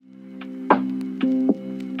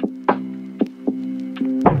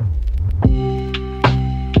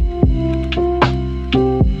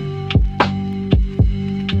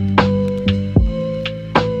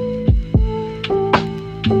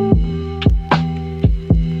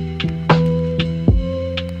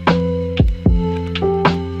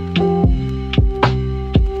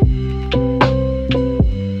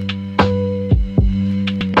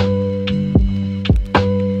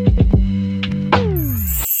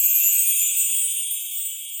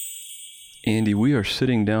Andy, we are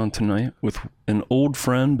sitting down tonight with an old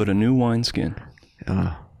friend but a new wineskin.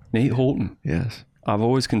 Nate Holton. Yes. I've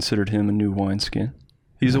always considered him a new wineskin.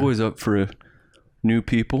 He's always up for new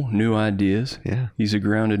people, new ideas. Yeah. He's a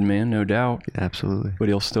grounded man, no doubt. Absolutely. But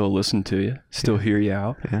he'll still listen to you, still hear you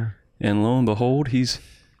out. Yeah. And lo and behold, he's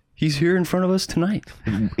here in front of us tonight.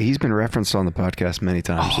 He's been referenced on the podcast many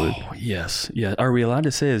times, Luke. Oh, yes. Yeah. Are we allowed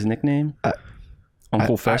to say his nickname?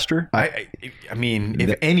 Uncle Fester? I mean,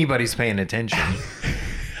 if anybody's paying attention,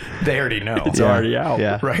 they already know. It's already out.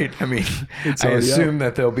 Yeah. Right? I mean, It's I already assume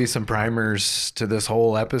that there'll be some primers to this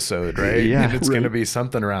whole episode, right? Yeah, And it's going to right. be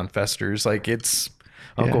something around Festers. Like it's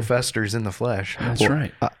Uncle Festers in the flesh. That's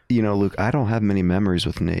right. Luke, I don't have many memories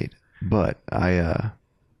with Nate, but I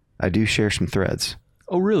do share some threads.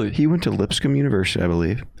 Oh, really? He went to Lipscomb University, I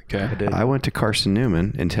believe. Okay. I went to Carson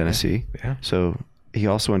Newman in Tennessee. Yeah. So he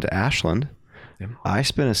also went to Ashland. Yeah. I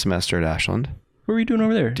spent a semester at Ashland. What were you doing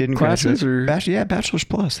over there? Didn't Classes graduate. or Bachelor's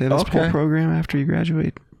Plus. They have this whole Okay. program after you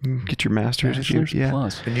graduate. You get your master's. Bachelor's Yeah.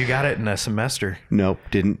 Plus? And you got it in a semester. Nope,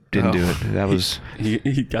 didn't do it. That was He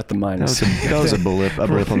got the that minus. was a blip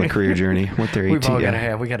on the career journey. Went there 18. We've all got to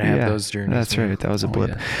have. We got to have those journeys. That's right. That was a blip.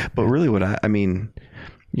 yeah. But really, what I mean,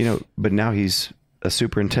 but now he's a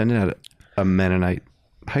superintendent at a Mennonite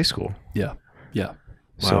high school. Yeah. Yeah.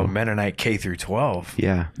 So Mennonite K through 12.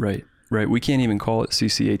 Yeah, Right. Right. We can't even call it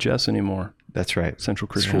CCHS anymore. that's right. Central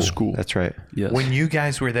Christian School. That's right. Yes. When you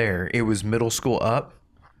guys were there, it was middle school up.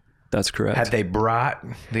 That's correct. Had they brought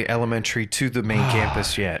the elementary to the main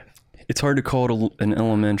campus yet? It's hard to call it an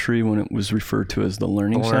elementary when it was referred to as the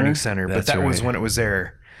Learning The Center. Learning Center. But That's that was right. when it was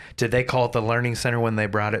there. Did they call it the Learning Center when they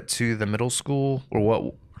brought it to the middle school? Or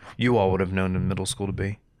what you all would have known the middle school to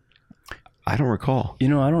be? I don't recall. I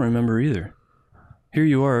don't remember either. Here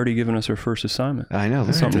you are already giving us our first assignment. I know.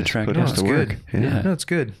 Look Something at to this. track Put down. us That's to good. work. Yeah. No, it's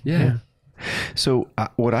good. Yeah. So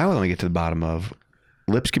what I want to get to the bottom of,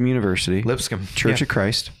 Lipscomb University, Lipscomb. Church yeah. of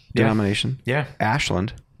Christ, Yeah. denomination, Yeah.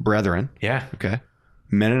 Ashland, Brethren, Yeah. okay,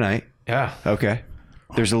 Mennonite, Yeah. okay.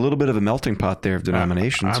 There's a little bit of a melting pot there of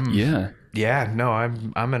denominations. Yeah. Yeah. No,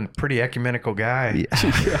 I'm a pretty ecumenical guy.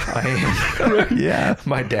 Yeah.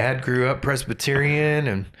 My dad grew up Presbyterian,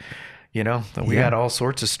 and we Yeah. got all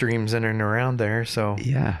sorts of streams in and around there. So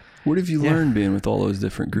Yeah. What have you learned being with all those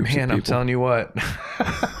different groups man, of I'm people? telling you what.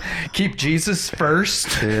 Keep Jesus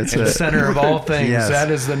first That's in the it. center of all things. Yes.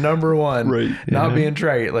 That is the number one. Right. Not being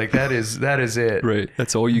trite. Like that is it. Right.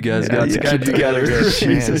 That's all you guys got to yeah. keep together.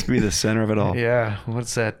 Jesus be the center of it all. Yeah.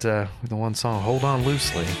 What's that? The one song, "Hold On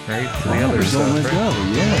Loosely," right? The Oh, other don't stuff, let right? go.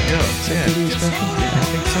 Yeah. Yeah. Is that pretty special? I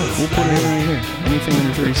think so. We'll put it in right here. Anything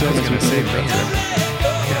under 30 I was seconds. gonna we can say, leave man. that.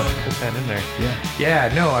 Yeah, put that in there.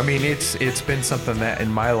 Yeah, no, I mean it's been something that in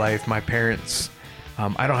my life, my parents,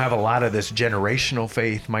 I don't have a lot of this generational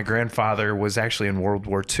faith. My grandfather was actually in World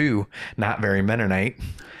War II, not very Mennonite.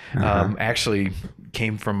 Actually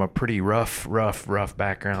came from a pretty rough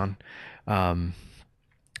background.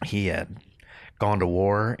 He had gone to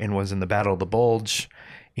war and was in the Battle of the Bulge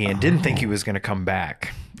and didn't think he was going to come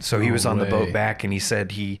back. So he was on the boat back, and he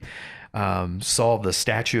said he saw the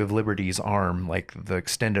Statue of Liberty's arm, like the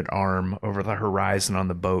extended arm over the horizon on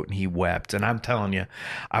the boat, and he wept. And I'm telling you,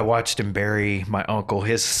 I watched him bury my uncle,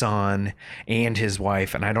 his son, and his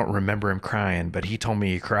wife, and I don't remember him crying, but he told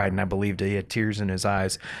me he cried, and I believed he had tears in his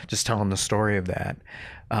eyes just telling the story of that.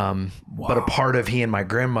 But a part of he and my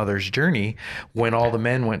grandmother's journey, when all the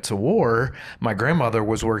men went to war, my grandmother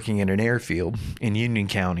was working in an airfield in Union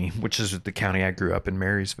County, which is the county I grew up in,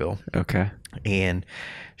 Marysville. Okay. And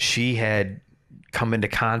she had come into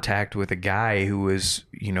contact with a guy who was,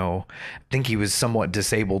 I think he was somewhat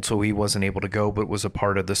disabled, so he wasn't able to go, but was a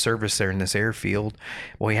part of the service there in this airfield.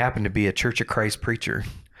 Well, he happened to be a Church of Christ preacher.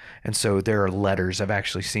 And so there are letters. I've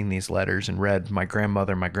actually seen these letters and read my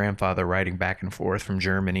grandmother and my grandfather writing back and forth from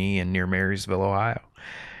Germany and near Marysville, Ohio.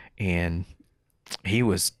 And he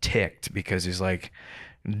was ticked because he's like,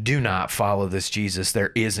 do not follow this Jesus.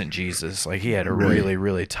 There isn't Jesus. Like he had a really,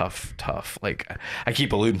 really tough, like I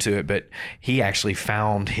keep alluding to it, but he actually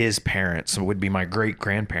found his parents, would be my great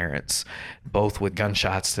grandparents, both with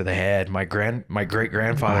gunshots to the head. My great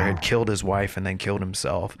grandfather had killed his wife and then killed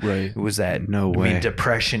himself. Right. It was that No way.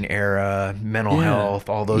 Depression era, mental health,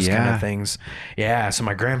 all those kind of things. Yeah. So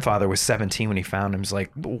my grandfather was 17 when he found him. He's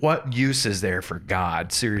like, what use is there for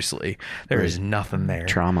God? Seriously, there is nothing there.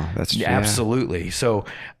 Trauma. That's Yeah, absolutely. So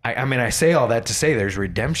I mean, I say all that to say there's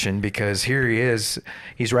redemption, because here he is,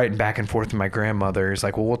 he's writing back and forth with my grandmother. He's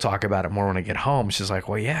like, well, we'll talk about it more when I get home. She's like,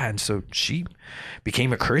 well, yeah. And so she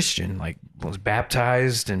became a Christian, like was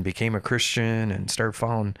baptized and became a Christian and started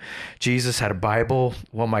following Jesus, had a Bible.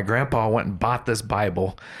 Well, my grandpa went and bought this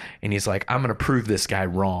Bible, and he's like, I'm going to prove this guy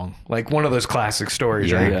wrong. Like one of those classic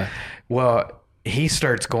stories, right? Yeah. Well, he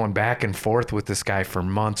starts going back and forth with this guy for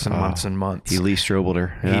months and months and months. He Lee Strobeled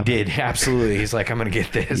her. Yeah. He did, absolutely. He's like, I'm going to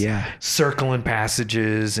get this. Yeah. Circling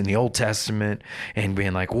passages in the Old Testament and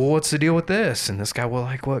being like, well, what's the deal with this? And this guy, well,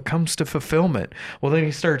 it comes to fulfillment. Well, then he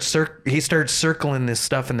starts circling this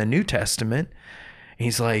stuff in the New Testament.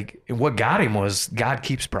 He's like, what got him was God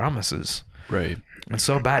keeps promises. Right. And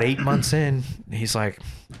so about 8 months in, he's like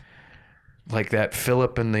that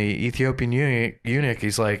Philip and the Ethiopian eunuch,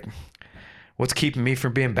 he's like, what's keeping me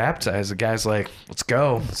from being baptized? The guy's like, let's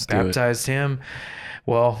go. Baptized him.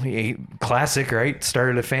 Well, classic, right?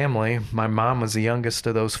 Started a family. My mom was the youngest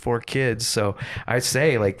of those 4 kids. So I'd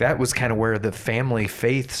say like that was kind of where the family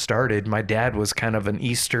faith started. My dad was kind of an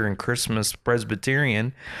Easter and Christmas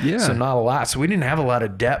Presbyterian. Yeah. So not a lot. So we didn't have a lot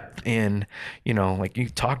of depth in, like you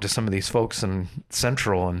talk to some of these folks in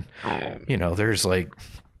Central and, there's like,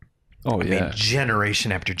 I mean,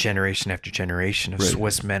 generation after generation after generation of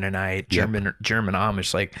Swiss Mennonite, German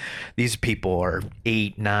Amish. Like these people are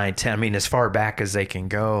 8, 9, 10. I mean, as far back as they can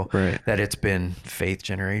go, that it's been faith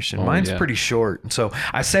generation. Mine's pretty short. So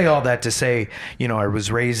I say all that to say, I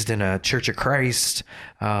was raised in a Church of Christ.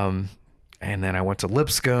 And then I went to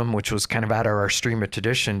Lipscomb, which was kind of out of our stream of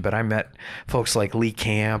tradition, but I met folks like Lee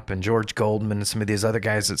Camp and George Goldman and some of these other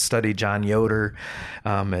guys that studied John Yoder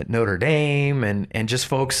at Notre Dame, and just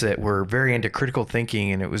folks that were very into critical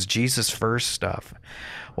thinking, and it was Jesus first stuff.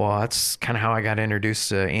 Well, that's kind of how I got introduced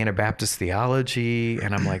to Anabaptist theology,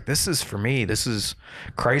 and I'm like, this is for me. This is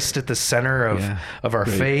Christ at the center of our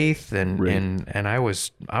faith, and I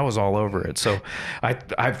was all over it. So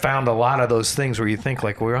I found a lot of those things where you think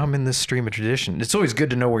like, well, I'm in this stream of tradition. It's always good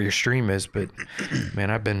to know where your stream is, but man,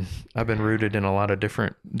 I've been rooted in a lot of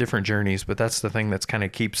different journeys, but that's the thing that's kind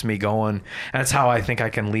of keeps me going. And that's how I think I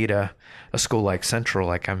can lead a school like Central.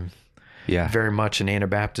 Like I'm very much in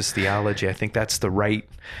Anabaptist theology. I think that's the right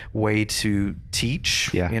way to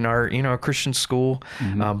teach in our, a Christian school.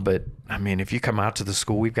 Mm-hmm. But I mean, if you come out to the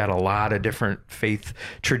school, we've got a lot of different faith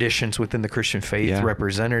traditions within the Christian faith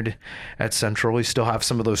represented at Central. We still have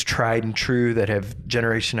some of those tried and true that have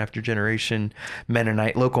generation after generation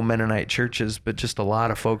local Mennonite churches, but just a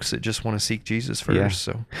lot of folks that just want to seek Jesus first. Yeah.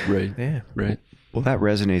 So, right. Well, that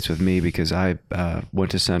resonates with me because I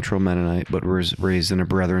went to Central Mennonite, but was raised in a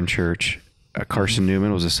Brethren church. Carson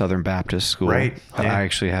Newman was a Southern Baptist school. Right. I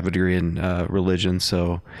actually have a degree in religion,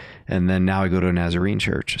 and then now I go to a Nazarene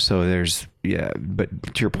church. So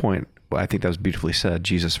but to your point, I think that was beautifully said.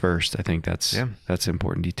 Jesus first. I think that's an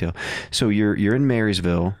important detail. So you're in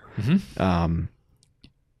Marysville. Mm-hmm.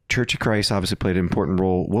 Church of Christ obviously played an important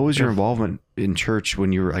role. What was your involvement in church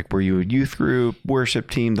when you were were you a youth group, worship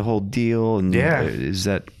team, the whole deal? And is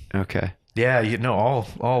that okay? Yeah, all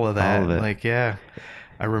of that. All of it.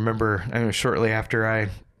 I remember shortly after I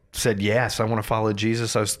said yes, I want to follow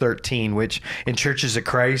Jesus. I was 13, which in Churches of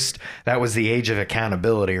Christ, that was the age of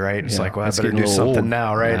accountability, right? It's like, well, I better do something old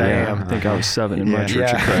now, right? I am. I think I was 7 in my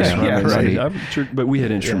Church of Christ. Right. But we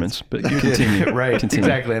had instruments. But continue. Right,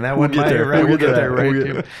 exactly. And that wasn't my right. We'll get there,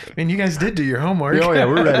 right? I mean, you guys did do your homework. Oh yeah,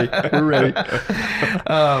 we're ready. We're ready.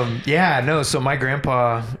 So my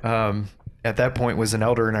grandpa at that point was an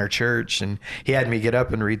elder in our church, and he had me get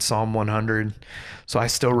up and read Psalm 100. So I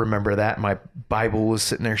still remember that. My Bible was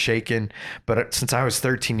sitting there shaking. But since I was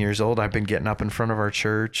 13 years old, I've been getting up in front of our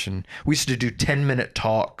church, and we used to do 10-minute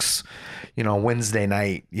talks, Wednesday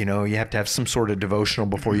night. You have to have some sort of devotional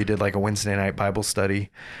before you did like a Wednesday night Bible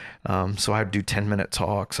study. So I'd do 10-minute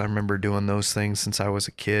talks. I remember doing those things since I was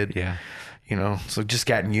a kid. Yeah. So just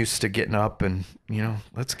gotten used to getting up and,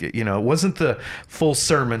 let's get, it wasn't the full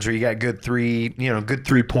sermons where you got good three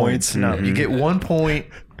points. No, you get 1 point.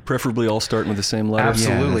 Preferably all starting with the same letter.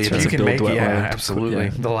 Absolutely. If you can make it, absolutely.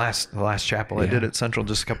 The last chapel I did at Central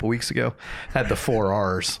just a couple weeks ago had the 4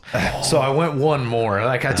 R's. So I went one more.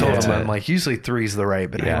 Like I told them, I'm like, usually 3's the right,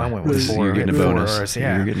 but I went with 4. You're getting a bonus. R's.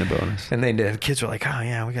 You're getting a bonus. And the kids were like, oh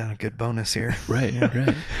yeah, we got a good bonus here. Right.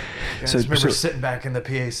 So remember sitting back in the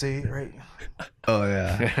PAC, right? Oh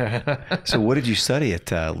yeah. So what did you study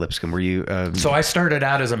at Lipscomb? Were you? So I started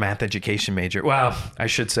out as a math education major. Well, I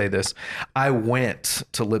should say this. I went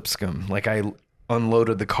to Lipscomb. Like I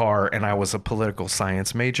unloaded the car, and I was a political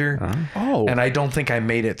science major. Oh. And I don't think I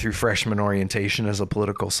made it through freshman orientation as a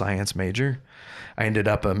political science major. I ended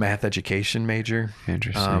up a math education major.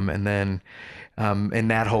 Interesting. And then in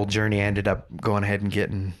that whole journey, I ended up going ahead and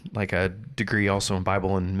getting like a degree also in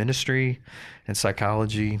Bible and ministry and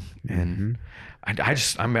psychology. And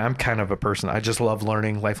I'm kind of a person, I just love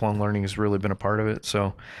learning. Lifelong learning has really been a part of it.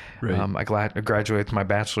 So I graduated with my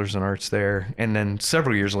bachelor's in arts there. And then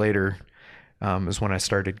several years later is when I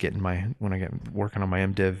started getting when I got working on my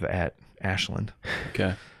MDiv at Ashland.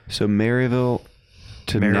 Okay. So Maryville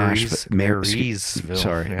to Nashville. Marysville.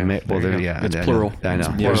 Sorry. Yeah, It's plural. I know.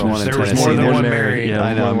 Yeah, There's one in there was Tennessee. more than There's one one- Mary. Yeah,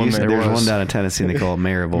 I know. there There's was. one down in Tennessee they call it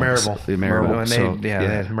Maryville. Marysville. And So, they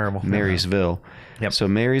had Marysville. Marysville. So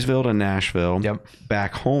Marysville to Nashville. Yep.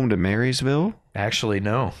 Back home to Marysville. Actually,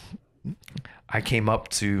 no. I came up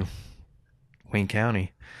to Wayne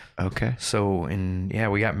County. Okay. So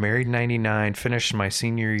we got married in 99, finished my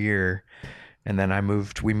senior year, and then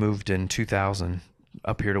we moved in 2000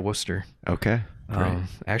 up here to Worcester. Okay.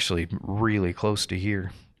 Actually really close to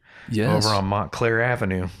here. Yes. Over on Montclair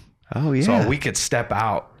Avenue. Oh yeah. So we could step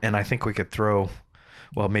out, and I think we could throw,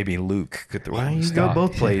 well, maybe Luke could throw. Well, you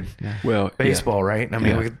both played Well, baseball, right? I mean,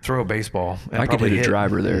 Yeah. we could throw a baseball. And I could probably hit a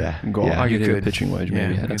driver there. Yeah. And go. Yeah. I could You hit a could. pitching wedge.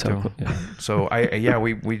 Maybe. Yeah, That's you how. could. Yeah. So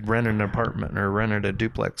we rented an apartment or rented a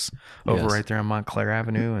duplex over Yes. right there on Montclair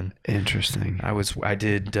Avenue, and Interesting. I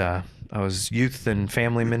was youth and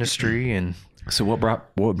family ministry and So what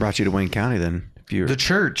brought you to Wayne County then? If you're the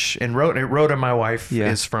church. And Rhoda, my wife, Yeah.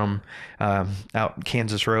 is from out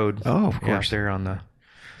Kansas Road. Oh, of Yeah, course. there on the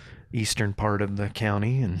eastern part of the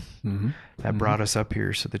county, and that brought us up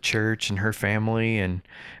here. So the church and her family, and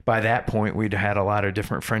by that point we'd had a lot of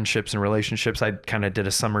different friendships and relationships. I kind of did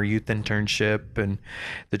a summer youth internship, and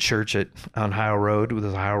the church on Ohio Road with the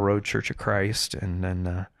Ohio Road Church of Christ, and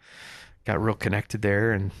then got real connected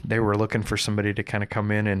there. And they were looking for somebody to kind of come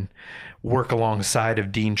in and work alongside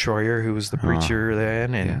of Dean Troyer, who was the preacher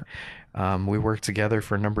then, and we worked together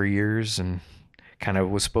for a number of years, and kind of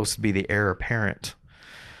was supposed to be the heir apparent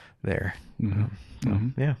there.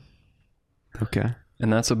 Yeah. Okay.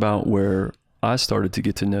 And that's about where I started to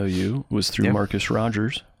get to know you, was through Yep. Marcus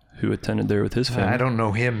Rogers, who attended there with his family. I don't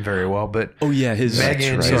know him very well, but Oh yeah, his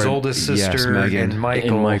Megan, that's his right. oldest Yes, sister, Megan. and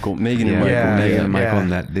Michael. Megan and Yeah, Michael. Yeah, Megan yeah, and Michael, yeah.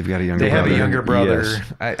 and that they've got a younger They brother. have a younger brother.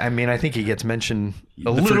 Yes. I mean, I think he gets mentioned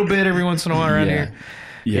a little bit every once in a while around here.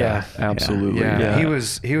 Yeah, absolutely. Yeah. Yeah.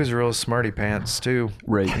 He was real smarty pants too.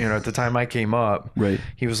 Right. You know, at the time I came up, Right.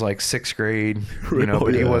 he was like 6th grade,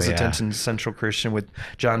 but he was attending Central Christian with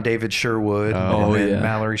John David Sherwood Oh, and then yeah.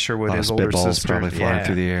 Mallory Sherwood, A lot his of older spitballs sister. probably flying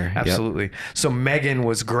through the air. Yep. Absolutely. So Megan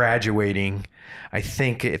was graduating, I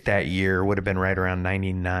think at that year would have been right around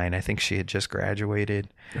 99. I think she had just graduated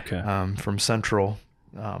Okay. from Central,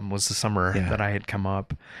 was the summer that I had come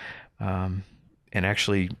up. And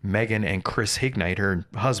actually Megan and Chris Hignite, her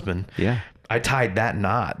husband, Yeah. I tied that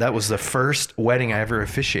knot. That was the first wedding I ever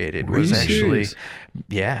officiated. Were you actually, serious?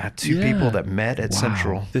 two Yeah. people that met at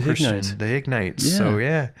Central. The Christian, Hignites. The Hignites. Yeah. So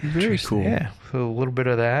yeah. Very cool. Yeah. So a little bit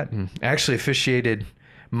of that, and actually officiated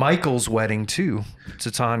Michael's wedding too, to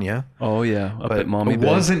Tanya. Oh yeah, up But at Mommy it Bay.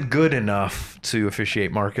 wasn't good enough to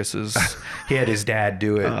officiate Marcus's. He had his dad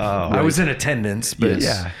do it. I was in attendance, but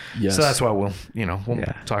Yes. Yes. So that's why we'll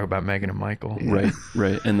Yeah. talk about Megan and Michael. Right,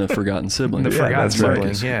 right, and the forgotten sibling. The forgotten that's sibling,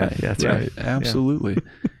 Marcus. yeah. That's Yeah, right. absolutely.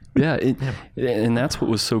 Yeah, and that's what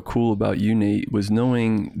was so cool about you, Nate, was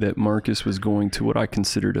knowing that Marcus was going to what I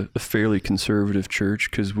considered a fairly conservative church,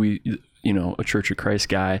 because we, a Church of Christ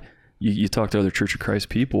guy, you talk to other Church of Christ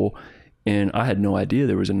people, and I had no idea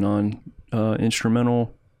there was a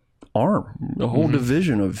non-instrumental arm, a whole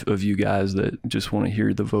division of you guys that just want to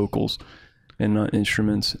hear the vocals and not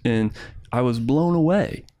instruments. And I was blown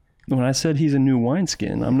away when I said he's a new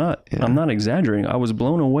wineskin. I'm not exaggerating. I was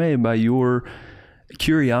blown away by your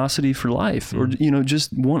curiosity for life, or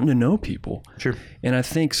just wanting to know people. Sure. And I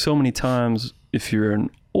think so many times, if you're an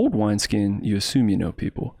old wineskin, you assume you know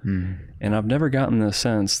people. And I've never gotten the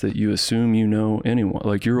sense that you assume you know anyone.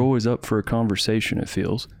 Like, you're always up for a conversation, it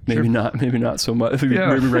feels. Maybe not so much. Maybe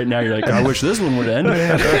right now you're like, I wish this one would end.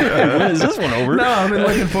 When is this one over? No, I've been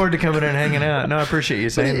looking forward to coming in and hanging out. No, I appreciate you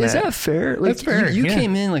saying Is that fair? Like, That's fair, You yeah.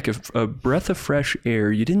 came in like a breath of fresh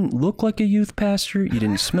air. You didn't look like a youth pastor. You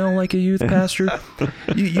didn't smell like a youth pastor.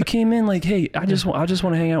 You came in like, hey, I just want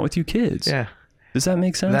to hang out with you kids. Yeah. Does that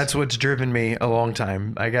make sense? That's what's driven me a long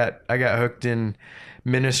time. I got hooked in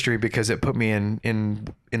ministry because it put me in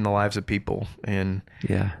the lives of people, and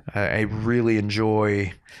Yeah. I really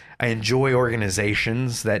enjoy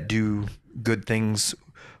organizations that do good things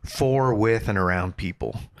for, with, and around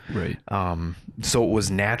people. Right. So it was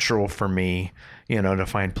natural for me, to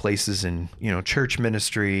find places in, church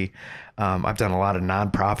ministry. I've done a lot of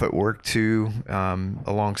nonprofit work too,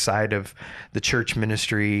 alongside of the church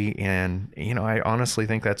ministry. And, I honestly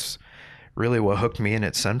think that's really what hooked me in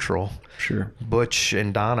at Central. Sure. Butch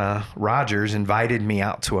and Donna Rogers invited me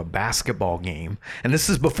out to a basketball game. And this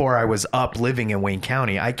is before I was up living in Wayne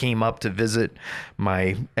County. I came up to visit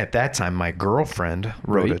at that time, my girlfriend,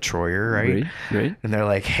 Rhoda Troyer, right? Right. And they're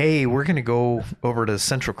like, hey, we're going to go over to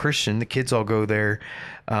Central Christian. The kids all go there,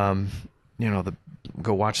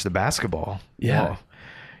 go watch the basketball. Yeah. Well,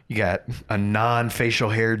 you got a non-facial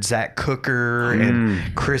haired Zach Cooker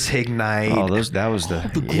and Chris Hignite. Oh, that was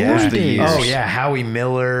the yeah. days. Oh yeah, Howie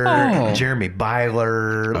Miller, Jeremy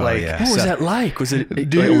Byler. Oh, like, yeah. What was that like? Was it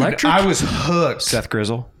dude, electric? I was hooked. Seth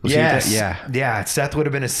Grizzle. Was Yes. he that? Yeah. Yeah. Seth would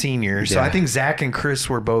have been a senior. So Yeah. I think Zach and Chris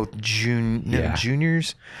were both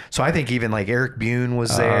juniors. So I think even like Eric Bune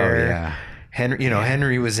was there. Oh, yeah.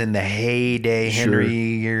 Henry was in the heyday Henry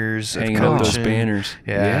years of hanging up those coaching. banners.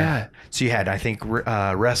 Yeah. So you had, I think,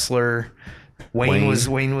 wrestler. Wayne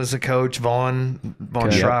was a coach. Vaughn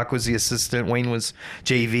Schrock was the assistant. Wayne was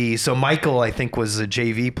JV. So Michael, I think, was a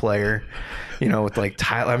JV player. With like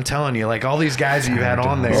Tyler. I'm telling you, like all these guys that you had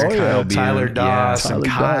on there, Tyler Doss and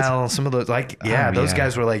Kyle, some of those, like, those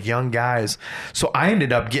guys were like young guys. So I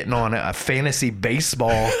ended up getting on a fantasy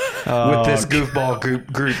baseball with this goofball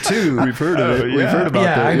group too. We've heard of it. We've heard about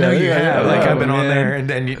that. Yeah, I know you have. Like I've been on man. there, and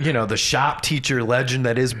then the shop teacher legend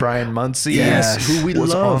that is Brian Muncie. Yes, who we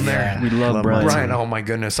was love. on there. We love Brian. Brian, oh my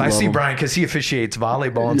goodness. I see him. Brian because he officiates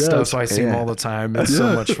volleyball and Yes. stuff, so I see him Yeah. all the time. It's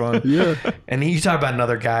so much fun. Yeah. And you talk about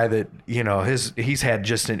another guy that, he's had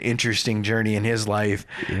just an interesting journey in his life.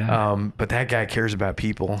 Yeah. But that guy cares about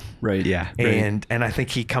people. Right. Yeah. And I think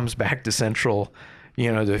he comes back to Central,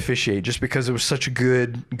 to officiate just because it was such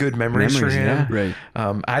good memories for him. yeah. Right.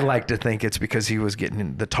 I like to think it's because he was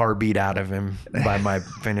getting the tar beat out of him by my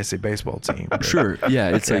fantasy baseball team. Sure. Yeah.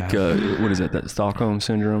 It's like, what is that? That Stockholm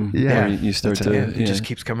syndrome? Yeah. Where you start That's to. it. He just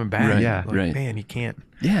keeps coming back. Right, Yeah. Like, right. Man, he can't.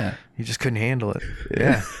 Yeah. He just couldn't handle it.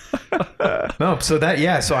 Yeah. No, so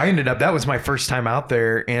I ended up, that was my first time out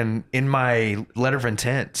there, and in my letter of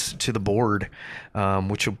intent to the board,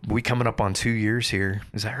 which will be coming up on 2 years here.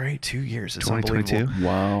 Is that right? 2 years. It's 2022. unbelievable.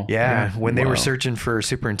 Wow. Yeah. When they Wow. were searching for a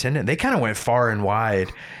superintendent, they kind of went far and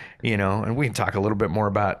wide, and we can talk a little bit more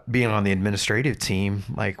about being on the administrative team.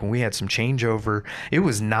 Like when we had some changeover, it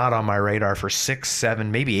was not on my radar for 6,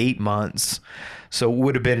 7, maybe 8 months. So it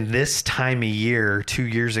would have been this time of year, 2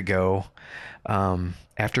 years ago,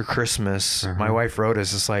 after Christmas. My wife wrote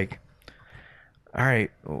us, it's like, all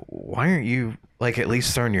right, why aren't you like at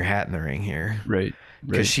least throwing your hat in the ring here? Right.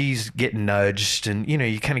 Because she's getting nudged, and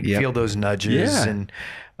you kind of feel those nudges, Yeah. and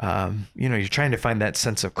you're trying to find that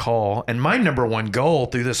sense of call. And my number one goal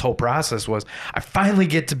through this whole process was I finally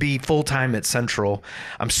get to be full-time at Central.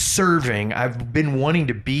 I'm serving. I've been wanting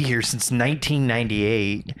to be here since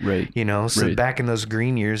 1998. Right. So Right. back in those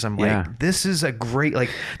green years, I'm Yeah. like, this is a great, like,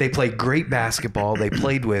 they played great basketball. They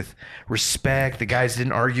played with respect. The guys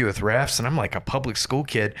didn't argue with refs. And I'm like a public school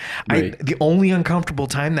kid. Right. The only uncomfortable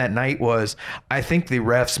time that night was I think the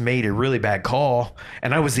refs made a really bad call,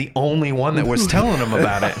 and I was the only one that was telling them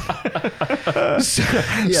about it.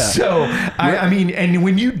 So I mean, and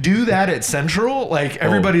when you do that at Central, like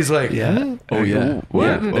everybody's like, yeah. Oh, yeah. what?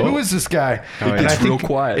 Yeah. Who is this guy? yeah. And It's I think real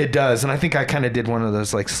quiet. It does, and I think I kind of did one of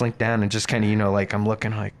those like slink down and just kind of like I'm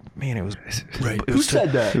looking like, man, it was Right. It Who was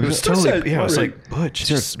said that? It was Who totally said- yeah. I was right. like,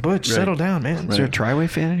 Butch, settle down, man. Is there a Triway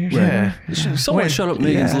fan in here? Yeah. Someone shut up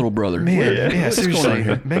Megan's little brother. Man, What- yeah, what's going on seriously.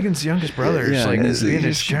 here? Megan's youngest brother is Yeah, like is it- being a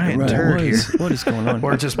just- giant right. turd What here. what is going on?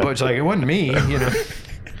 Or just Butch, like, it wasn't me,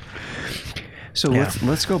 So Yeah.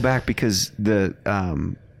 let's go back because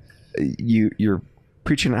you're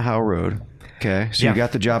preaching at Howell Road. Okay. So Yeah. you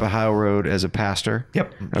got the job at Howell Road as a pastor.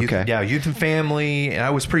 Yep. Okay. Youth and family.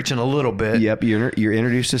 I was preaching a little bit. Yep. You're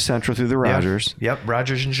introduced to Central through the Yeah. Rogers. Yep.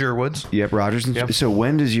 Rogers and Sherwoods. Yep. Rogers. Yep. So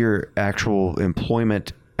when does your actual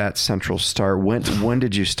employment at Central start? When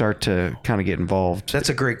did you start to kind of get involved? That's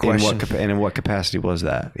a great In question. and in what capacity was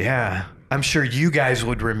that? Yeah. I'm sure you guys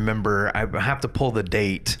would remember. I have to pull the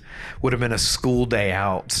date. Would have been a school day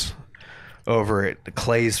out over at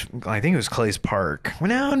Clay's. I think it was Clay's Park. Well,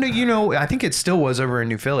 no, I think it still was over in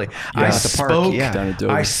New Philly. I at the park, spoke. yeah. Down at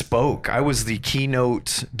Dover. I spoke. I was the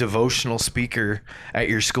keynote devotional speaker at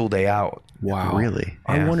your school day out. Wow. Really?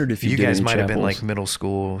 I Yeah. wondered if you did guys any might have been chapels. like middle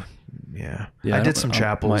school. Yeah. Yeah, I did some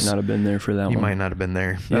chapels. Might not have been there for that You one. might not have been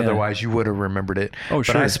there. Yeah. Otherwise, you would have remembered it. Oh, But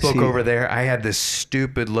sure. I spoke See- over there. I had this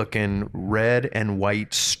stupid looking red and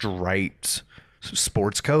white striped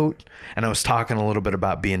sports coat, and I was talking a little bit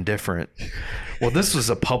about being different. Well, this was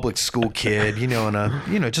a public school kid, in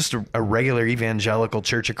a, just a regular evangelical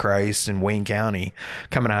Church of Christ in Wayne County,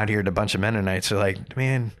 coming out here to a bunch of Mennonites. They're like,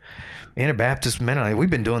 man, Anabaptist Mennonite, we've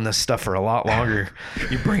been doing this stuff for a lot longer.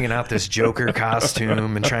 You're bringing out this Joker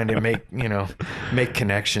costume and trying to make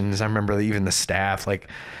connections. I remember even the staff, like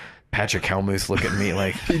Patrick Helmuth, look at me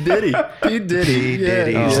like, He did.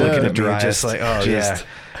 He's looking at me just like, yeah.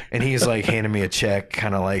 And he's like handing me a check,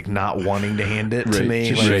 kind of like not wanting to hand it to me.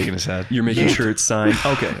 Just Like, shaking his head. You're making sure it's signed.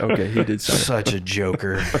 Okay, he did sign it. such a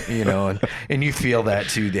joker, and you feel that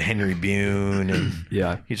too, the Henry Bune, and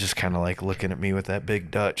Yeah. he's just kind of like looking at me with that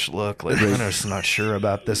big Dutch look, like I'm just not sure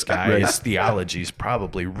about this guy. His theology's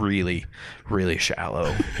probably really, really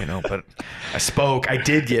shallow, but I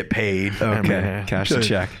did get paid. Okay, cash the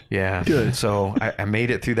check. Yeah. Good. So I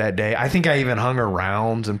made it through that day. I think I even hung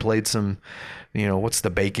around and played some, what's the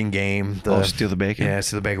bacon game? Steal the Bacon? Yeah,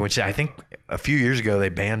 Steal the Bacon, which I think a few years ago they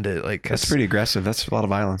banned it. Like That's pretty aggressive. That's a lot of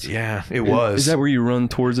violence. Yeah, it was. Is that where you run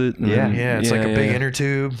towards it? And Yeah. then- Yeah, it's like a big inner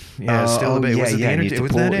tube. Yeah, Steal the Bacon. Was it the inner tube?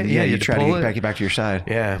 Wasn't that it? Yeah, you you had to try to pull get it. back to your side.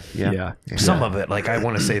 Yeah. Yeah. Some of it, like I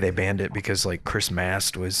want to say they banned it because like Chris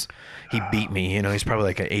Mast he beat me. He's probably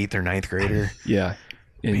like an 8th or 9th grader. Yeah.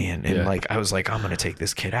 And Like I was like, I'm gonna take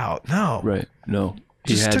this kid out. No, right. No.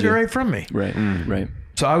 He just had took you. it right from me. Right. Right.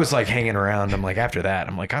 So I was like hanging around. I'm like, after that,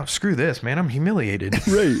 I'm like, oh, screw this, man. I'm humiliated.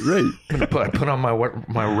 Right. I put on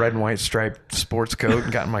my red and white striped sports coat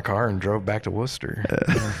and got in my car and drove back to Worcester.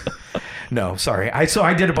 No, sorry.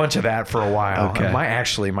 I did a bunch of that for a while. Okay.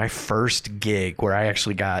 My first gig where I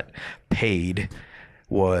actually got paid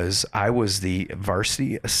was I was the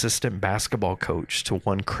varsity assistant basketball coach to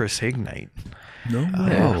one Chris Hignite. No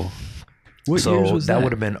way. Oh. What years was that?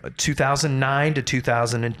 Would have been 2009 to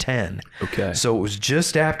 2010. Okay. So it was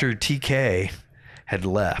just after TK had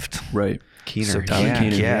left. Right. Keener. So Tommy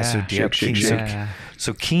Keener.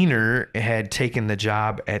 So Keener had taken the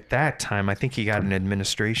job at that time. I think he got an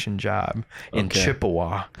administration job in Okay.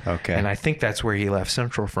 Chippewa. Okay. And I think that's where he left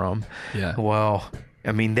Central from. Yeah. Well,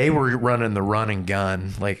 I mean, they were running the run and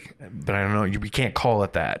gun, but I don't know. We can't call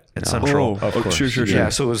it that at Central. Oh, Of course. sure. Yeah,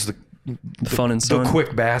 so it was the Fun and the Sun.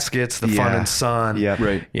 quick baskets, the fun Yeah. and sun. Yep.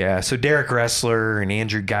 Right. Yeah. So Derek Ressler and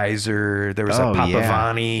Andrew Geyser, there was a Oh,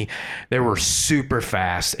 Papavani. They were super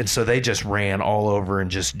fast. And so they just ran all over and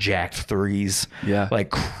just jacked threes Yeah. like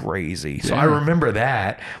crazy. So Yeah. I remember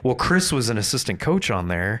that. Well, Chris was an assistant coach on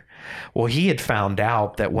there. Well, he had found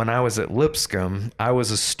out that when I was at Lipscomb, I was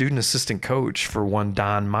a student assistant coach for one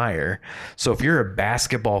Don Meyer. So if you're a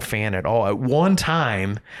basketball fan at all, at one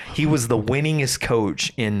time, he was the winningest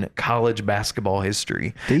coach in college basketball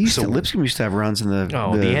history. Lipscomb used to have runs in the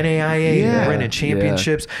NAIA Yeah. winning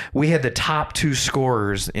championships. We had the top 2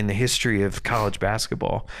 scorers in the history of college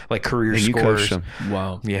basketball, like career And you scorers. coached them.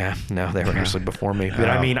 Wow. Yeah, no, they were actually before me. But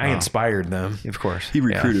I mean, I inspired them. Of course. He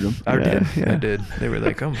recruited him. I did. yeah. I did. They were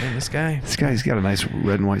like, "Oh man, this guy, This guy's got a nice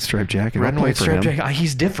red and white striped jacket. red I'll and play white for strap him. jacket.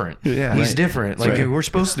 He's different. Yeah. He's Right. different. Like Right. we're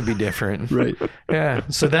supposed to be different. Right. Yeah.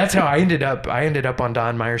 So that's how I ended up. I ended up on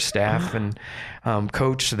Don Meyer's staff and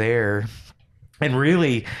coached there. And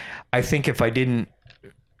really, I think if I didn't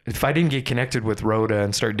get connected with Rhoda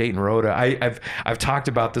and start dating Rhoda, I've talked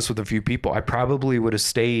about this with a few people. I probably would have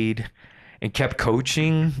stayed and kept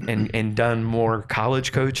coaching and done more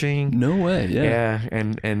college coaching. No way. Yeah. Yeah,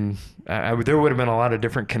 and there would have been a lot of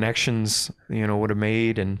different connections, would have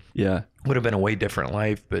made, and Yeah. would have been a way different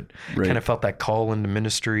life, but Right. kind of felt that call into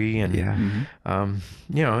ministry and, Yeah. and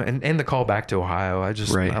the call back to Ohio.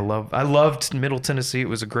 Right. I loved Middle Tennessee. It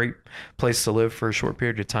was a great place to live for a short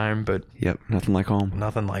period of time, but Yep. Nothing like home.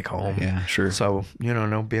 nothing like home. Yeah. Sure. So,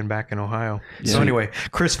 no being back in Ohio. Yeah. So anyway,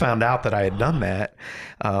 Chris found out that I had done that.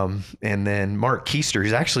 And then Mark Keister,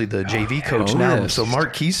 he's actually the JV coach Oh, now. yes. So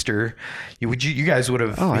Mark Keister, you guys would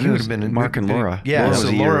have, Oh, I he knew would it have was been Mark and Laura. Yeah. Laura so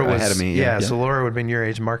was a year Laura was ahead of me, Yeah. yeah. So Laura would have been your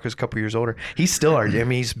age. Mark was a couple years older. He's still our, I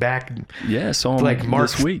mean, he's back. Yeah. So Like Mark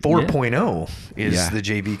this week. 4.0 is Yeah. the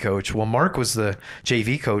JV coach. Well, Mark was the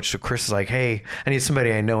JV coach. So Chris is like, hey, I need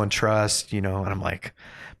somebody I know and trust, and I'm like,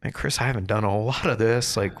 man, Chris, I haven't done a whole lot of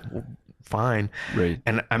this. Like, well, fine. Right.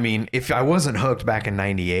 And I mean, if I wasn't hooked back in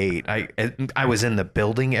 98, I was in the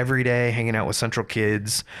building every day, hanging out with Central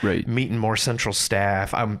kids, Right. meeting more Central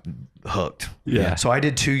staff. I'm hooked. Yeah. So I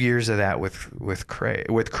did 2 years of that with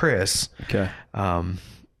Chris. Okay.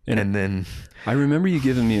 And then, I remember you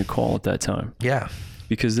giving me a call at that time yeah.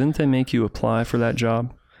 because didn't they make you apply for that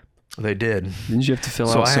job? They did. Didn't you have to fill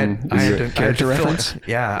So out I some had to character fill- reference?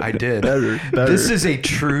 Yeah, I did. Better. This is a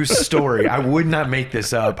true story. I would not make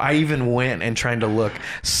this up. I even went and tried to look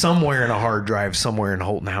somewhere in a hard drive, somewhere in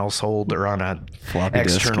Holton household or on a Floppy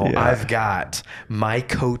disk, external. yeah. I've got my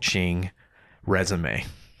coaching resume.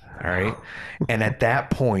 All right. And at that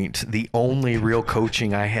point, the only real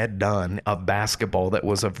coaching I had done of basketball that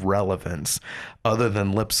was of relevance other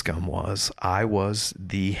than Lipscomb was I was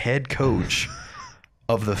the head coach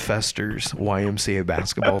of the Festers YMCA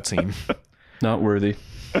basketball team. Not worthy.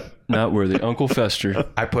 Not worthy. Uncle Fester.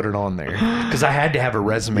 I put it on there because I had to have a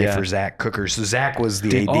resume Yeah. for Zach Cooker. So Zach was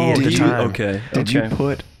the AD at did the you? time. Okay. Did you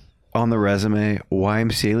put on the resume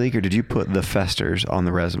YMCA League, or did you put the Festers on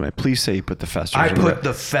the resume? Please say you put the Festers. I on put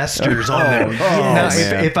the Festers on there. Now,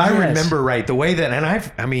 if I remember right, the way that, and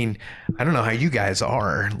I mean, I don't know how you guys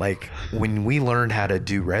are. Like when we learned how to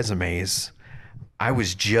do resumes, I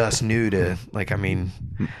was just new to like. I mean,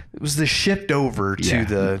 it was the shift over to Yeah.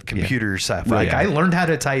 the computer stuff. Right. Like I learned how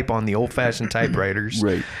to type on the old-fashioned typewriters.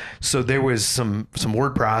 Right. So there was some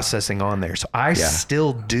word processing on there. So I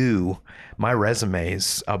still do my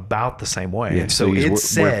resumes about the same way. Yeah, And so so use it Word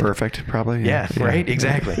said Perfect, probably. yeah, right,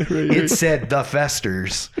 exactly. It said the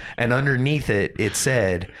Festers, and underneath it, it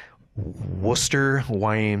said Worcester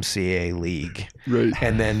YMCA League. Right.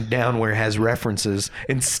 And then down where it has references,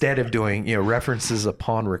 instead of doing references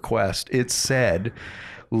upon request, it said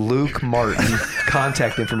Luke Martin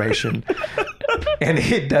contact information, and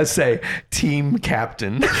it does say team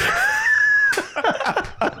captain.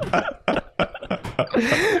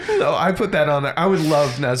 So I put that on there. I would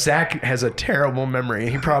love, now Zach has a terrible memory.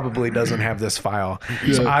 He probably doesn't have this file.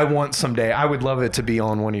 So I want someday, I would love it to be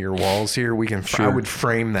on one of your walls here. We can, I would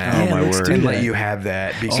frame that Oh, my word. and let you have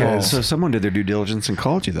that because So someone did their due diligence and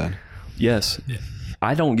called you then. Yes.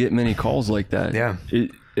 I don't get many calls like that. Yeah.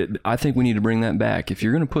 I think we need to bring that back. If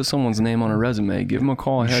you're going to put someone's name on a resume, give them a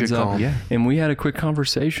call, heads should up. call 'em. Yeah. And we had a quick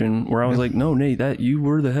conversation where I was like, "No, Nate, that you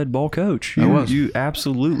were the head ball coach. You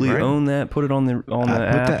absolutely Right. own that. Put it on the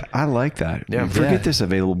app." I like that. Yeah. Forget Yeah. this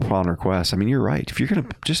available upon request. I mean, you're right. If you're going to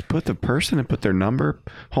just put the person and put their number,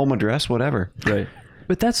 home address, whatever. Right.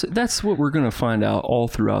 But that's what we're going to find out all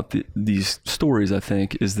throughout these stories, I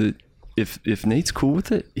think, is that if Nate's cool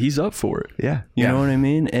with it, he's up for it. Yeah. You Yeah. know what I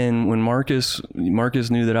mean? And when Marcus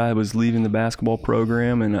knew that I was leaving the basketball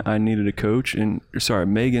program and I needed a coach, and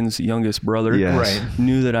Megan's youngest brother Yes. Right.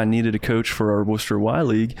 knew that I needed a coach for our Worcester Y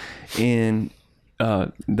League, and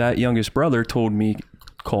that youngest brother told me,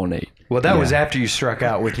 call Nate. well, that was after you struck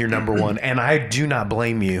out with your number one, and I do not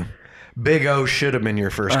blame you. Big O should have been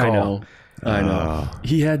your first call. I know.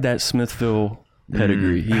 He had that Smithville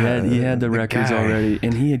pedigree. He had the records guy. already,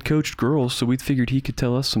 and he had coached girls, so we figured he could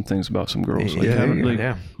tell us some things about some girls. Like,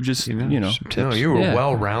 Yeah. just Some No, tips. you were Yeah.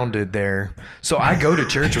 well rounded there. So I go to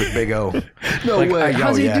church with Big O. No way.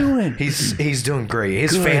 How's he doing? He's doing great.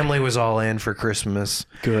 His Good. family was all in for Christmas.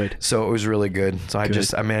 Good. So it was really good. So I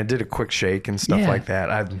did a quick shake and stuff Yeah. like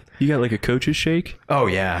that. You got like a coach's shake? Oh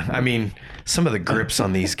yeah. I mean, some of the grips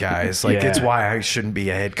on these guys, like it's Yeah. why I shouldn't be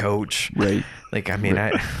a head coach. Right. Like, I mean,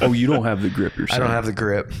 Oh, you don't have the grip yourself. I don't have the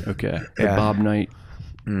grip. Okay. The Yeah. Bob Knight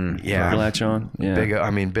Yeah. latch on. Yeah.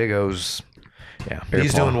 Big O's, yeah,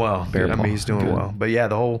 he's paw. doing well. Bear I paw. mean, he's doing Good. well. But yeah,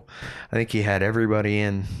 I think he had everybody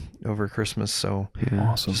in over Christmas. So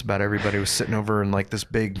Awesome. just about everybody was sitting over in like this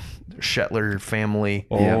big Shetler family.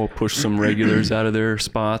 Oh, push some regulars out of their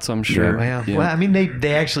spots, I'm sure. Yeah. Well, I mean,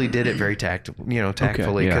 they actually did it very tactfully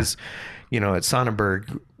yeah. because, at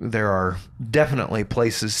Sonnenberg, there are definitely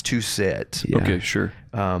places to sit. Yeah. Okay, sure.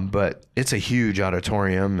 But it's a huge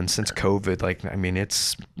auditorium, and since COVID, like, I mean,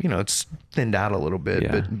 it's thinned out a little bit.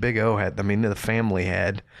 Yeah. But Big O had, the family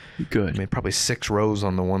had, Good. probably 6 rows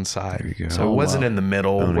on the one side. There you go. So Oh, it wasn't wow. in the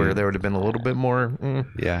middle where yeah. there would have been a little bit more.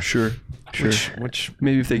 Yeah. Sure. Sure. Which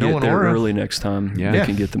Maybe if they no get one there ordered. early next time, Yeah. they Yeah.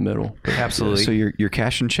 can get the middle. absolutely. So you're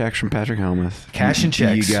cashing checks from Patrick Helmuth. Cash and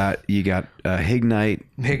checks. You got Hignite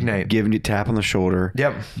Hignite. giving you a tap on the shoulder.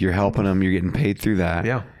 Yep. You're helping them. You're getting paid through that.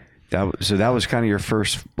 Yeah. So that was kind of your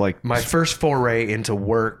first My first foray into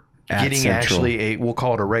work, At getting Central. actually we'll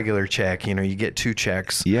call it a regular check. You get 2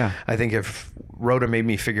 checks. Yeah. I think if Rhoda made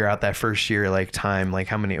me figure out that first year, like time, like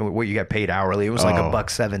what you got paid hourly, it was like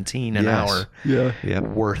 $1.17 an Yes. hour. Yeah. Yep.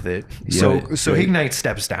 Worth it. Yeah. So Ignite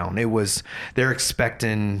steps down. They're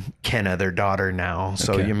expecting Kenna, their daughter now.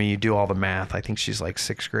 So Okay. I mean, you do all the math. I think she's like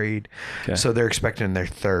 6th grade. Okay. So they're expecting their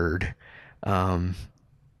 3rd. And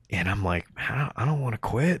I'm like, I don't want to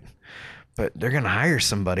quit, but they're gonna hire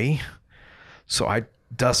somebody. So I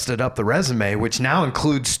dusted up the resume, which now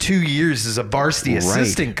includes 2 years as a varsity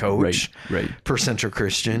assistant coach for Central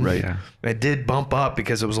Christian. Right. Yeah. It did bump up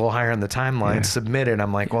because it was a little higher on the timeline. Yeah. Submitted.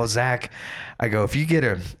 I'm like, well, Zach, I go, if you get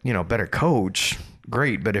a better coach,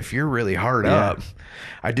 great. But if you're really hard up,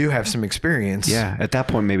 I do have some experience. Yeah. At that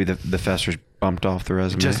point, maybe the Festers bumped off the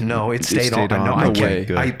resume. Just no, it stayed on. No,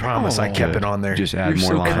 I promise I kept it on there. Just add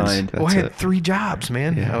more lines. Well, I had 3 jobs,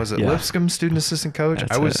 man. Yeah. I was at Lipscomb, student assistant coach.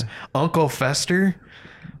 I was Uncle Fester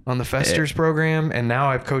on the Festers program, and now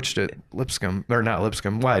I've coached at Lipscomb, or not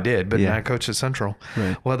Lipscomb. Well, I did, but now I coached at Central.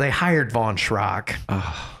 Right. Well, they hired Vaughn Schrock.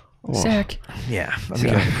 Zach. Yeah. I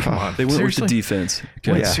mean, come on. They went with the defense.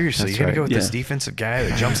 Okay. Wait, seriously, you're going to go with this defensive guy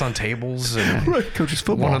that jumps on tables and coaches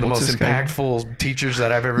football. One of the most impactful teachers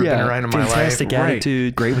that I've ever been around in my life. Fantastic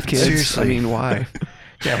attitude. Great with kids. Seriously. I mean, why?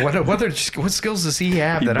 Yeah, what skills does he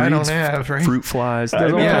have that I don't have, right? Fruit flies, all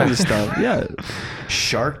kinds of stuff. Yeah.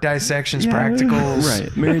 Shark dissections, practicals.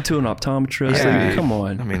 Right. Married to an optometrist. Yeah. Like, come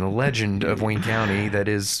on. I mean, the legend of Wayne County that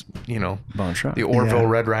is, Vaughn Schrock. The Orville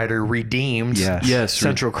Red Rider redeemed. Yes.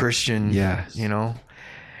 Central Christian. Yes.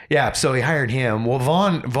 Yeah, so he hired him. Well,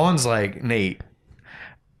 Vaughn's like, Nate,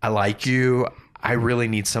 I like you. I really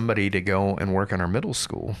need somebody to go and work on our middle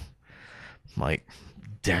school. I'm like,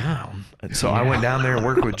 down. So I went down there and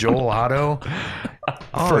worked with Joel Otto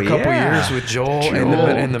for a couple years with Joel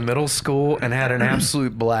in the middle school and had an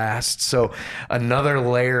absolute blast. So another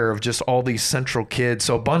layer of just all these Central kids.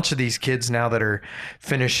 So a bunch of these kids now that are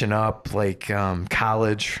finishing up like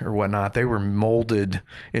college or whatnot, they were molded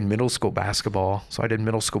in middle school basketball. So I did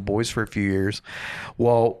middle school boys for a few years.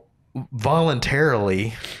 Well,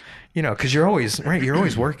 voluntarily, because you're always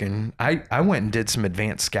working. I went and did some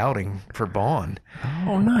advanced scouting for Vaughn.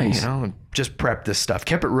 Oh, nice. Just prepped this stuff.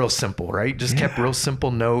 Kept it real simple, right? Just kept real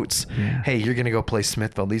simple notes. Yeah. Hey, you're going to go play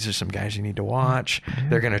Smithville. These are some guys you need to watch. Yeah.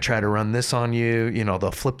 They're going to try to run this on you.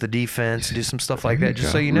 They'll flip the defense, do some stuff like that,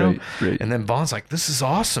 just so you know. Right. And then Vaughn's like, this is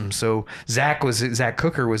awesome. So Zach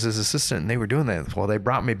Cooker was his assistant, and they were doing that. Well, they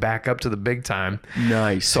brought me back up to the big time.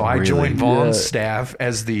 Nice. So I joined Vaughn's staff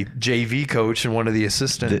as the JV coach and one of the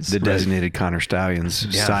assistants. The designated Connor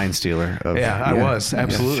Stallions sign stealer. I was.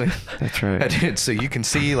 Absolutely. That's right. I did. So you can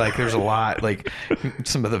see, like, there's a lot, like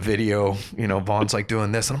some of the video, Vaughn's like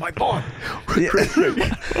doing this, and I'm like, Vaughn. You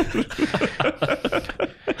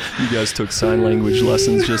guys took sign language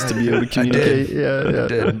lessons just to be able to communicate. I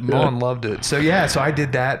did. Vaughn loved it. So so I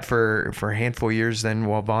did that for a handful of years then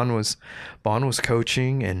while Vaughn was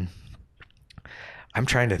coaching, and I'm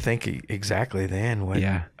trying to think exactly then.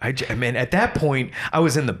 I mean, at that point, I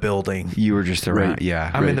was in the building. You were just around.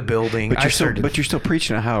 Right. I'm in the building. But you're still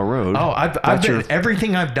preaching at Howell Road. Oh,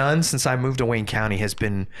 everything I've done since I moved to Wayne County has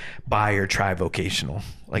been bi or tri-vocational.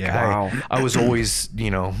 Like I was always,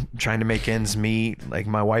 trying to make ends meet. Like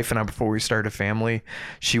my wife and I, before we started a family,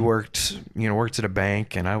 she worked at a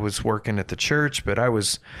bank, and I was working at the church, but I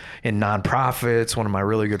was in nonprofits. One of my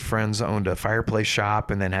really good friends owned a fireplace shop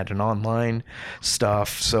and then had an online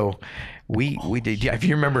stuff. So we did. Yeah. If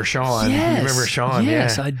you remember Sean,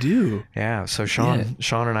 Yes, I do. Yeah. So Sean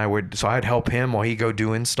and I would, so I'd help him while he'd go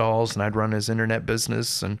do installs, and I'd run his internet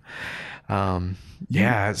business. And, and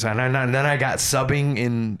then I got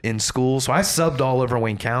subbing in school. So I subbed all over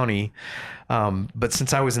Wayne County. But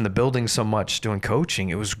since I was in the building so much doing coaching,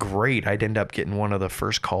 it was great. I'd end up getting one of the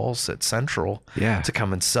first calls at Central to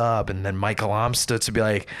come and sub. And then Michael Amstutz would be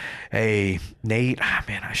like, hey, Nate,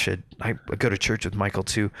 I go to church with Michael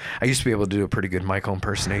too. I used to be able to do a pretty good Michael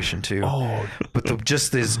impersonation too. Oh, but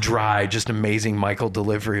just this dry, just amazing Michael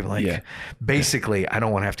delivery. Like basically, I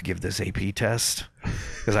don't want to have to give this AP test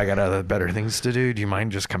because I got other better things to do. Do you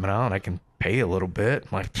mind just coming out? I can pay a little bit.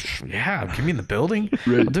 I'm like, give me in the building.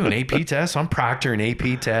 Right. I'll do an AP test. So I'm proctoring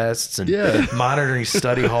AP tests and monitoring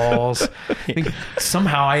study halls. I mean,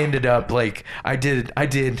 somehow I ended up like I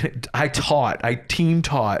team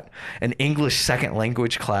taught an English second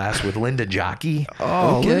language class with Linda Jockey.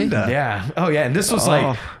 Oh, okay. Linda. Yeah. Oh, yeah. And this was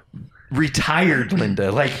like retired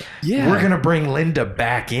Linda. Like, we're going to bring Linda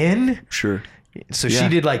back in. Sure. So she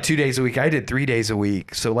did like 2 days a week. I did 3 days a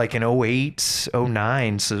week. So like in 2008,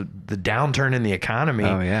 2009, so the downturn in the economy,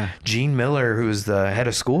 Gene Miller, who was the head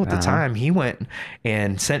of school at the time, he went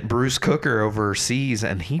and sent Bruce Cooker overseas,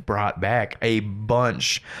 and he brought back a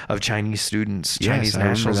bunch of Chinese students, Chinese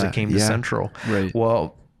nationals that came to Central. Right.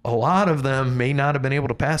 Well, a lot of them may not have been able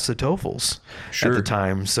to pass the TOEFLs at the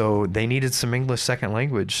time. So they needed some English second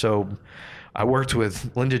language. So I worked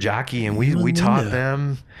with Linda Jockey, and we taught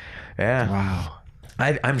them. Yeah. Wow.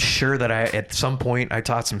 I'm sure that at some point I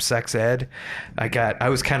taught some sex ed. I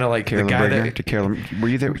was kind of like Carolyn the guy Brighner? that. Carolyn, were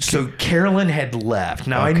you there? So Carolyn had left.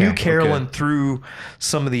 Now I Okay, knew Carolyn okay. through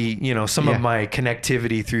some of the, some Yeah. of my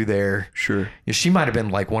connectivity through there. Sure. She might have been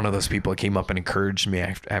like one of those people that came up and encouraged me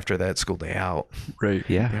after that school day out. Right.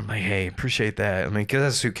 Yeah. And I'm like, hey, appreciate that. I mean, because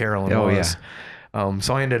that's who Carolyn Oh, was.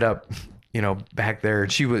 So I ended up, back there,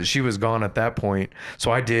 and she was gone at that point.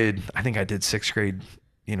 So I think I did sixth grade.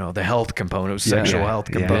 The health component was sexual health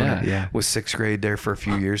component yeah. was sixth grade there for a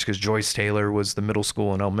few years because Joyce Taylor was the middle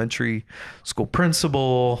school and elementary school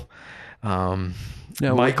principal.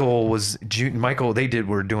 Michael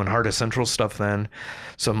were doing Heart of Central stuff then.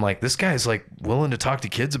 So I'm like, this guy's like willing to talk to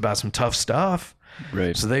kids about some tough stuff.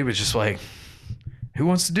 Right. So they was just like, who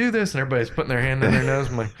wants to do this? And everybody's putting their hand on their nose.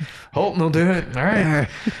 I'm like, Holton will do it. All right.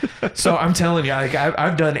 So I'm telling you, like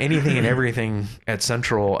I've done anything and everything at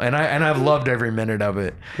Central, and I've loved every minute of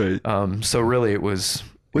it. Right. So really, it was.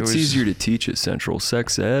 What's easier to teach at Central,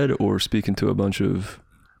 sex ed or speaking to a bunch of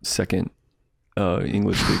second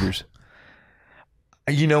English speakers?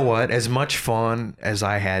 You know what? As much fun as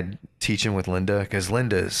I had teaching with Linda, because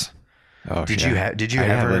Linda's. Oh, Did yeah. you I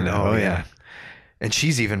have her? Linda. Oh yeah. And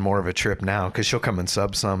she's even more of a trip now because she'll come and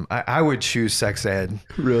sub some. I would choose sex ed.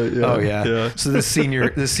 Right. Yeah. Oh yeah. So the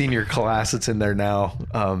senior class that's in there now.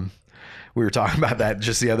 We were talking about that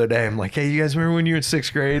just the other day. I'm like, hey, you guys remember when you were in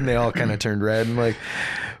sixth grade? And they all kind of turned red. And like,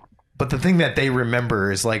 but the thing that they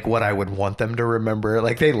remember is like what I would want them to remember.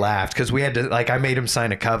 Like they laughed because we had to, like, I made them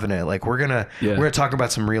sign a covenant. Like we're gonna talk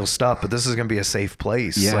about some real stuff, but this is gonna be a safe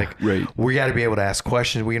place. Yeah, like right. we got to be able to ask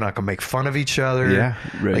questions. We're not gonna make fun of each other. Yeah,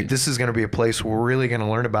 right. Like this is gonna be a place where we're really gonna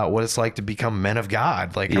learn about what it's like to become men of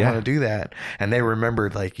God. Like I Yeah. want to do that. And they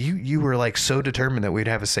remembered like you were like so determined that we'd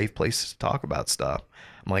have a safe place to talk about stuff.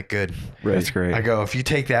 I'm like, good. Right. That's great. I go, if you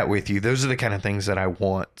take that with you, those are the kind of things that I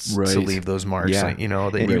want Right. to leave those marks. Yeah. Like, that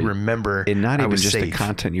Right. you remember. And not I even was just the safe.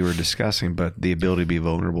 content you were discussing, but the ability to be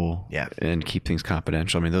vulnerable and keep things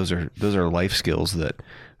confidential. I mean, those are life skills that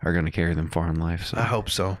are going to carry them far in life. So I hope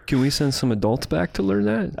so. Can we send some adults back to learn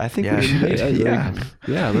that? I think Yeah. we should. Yeah.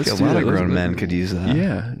 Yeah, I think let's a do lot that. of Let's- grown men could use that.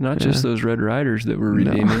 Yeah, not just those Red Riders that we're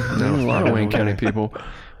redeeming. No, a lot of Wayne County people.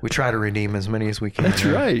 We try to redeem as many as we can. That's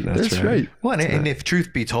right. That's right. Well, and if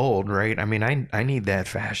truth be told, right? I mean, I need that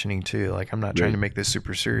fashioning too. Like, I'm not trying to make this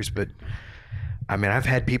super serious, but I mean, I've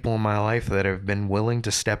had people in my life that have been willing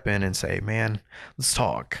to step in and say, man, let's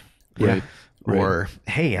talk. Right. Or,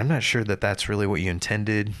 hey, I'm not sure that that's really what you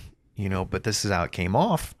intended, but this is how it came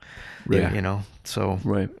off. Right. So,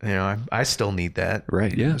 Right. I still need that.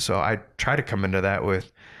 Right. Yeah. So I try to come into that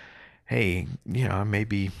with, hey, I may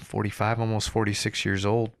be 45, almost 46 years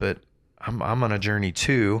old, but I'm on a journey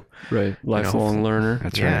too. Right. Lifelong learner.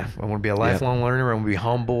 That's Yeah. right. I want to be a lifelong learner. I want to be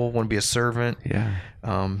humble. I want to be a servant. Yeah.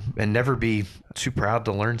 And never be too proud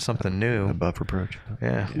to learn something new. Above reproach.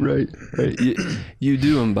 Yeah. Right. Right. You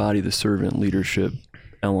do embody the servant leadership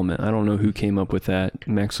element. I don't know who came up with that.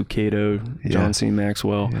 Max Lucado, John C.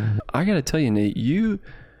 Maxwell. Yeah. I got to tell you, Nate,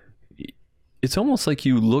 it's almost like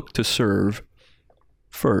you look to serve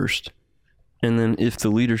first. And then if the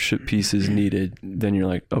leadership piece is needed, then you're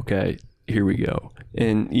like, okay, here we go.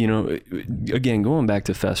 And, again, going back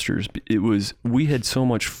to Fester's, we had so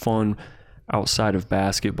much fun outside of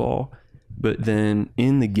basketball, but then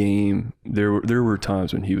in the game, there were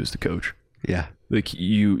times when he was the coach. Yeah. Like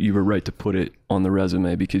you were right to put it on the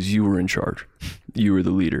resume because you were in charge. You were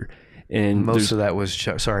the leader. And most of that was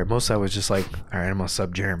just like, all right, I'm gonna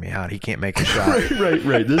sub Jeremy out. He can't make a shot. right.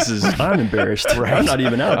 I'm embarrassed. Right. I'm not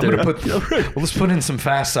even out there. Let's put in some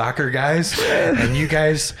fast soccer guys, and you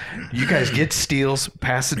guys get steals.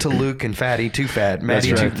 Pass it to Luke and Fatty Too Fat,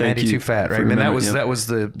 Maddie right. Too Fat. Right. I mean, that was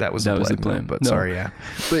the plan. But No. sorry, yeah.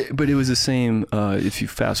 But it was the same. If you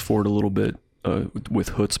fast forward a little bit with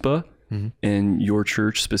Chutzpah. Mm-hmm. And your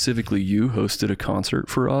church, specifically you, hosted a concert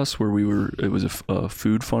for us where it was a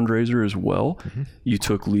food fundraiser as well. Mm-hmm. You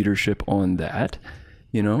took leadership on that,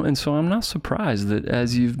 and so I'm not surprised that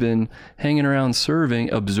as you've been hanging around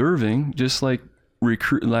serving, observing, just like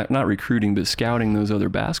not recruiting, but scouting those other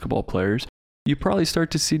basketball players, you probably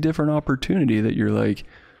start to see different opportunity that you're like,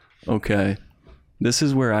 okay, this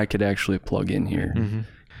is where I could actually plug in here. Mm-hmm.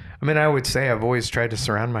 I mean, I would say I've always tried to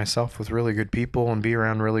surround myself with really good people and be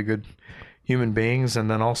around really good human beings, and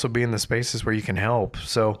then also be in the spaces where you can help.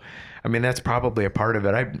 So, I mean, that's probably a part of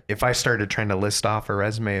it. If I started trying to list off a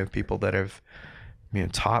resume of people that have,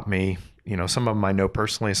 taught me, some of them I know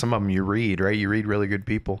personally, some of them you read, right? You read really good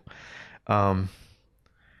people. I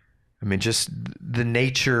mean, just the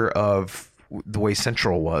nature of the way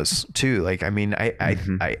Central was too. Like, I mean,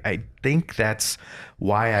 I think that's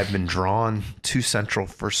why I've been drawn to Central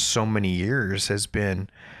for so many years, has been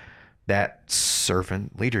that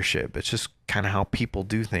servant leadership. It's just kind of how people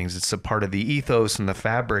do things. It's a part of the ethos and the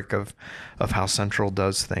fabric of how Central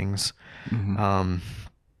does things.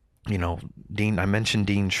 You know, I mentioned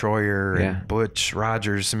Dean Schroyer and Butch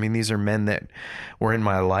Rogers. I mean, these are men that were in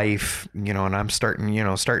my life, you know, and I'm starting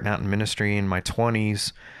out in ministry in my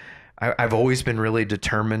 20s. I've always been really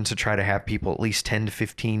determined to try to have people at least 10 to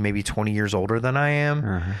 15, maybe 20 years older than I am.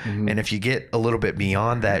 And if you get a little bit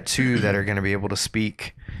beyond that too, that are going to be able to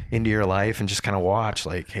speak into your life and just kind of watch,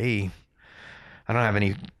 like, hey, I don't have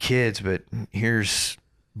any kids, but here's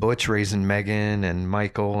Butch raising Megan and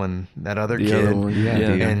Michael and that other kid.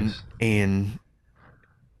 And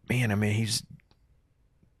man, I mean, he's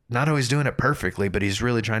not always doing it perfectly, but he's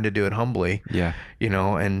really trying to do it humbly. Yeah. You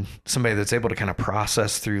know, and somebody that's able to kind of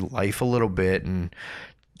process through life a little bit. And,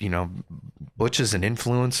 you know, Butch is an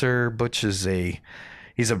influencer. Butch is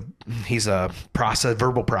he's a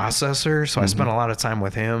verbal processor. So I spent a lot of time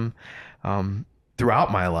with him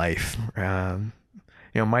throughout my life.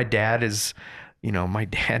 You know, my dad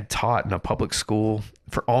taught in a public school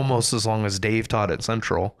for almost as long as Dave taught at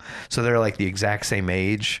Central. So they're like the exact same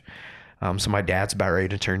age. So my dad's about ready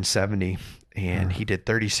to turn 70, and he did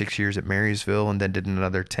 36 years at Marysville, and then did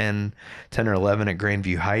another 10 or 11 at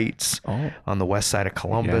Grandview Heights on the west side of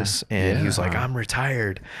Columbus. And he was like, I'm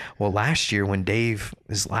retired. Well, last year when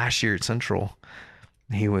his last year at Central,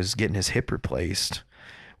 he was getting his hip replaced.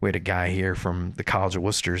 We had a guy here from the College of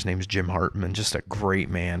Worcester. His name's Jim Hartman, just a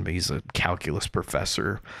great man, but he's a calculus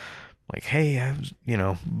professor. Like, hey,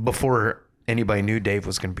 before anybody knew Dave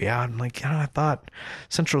was going to be out, I'm like, I thought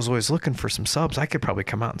Central's always looking for some subs. I could probably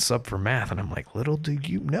come out and sub for math. And I'm like, little do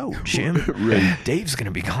you know, Jim, Dave's going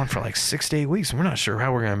to be gone for like 6 to 8 weeks. And we're not sure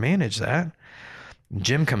how we're going to manage that. And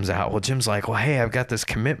Jim comes out. Well, Jim's like, well, hey, I've got this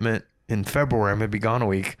commitment in February. I'm going to be gone a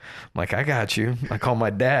week. I'm like, I got you. I call my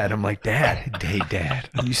dad. I'm like, Dad, hey, Dad,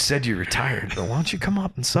 you said you retired, but why don't you come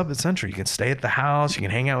up and sub at Central? You can stay at the house. You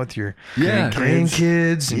can hang out with your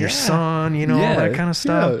grandkids and your son, all that kind of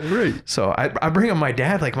stuff. Yeah, right. So I bring up my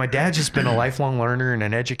dad. Like, my dad's just been a lifelong learner and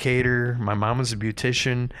an educator. My mom was a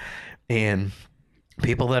beautician, and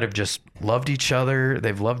people that have just loved each other.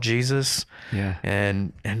 They've loved Jesus. Yeah.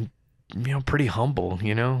 And pretty humble,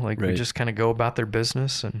 we just kind of go about their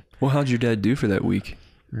business. And well, how'd your dad do for that week?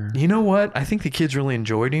 You know what? I think the kids really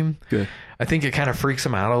enjoyed him. Good. I think it kind of freaks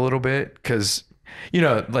them out a little bit because,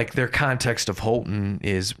 like their context of Holton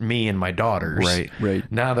is me and my daughters.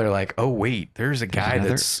 Right. Now they're like, oh, wait, there's a guy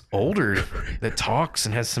that's older that talks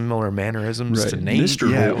and has similar mannerisms to Nate.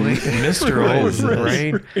 Mr. Holton. Mr. Holton,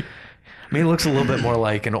 right? I mean, he looks a little bit more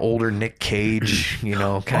like an older Nick Cage, kind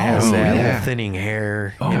of has that little thinning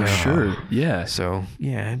hair. Sure. Yeah. So,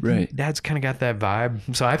 right. Dad's kind of got that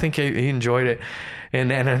vibe. So I think he enjoyed it.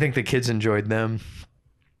 And I think the kids enjoyed them.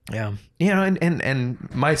 Yeah. And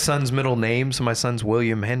my son's middle name, so my son's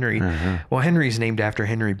William Henry. Well, Henry's named after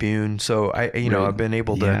Henry Boone. So I've been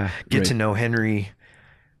able to get to know Henry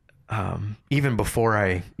even before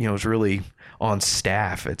I, was really on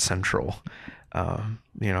staff at Central.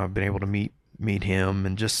 I've been able to meet him,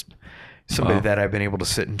 and just somebody that I've been able to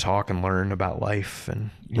sit and talk and learn about life and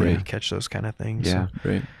catch those kind of things. Yeah.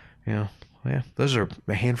 So, right. Those are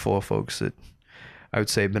a handful of folks that I would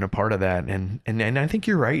say have been a part of that. And I think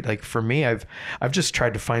you're right. Like for me, I've just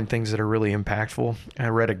tried to find things that are really impactful. I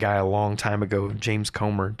read a guy a long time ago, Dr. James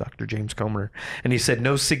Comer, and he said,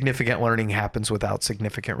 no significant learning happens without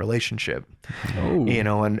significant relationship. And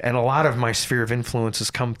a lot of my sphere of influence has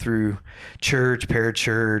come through church,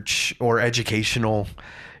 parachurch, or educational,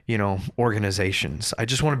 organizations. I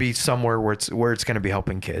just want to be somewhere where it's going to be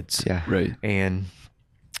helping kids. Yeah. Right. And,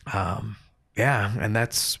 and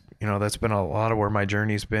that's been a lot of where my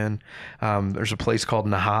journey's been. There's a place called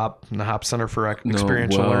NAHOP Center for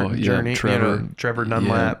Experiential Learning. Trevor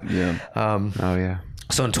Dunlap.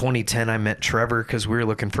 So in 2010, I met Trevor because we were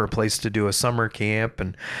looking for a place to do a summer camp,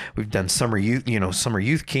 and we've done summer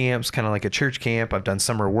youth camps, kind of like a church camp. I've done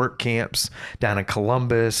summer work camps down in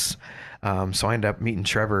Columbus. So I ended up meeting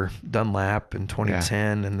Trevor Dunlap in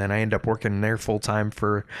 2010, and then I ended up working there full time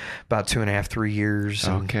for about 2.5, 3 years.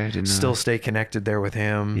 Okay, and still stay connected there with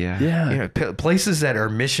him. Yeah. Places that are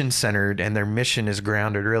mission centered, and their mission is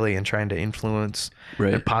grounded really in trying to influence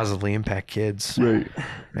and positively impact kids. Right.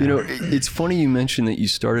 Yeah. It's funny you mentioned that you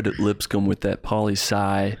started at Lipscomb with that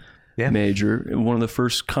poli-sci major. One of the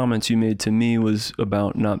first comments you made to me was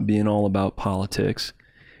about not being all about politics.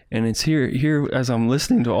 And it's here as I'm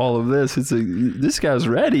listening to all of this, this guy's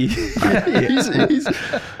ready.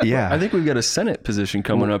 Yeah. I think we've got a Senate position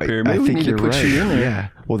coming up here. Maybe I we think need you're to put right. you in there. Yeah.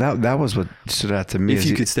 Well, that was what stood out to me. If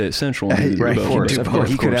you could stay at Central. Right, of course. He could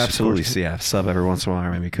course, absolutely sub every once in a while,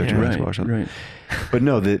 or maybe coach Yeah, basketball or something. right. But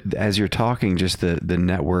no, as you're talking, just the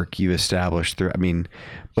network you established through, I mean,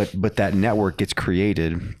 but that network gets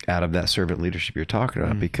created out of that servant leadership you're talking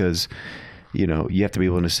about, because, you know, you have to be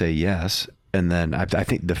willing to say yes. And then I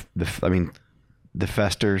think the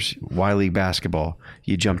Festers, Y League basketball,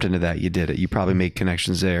 you jumped into that, you did it. You probably made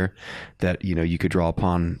connections there that, you know, you could draw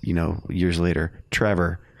upon, you know, years later.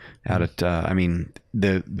 Trevor out at,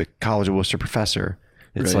 the College of Worcester professor.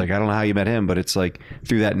 It's like, I don't know how you met him, but it's like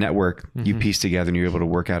through that network, you piece together and you're able to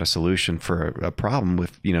work out a solution for a problem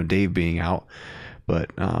with, you know, Dave being out.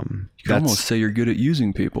 But you can almost say you're good at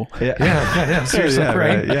using people. Yeah, seriously, Yeah,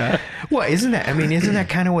 right? Yeah. Well, isn't that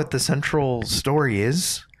kind of what the Central story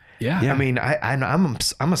is? Yeah. I mean,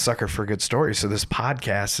 I'm a sucker for good stories. So this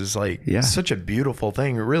podcast is like such a beautiful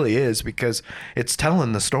thing. It really is, because it's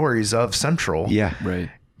telling the stories of Central. Yeah. Right.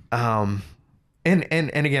 And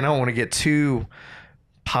again, I don't want to get too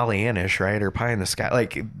Pollyannish, right? Or pie in the sky,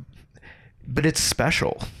 like, but it's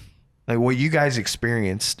special. Like what you guys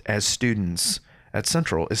experienced as students at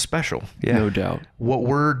Central is special. Yeah. No doubt. What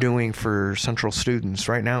we're doing for Central students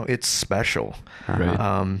right now, it's special.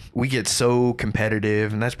 Right. We get so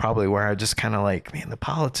competitive, and that's probably where I just kind of like, man, the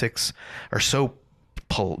politics are so, it's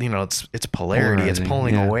polarity. It's Polarizing,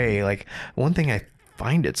 pulling yeah. away. Like one thing I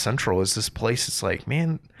find at Central is this place. It's like,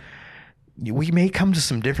 man, we may come to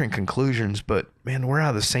some different conclusions, but man, we're out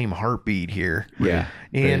of the same heartbeat here. Yeah.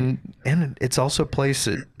 And it's also a place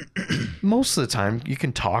that most of the time you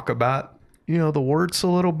can talk about, you know, the words a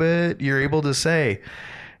little bit. You're able to say,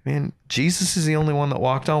 man, Jesus is the only one that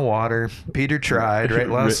walked on water. Peter tried, right?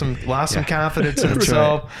 Lost some confidence in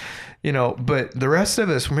himself. Right. You know, but the rest of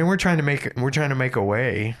us, I mean, we're trying to make a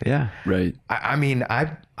way. Yeah. Right. I mean,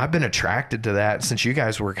 I've been attracted to that since you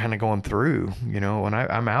guys were kind of going through, you know, when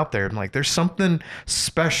I'm out there, I'm like, there's something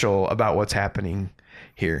special about what's happening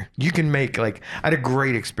here. You can make, like, I had a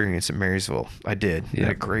great experience at Marysville. I did. Yeah. I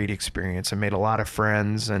had a great experience. I made a lot of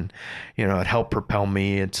friends, and, you know, it helped propel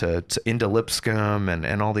me into Lipscomb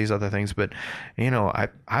and all these other things. But, you know,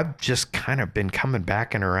 I've just kind of been coming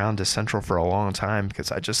back and around to Central for a long time,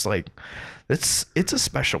 because I just like, it's a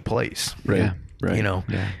special place. Right. Yeah. Right. You know,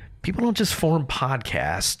 Yeah. people don't just form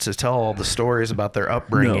podcasts to tell all the stories about their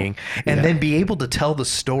upbringing and Yeah. then be able to tell the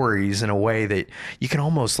stories in a way that you can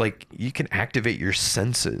almost, like, you can activate your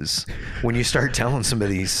senses when you start telling some of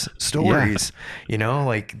these stories. You know,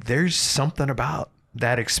 like, there's something about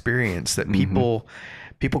that experience that people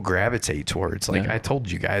gravitate towards. Like, I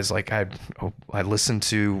told you guys, like, I listened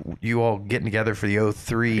to you all getting together for the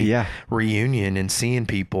 03 reunion and seeing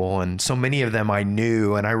people, and so many of them I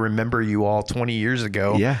knew, and I remember you all 20 years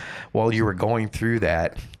ago while you were going through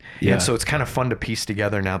that. Yeah. And so it's kind of fun to piece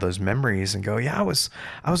together now those memories and go, I was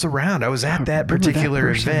around. I was at that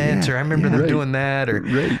particular event, or I remember them doing that,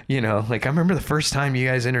 or, you know, like, I remember the first time you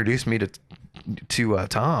guys introduced me to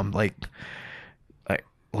Tom, like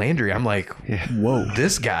Landry. I'm like, whoa,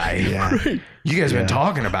 this guy, you guys have been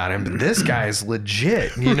talking about him, but this guy is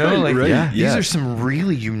legit, you know, like these are some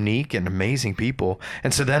really unique and amazing people.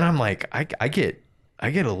 And so then I'm like, I get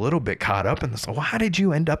a little bit caught up in this. Well, how did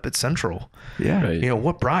you end up at Central? Yeah. You know,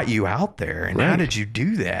 what brought you out there, and how did you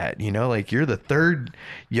do that? You know, like, you're the third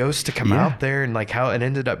Yost to come out there, and like how it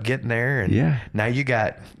ended up getting there. And now you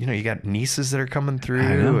got nieces that are coming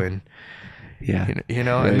through, and you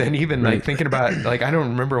know, and then even like thinking about, like, I don't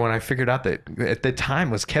remember when I figured out that at the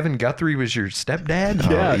time was Kevin Guthrie was your stepdad.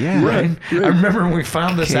 Right. I remember when we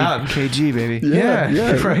found this out. KG, baby.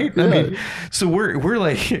 Right. I mean, so we're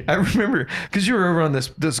like, I remember, because you were over on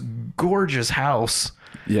this gorgeous house.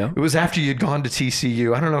 Yeah. It was after you'd gone to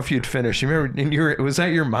TCU. I don't know if you'd finished. You remember, and it was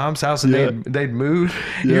at your mom's house, and they'd moved.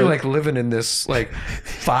 You're like living in this like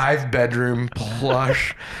 5-bedroom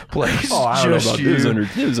plush place. Oh, I don't know about it was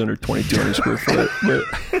under 2,200 square foot.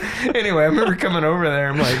 But anyway, I remember coming over there.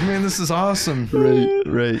 I'm like, man, this is awesome.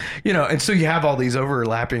 Right. You know, and so you have all these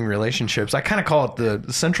overlapping relationships. I kind of call it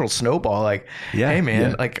the Central snowball. Like, hey,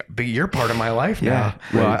 man, like, but you're part of my life now.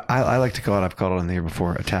 Well, I like to call it, I've called it on there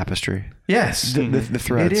before, a tapestry. Yes. The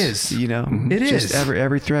threads. It is. You know, it just is.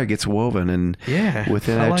 Every thread gets woven, and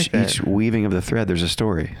within each weaving of the thread, there's a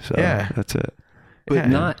story. So that's it. But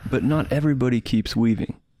not everybody keeps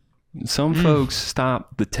weaving. Some folks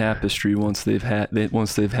stop the tapestry once they've had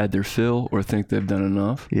their fill, or think they've done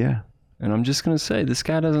enough. Yeah. And I'm just going to say, this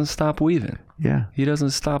guy doesn't stop weaving. Yeah. He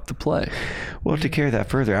doesn't stop the play. Well, to carry that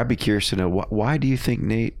further, I'd be curious to know, why do you think,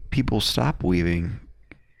 Nate, people stop weaving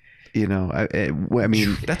You know, I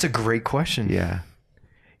mean, that's a great question. yeah.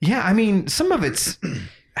 Yeah. I mean, some of it's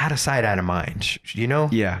out of sight, out of mind, you know?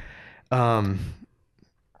 Yeah.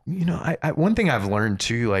 You know, I one thing I've learned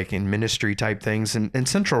too, like in ministry type things, and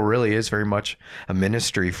Central really is very much a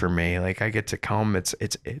ministry for me. Like I get to come, it's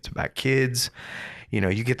about kids. You know,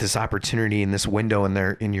 you get this opportunity in this window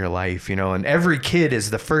in your life, you know, and every kid is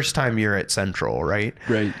the first time you're at Central, right?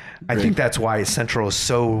 Right. I think that's why Central is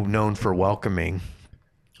so known for welcoming.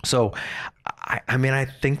 So, I mean, I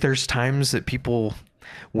think there's times that people,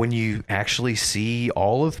 when you actually see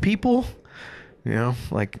all of people, you know,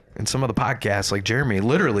 like in some of the podcasts, like Jeremy,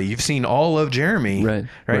 literally you've seen all of Jeremy, right?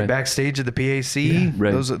 Backstage at the PAC,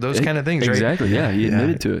 those kind of things, right? Exactly. Yeah. He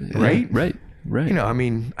admitted to it. Right. Right. You know, I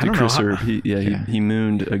mean, I don't Chris know. Erb, he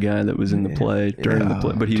mooned a guy that was in the play during the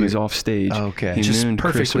play, but he was off stage. Okay. He Just mooned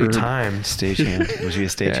perfectly Chris Erb. timed. Stagehand. Was he a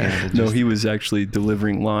stagehand? No, he was actually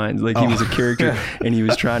delivering lines. Like he was a character, and he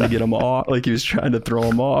was trying to get him off. Like he was trying to throw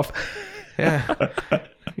him off. Yeah.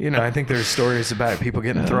 You know, I think there's stories about people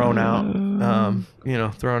getting thrown out, you know,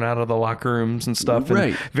 thrown out of the locker rooms and stuff,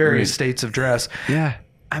 in various states of dress. Yeah.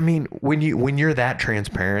 I mean, when you're that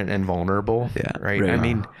transparent and vulnerable, right? I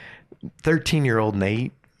mean, 13-year-old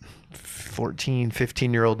Nate, 14,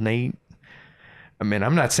 15-year-old Nate. I mean,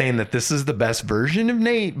 I'm not saying that this is the best version of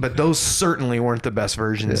Nate, but those certainly weren't the best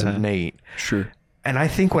versions of Nate. Sure. And I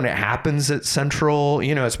think when it happens at Central,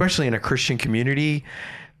 you know, especially in a Christian community,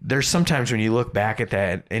 there's sometimes when you look back at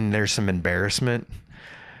that and there's some embarrassment.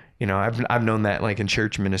 You know, I've known that like in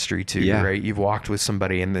church ministry too, right? You've walked with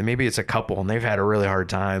somebody and then maybe it's a couple and they've had a really hard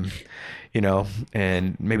time, you know,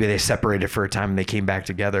 and maybe they separated for a time and they came back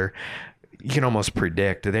together. You can almost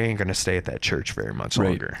predict that they ain't going to stay at that church very much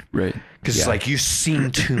longer. Right. Because it's like you've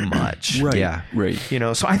seen too much. Right. Yeah. Right. You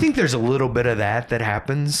know, so I think there's a little bit of that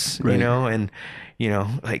happens, you know, and, you know,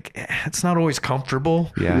 like it's not always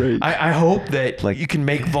comfortable. Yeah. Right. I hope that Like- you can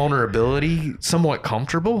make vulnerability somewhat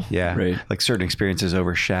comfortable. Yeah. Right. Like certain experiences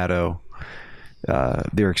overshadow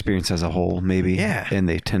their experience as a whole, maybe. Yeah. And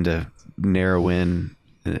they tend to narrow in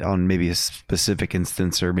on maybe a specific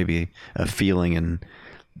instance or maybe a feeling, and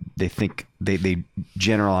they think they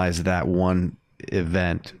generalize that one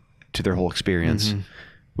event to their whole experience,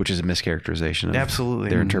 which is a mischaracterization of Absolutely.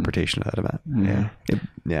 their interpretation of that event.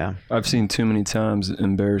 Yeah. I've seen too many times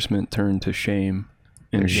embarrassment turn to shame,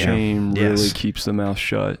 and shame really keeps the mouth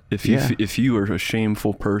shut. If you are a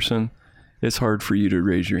shameful person, it's hard for you to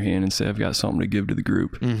raise your hand and say, I've got something to give to the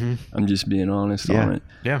group. I'm just being honest on it.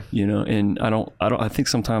 Yeah. You know, and I think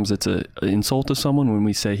sometimes it's an insult to someone when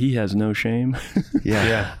we say he has no shame.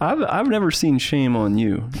 Yeah. I've never seen shame on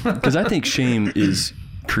you, because I think shame is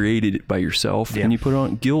created by yourself and you put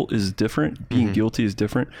on. Guilt is different. Being guilty is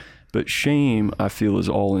different. But shame, I feel, is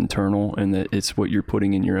all internal, and that it's what you're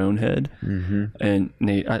putting in your own head. And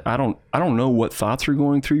Nate, I don't know what thoughts are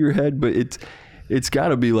going through your head, but it's got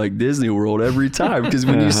to be like Disney World every time, because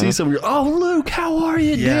when you see someone, you're, oh, Luke, how are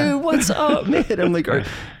you, dude? What's up, man? I'm like,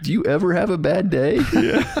 do you ever have a bad day?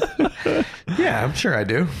 Yeah, I'm sure I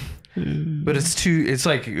do. But it's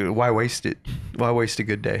like, why waste it? Why waste a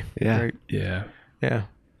good day? Yeah. Right? Yeah. Yeah.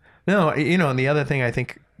 No, you know, and the other thing I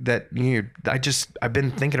think that I've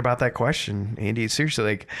been thinking about that question, Andy, seriously.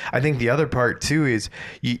 Like, I think the other part too is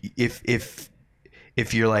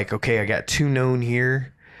if you're like, okay, I got two known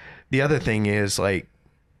here. The other thing is like,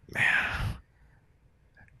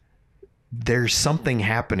 there's something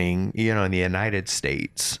happening, you know, in the United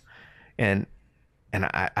States, and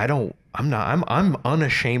I'm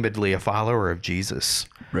unashamedly a follower of Jesus.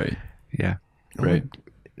 Right. Yeah. Right.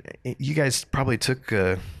 You guys probably took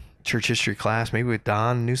a church history class, maybe with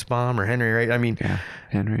Don Nussbaum or Henry, right? I mean,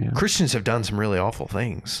 Henry. Yeah. Christians have done some really awful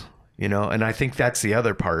things, you know, and I think that's the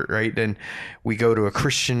other part, right? And we go to a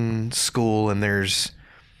Christian school and there's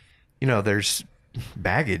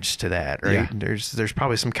baggage to that, right? Yeah. There's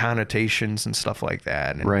probably some connotations and stuff like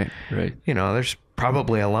that. And, Right. you know, there's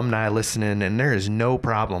probably alumni listening, and there is no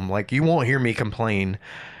problem. Like, you won't hear me complain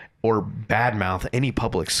or badmouth any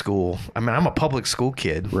public school. I mean, I'm a public school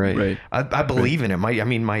kid. Right. I believe in it.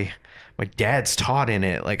 My dad's taught in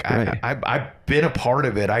it. Like, I've been a part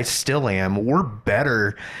of it. I still am. We're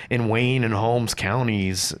better in Wayne and Holmes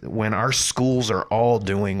counties when our schools are all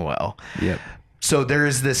doing well. Yep. So there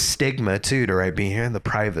is this stigma too, to right, being here in the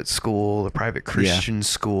private school, the private Christian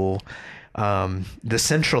school. The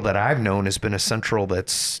Central that I've known has been a Central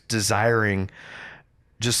that's desiring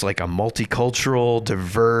just like a multicultural,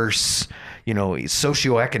 diverse, you know,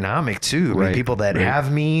 socioeconomic too. I mean, people that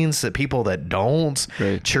have means, that people that don't,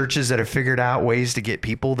 churches that have figured out ways to get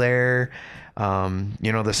people there.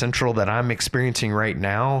 The Central that I'm experiencing right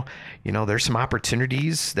now, there's some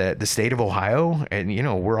opportunities that the state of Ohio, and,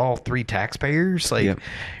 we're all 3 taxpayers. Like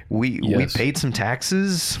we paid some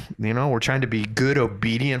taxes, we're trying to be good,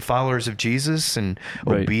 obedient followers of Jesus and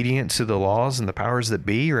obedient to the laws and the powers that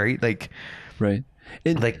be. Right. Like, right.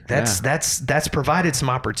 That's provided some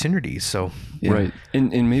opportunities. So right,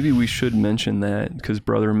 and maybe we should mention that because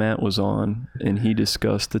Brother Matt was on and he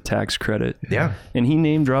discussed the tax credit. Yeah, and he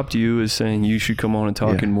name dropped you as saying you should come on and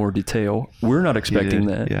talk in more detail. We're not expecting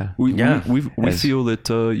that. Yeah, we feel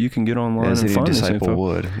that you can get online as and find disciple this info.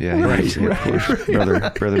 Would. Yeah,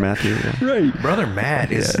 right. Brother Matthew. Yeah. Right, Brother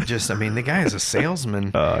Matt is just. I mean, the guy is a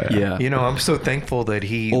salesman. Yeah. I'm so thankful that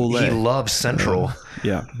he loves Central.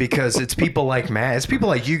 Yeah, because it's people like Matt, it's people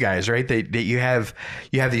like you guys, right? That you have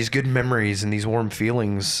these good memories and these warm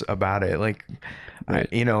feelings about it. Like, right.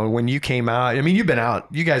 When you came out, I mean, you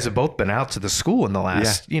guys have both been out to the school in the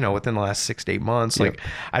last, within the last 6 to 8 months. Yep. Like,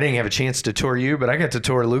 I didn't have a chance to tour you, but I got to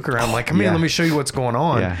tour Luke around. Like, come in, let me show you what's going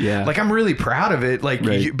on. Yeah. Like, I'm really proud of it. Like,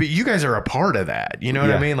 but you guys are a part of that. You know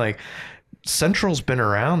what I mean? Like, Central's been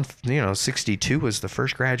around, 62 was the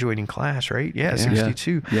first graduating class, right? Yeah,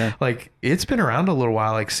 62. Yeah. Like, it's been around a little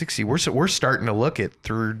while, like 60. We're starting to look at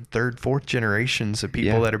third, fourth generations of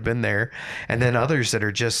people that have been there, and then others that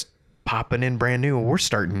are just popping in brand new. We're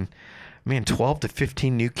starting, 12 to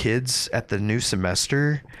 15 new kids at the new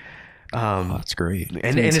semester. That's great.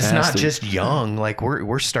 And it's not just young. Like,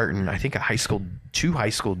 we're starting, I think, 2 high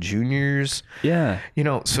school juniors. Yeah.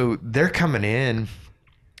 So they're coming in.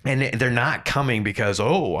 And they're not coming because,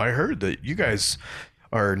 I heard that you guys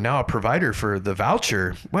are now a provider for the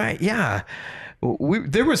voucher. Well, yeah,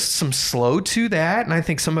 there was some slow to that. And I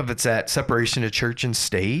think some of it's that separation of church and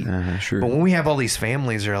state. Sure. But when we have all these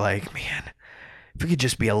families that are like, man, if we could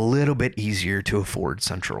just be a little bit easier to afford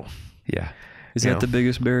Central. Yeah. Is that the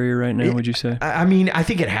biggest barrier right now, would you say? I mean, I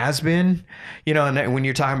think it has been, and when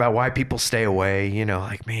you're talking about why people stay away,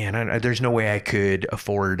 like, man, there's no way I could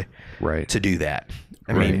afford to do that.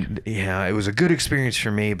 I mean, it was a good experience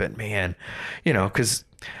for me, but man, because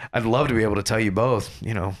I'd love to be able to tell you both,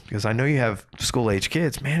 because I know you have school age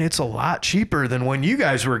kids, man, it's a lot cheaper than when you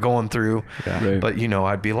guys were going through, but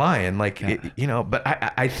I'd be lying. Like, but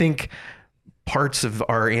I think parts of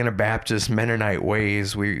our Anabaptist Mennonite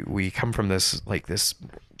ways, we come from this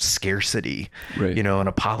scarcity, and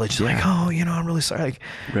apology, like, I'm really sorry.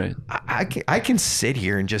 Like, I can sit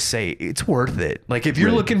here and just say it's worth it. Like, if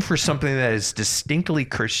you're looking for something that is distinctly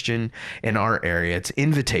Christian in our area, it's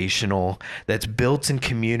invitational, that's built in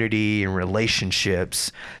community and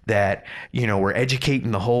relationships, that, we're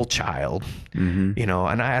educating the whole child,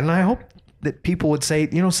 and I hope that people would say,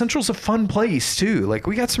 Central's a fun place too. Like,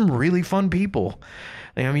 we got some really fun people.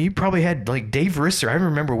 I mean, you probably had like Dave Risser. I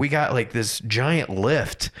remember we got like this giant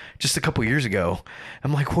lift just a couple years ago.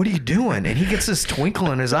 I'm like, what are you doing? And he gets this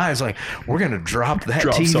twinkle in his eyes, like, we're going to drop that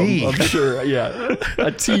TV. I'm sure. Yeah.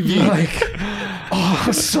 A TV. Like,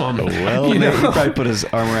 awesome. He probably put his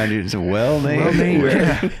arm around you and said, well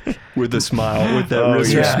named. With a smile, with that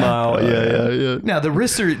Risser smile. Yeah. Now, Dave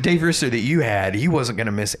Risser that you had, he wasn't going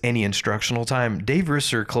to miss any instructional time. Dave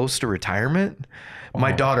Risser, close to retirement.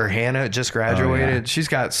 My daughter Hannah just graduated. She's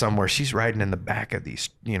got somewhere. She's riding in the back of these,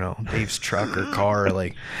 Dave's truck or car,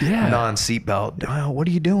 like non-seatbelt. Oh, what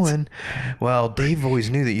are you doing? Well, Dave always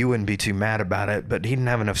knew that you wouldn't be too mad about it, but he didn't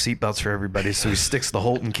have enough seatbelts for everybody, so he sticks the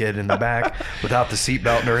Holton kid in the back without the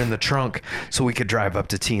seatbelt or in the trunk, so we could drive up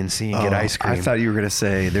to TNC and get ice cream. I thought you were going to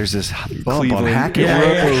say there's this bump on Hackett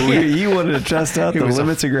Road where you wanted to test out the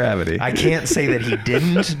limits of gravity. I can't say that he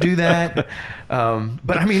didn't do that.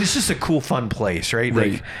 But I mean, it's just a cool, fun place, right?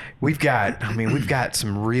 Like, we've had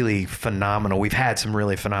some really phenomenal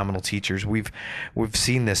teachers. We've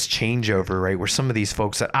seen this changeover, right? Where some of these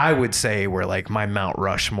folks that I would say were like my Mount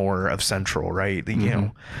Rushmore of Central, right? What are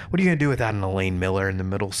you going to do without an Elaine Miller in the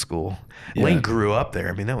middle school? Yeah. Elaine grew up there.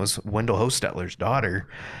 I mean, that was Wendell Hostetler's daughter,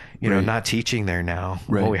 not teaching there now.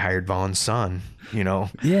 Well, we hired Vaughn's son.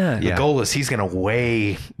 The goal is he's going to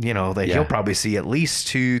weigh, that he'll probably see at least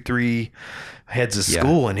 2-3 heads of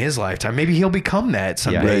school in his lifetime. Maybe he'll become that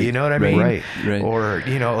someday. You know what I mean? Right. Or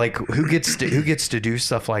like who gets to do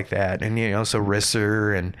stuff like that? And so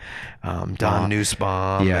Risser and Don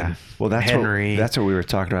Nussbaum. Yeah. Well, that's Henry. That's what we were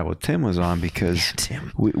talking about. What Tim was on, because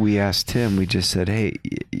Tim. We asked Tim. We just said, hey,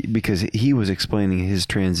 because he was explaining his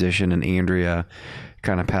transition, and Andrea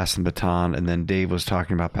kind of passing the baton, and then Dave was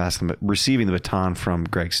talking about receiving the baton from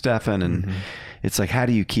Greg Steffen, and it's like, how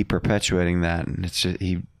do you keep perpetuating that? And it's just,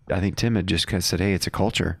 I think Tim had just kind of said, hey, it's a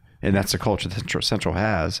culture, and that's the culture that Central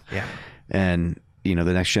has. Yeah. And the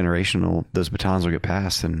next generation those batons will get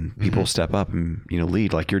passed, and people will step up and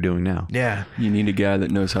lead like you're doing now. Yeah. You need a guy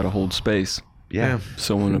that knows how to hold space. Yeah.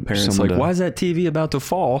 So when a parent's like, why is that TV about to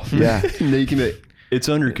fall? Yeah. They can be, it's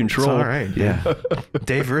under control. It's all right. Yeah.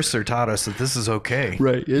 Dave Rissler taught us that this is okay.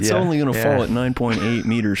 Right. It's only going to fall at 9.8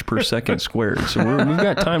 meters per second squared. So we've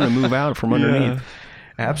got time to move out from underneath.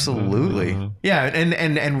 Absolutely. Yeah.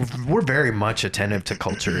 And we're very much attentive to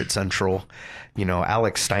culture at Central.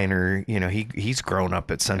 Alex Steiner, he's grown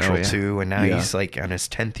up at Central too. And now he's like on his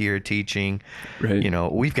 10th year of teaching. Right.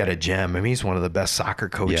 We've got a gem. I mean, he's one of the best soccer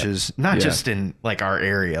coaches, not just in like our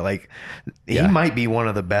area. Like he might be one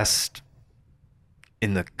of the best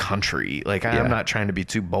in the country. Like I'm not trying to be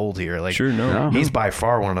too bold here. Like sure, no. He's by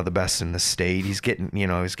far one of the best in the state. He's getting,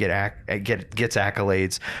 gets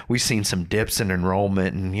accolades. We've seen some dips in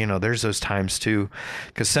enrollment, and there's those times too,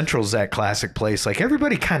 because Central's that classic place. Like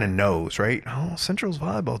everybody kind of knows, right? Oh, Central's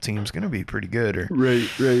volleyball team's gonna be pretty good, or right.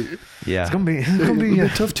 Yeah, it's gonna be a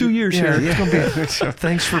tough 2 years here. It's gonna be.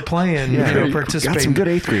 Thanks for playing. Participating. Got some good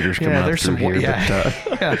 8th graders coming up there's some here.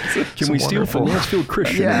 Can we steal from Mansfield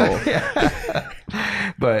Christian?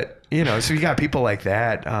 But so you got people like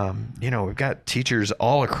that. We've got teachers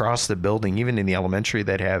all across the building, even in the elementary,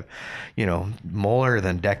 that have more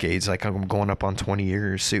than decades. Like I'm going up on 20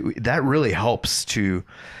 years. So that really helps to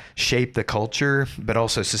shape the culture, but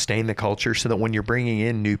also sustain the culture, so that when you're bringing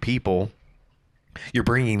in new people, you're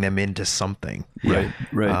bringing them into something. Right.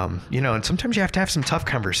 And sometimes you have to have some tough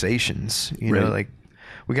conversations. Like.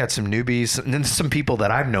 We got some newbies, and then some people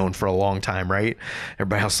that I've known for a long time, right?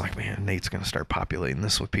 Everybody else is like, man, Nate's going to start populating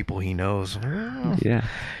this with people he knows. Yeah.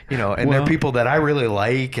 They're people that I really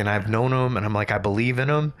like, and I've known them, and I'm like, I believe in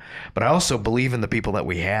them, but I also believe in the people that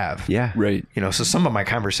we have. Yeah. Right. So some of my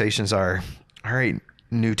conversations are, all right,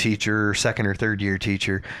 new teacher, second or third year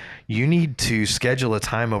teacher, you need to schedule a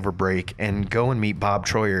time over break and go and meet Bob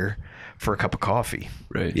Troyer for a cup of coffee.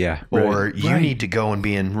 Right. Yeah. Or you need to go and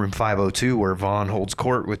be in room 502 where Vaughn holds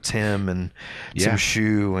court with Tim and Tim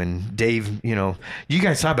Shue and Dave. You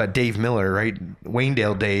guys talk about Dave Miller, right?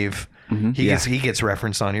 Waynedale Dave. Mm-hmm. He gets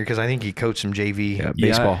referenced on here because I think he coached some JV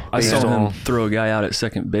baseball. I saw him throw a guy out at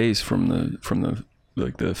second base from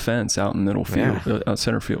the fence out in middle field, out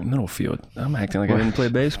center field, middle field. I'm acting like I didn't play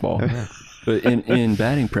baseball. But in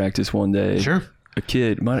batting practice one day, a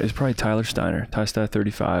kid, it was probably Tyler Steiner, Ty Steiner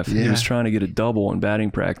 35. He was trying to get a double in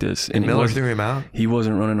batting practice. And Miller threw him out? He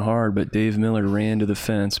wasn't running hard, but Dave Miller ran to the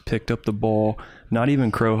fence, picked up the ball, not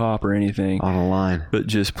even crow hop or anything. On a line. But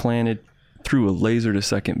just threw a laser to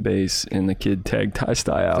second base, and the kid tagged Ty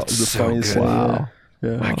Steiner out. It was the funniest thing. Wow.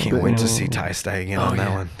 Yeah. I can't wait to see Ty Stye again on that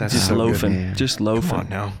one. That's just so loafing. Good. Just loafing. Come on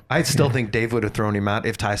now. I still think Dave would have thrown him out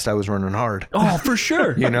if Ty Stye was running hard. Oh, for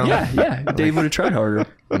sure. Yeah. Dave would have tried harder.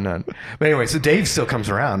 But anyway, so Dave still comes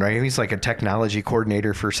around, right? He's like a technology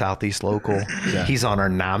coordinator for Southeast Local. Yeah. He's on our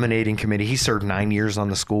nominating committee. He served 9 years on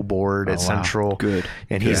the school board at Central. Good.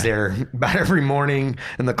 And he's there about every morning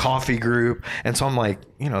in the coffee group. And so I'm like,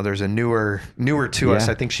 there's a newer to us.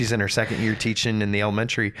 I think she's in her second year teaching in the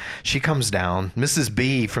elementary. She comes down, Mrs.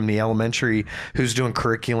 B from the elementary, who's doing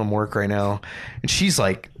curriculum work right now. And she's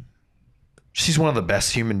one of the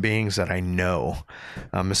best human beings that I know,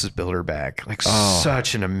 Mrs. Bilderback.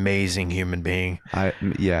 Such an amazing human being. I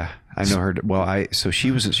know her. Well,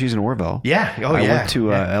 she's in Orville. Yeah. Oh, I went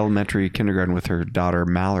to elementary kindergarten with her daughter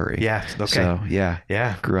Mallory. Yeah. Okay.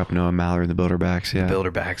 So grew up knowing Mallory and the Bilderbacks. Yeah. The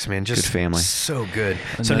Bilderbacks, man, just good family. So good.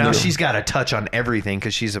 So now she's got a touch on everything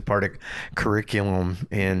because she's a part of curriculum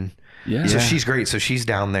and. Yeah. So she's great. So she's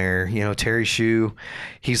down there. Terry Shue,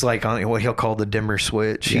 he's like on what he'll call the dimmer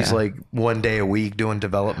switch. He's like 1 day a week doing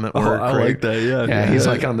development work. I like that. Yeah. He's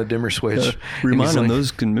like on the dimmer switch. Remind him those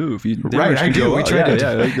can move. Right, I do. We try to.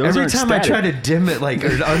 Every time static. I try to dim it, or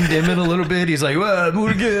undim it a little bit, he's like, "Well,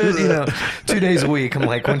 we're good." 2 days a week. I'm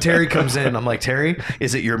like, when Terry comes in, I'm like, Terry,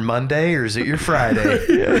 is it your Monday or is it your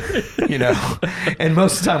Friday? And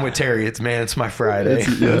most of the time with Terry, it's my Friday.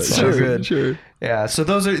 It's so good. Sure. Yeah, so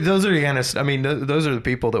those are the kind of, those are the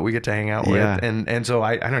people that we get to hang out with, and so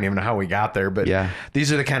I don't even know how we got there, but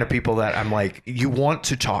these are the kind of people that I'm like, you want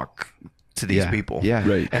to talk to these people,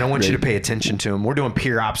 right? And I want you to pay attention to them. We're doing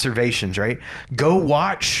peer observations, right? Go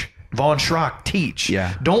watch Vaughn Schrock teach.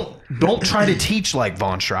 Yeah. Don't try to teach like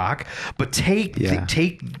Vaughn Schrock, but take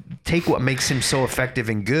what makes him so effective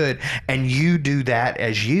and good, and you do that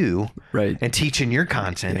as you, right? And teach in your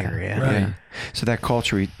content area, right? Yeah. So that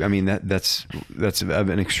culture, that's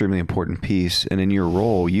an extremely important piece. And in your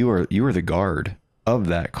role, you are the guard of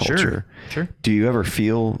that culture. Sure. Do you ever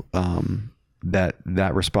feel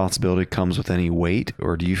that responsibility comes with any weight,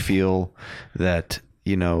 or do you feel that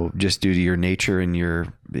just due to your nature and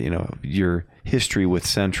your history with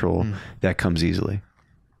Central, that comes easily.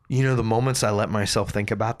 You know, the moments I let myself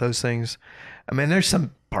think about those things, I mean, there's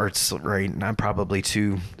some parts, right? And I'm probably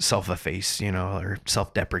too self-effaced, you know, or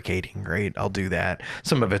self-deprecating, right? I'll do that.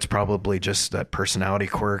 Some of it's probably just that personality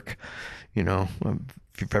quirk, you know.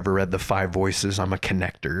 If you've ever read The 5 Voices, I'm a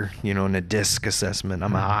connector, you know, in a DISC assessment,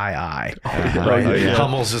 I'm a high I. Right?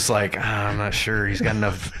 Hummel's just like, I'm not sure he's got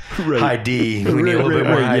enough high D. We need a little bit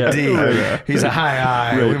more high D. He's a high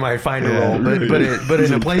I. We might find a role. But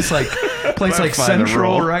in a place like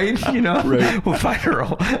Central, right? You know, we'll find a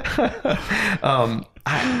role.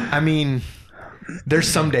 I mean, there's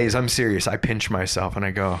some days, I'm serious, I pinch myself and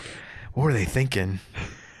I go, what were they thinking?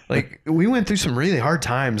 Like, we went through some really hard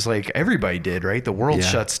times, like everybody did, right? The world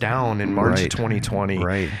shuts down in March of 2020.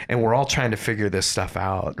 Right. And we're all trying to figure this stuff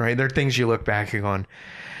out, right? There are things you look back and going,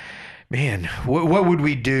 man, what would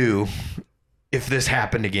we do if this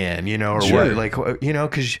happened again, you know? Or what, like, you know,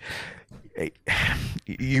 because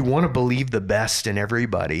you want to believe the best in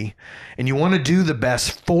everybody and you want to do the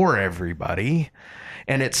best for everybody.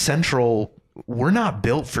 And at Central, we're not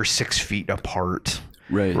built for 6 feet apart.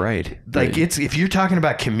 Right. Like if you're talking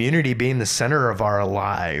about community being the center of our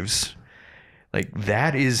lives, like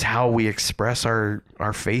that is how we express our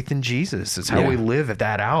faith in Jesus. It's how we live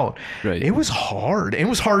that out. Right. It was hard. It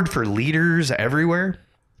was hard for leaders everywhere.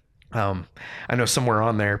 I know somewhere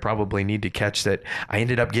on there probably need to catch that I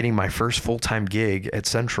ended up getting my first full-time gig at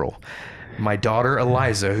Central. My daughter,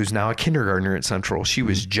 Eliza, who's now a kindergartner at Central, she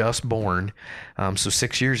was just born, so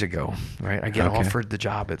 6 years ago, right? I get offered the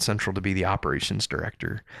job at Central to be the operations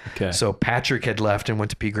director. Okay. So Patrick had left and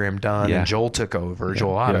went to P. Graham Dunn, and Joel took over,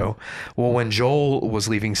 Joel Otto. Well, when Joel was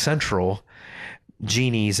leaving Central,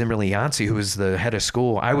 Jeannie Zimmerly Yancey, who was the head of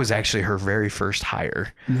school, I was actually her very first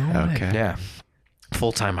hire. Yeah.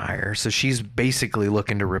 Full-time hire. So she's basically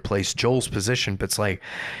looking to replace Joel's position, but it's like,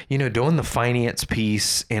 you know, doing the finance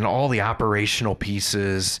piece and all the operational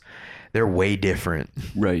pieces, they're way different.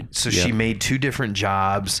 Right. So she made 2 different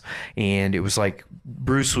jobs, and it was like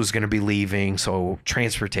Bruce was going to be leaving. So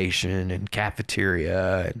transportation and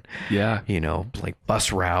cafeteria and, you know, like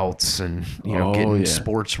bus routes and, you know, getting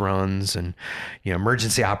sports runs and, you know,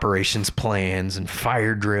 emergency operations plans and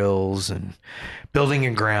fire drills and building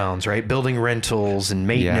and grounds, right? Building rentals and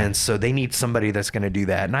maintenance. So they need somebody that's going to do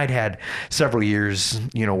that. And I'd had several years,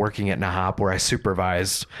 you know, working at NAHOP where I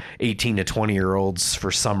supervised 18 to 20 year olds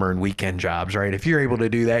for summer and weekend jobs, right? If you're able to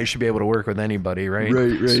do that, you should be able to work with anybody, right?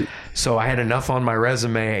 Right. So I had enough on my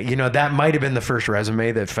resume. You know, that might have been the first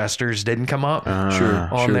resume that Fester's didn't come up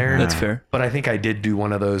on there. That's fair. But I think I did do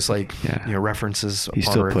one of those, like, you know, references. He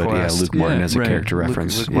still put Luke Martin as a character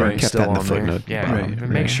reference. Luke kept that in the footnote.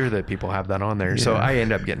 Make sure that people have that on there. So I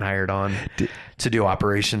end up getting hired on to do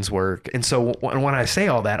operations work. And so when I say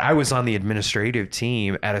all that, I was on the administrative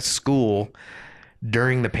team at a school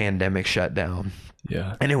during the pandemic shutdown.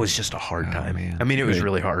 Yeah. And it was just a hard time. Man. I mean, it was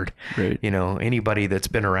really hard. Right. You know, anybody that's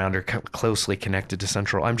been around or closely connected to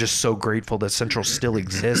Central, I'm just so grateful that Central still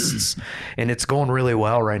exists and it's going really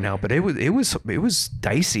well right now. But it was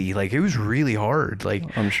dicey. Like, it was really hard.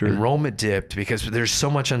 Like, I'm sure enrollment dipped because there's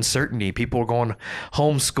so much uncertainty. People are going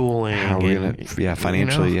homeschooling. How are we gonna,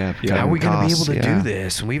 financially, how are we going to be able to do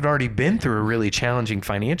this? And we've already been through a really challenging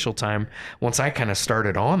financial time. Once I kind of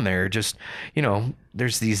started on there, just, you know,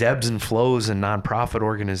 there's these ebbs and flows in nonprofit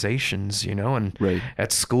organizations, you know, and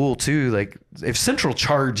at school too. Like, if Central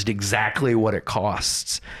charged exactly what it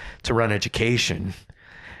costs to run education,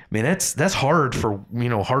 I mean, that's hard for, you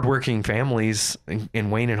know, hardworking families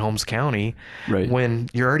in Wayne and Holmes County when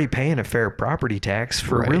you're already paying a fair property tax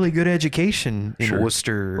for really good education in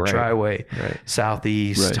Worcester, Triway,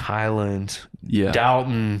 Southeast, Highland,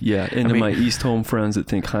 Dalton. Yeah. And then my East Home friends that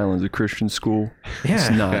think Highland's a Christian school. It's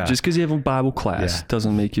not. Just because you have a Bible class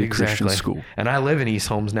doesn't make you a Christian school. And I live in East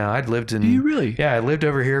Holmes now. I'd lived in... Do you really? Yeah, I lived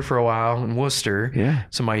over here for a while in Worcester. Yeah.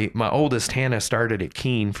 So my oldest, Hannah, started at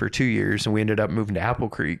Keene for 2 years, and we ended up moving to Apple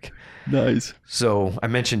Creek. Nice. So I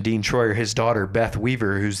mentioned Dean Troyer, his daughter, Beth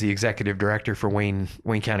Weaver, who's the executive director for Wayne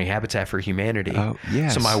County Habitat for Humanity. Oh,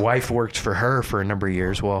 yes. So my wife worked for her for a number of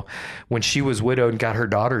years. Well, when she was widowed and got her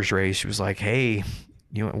daughters raised, she was like, hey,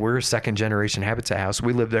 you know, we're a 2nd generation Habitat house.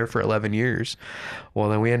 We lived there for 11 years. Well,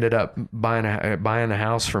 then we ended up buying a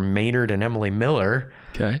house from Maynard and Emily Miller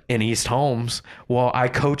in East Holmes. Well, I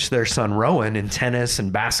coached their son Rowan in tennis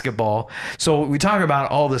and basketball. So we talk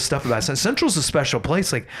about all this stuff about Central's a special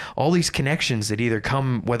place. Like, all these connections that either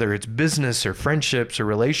come, whether it's business or friendships or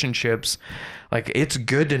relationships, like, it's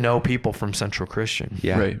good to know people from Central Christian.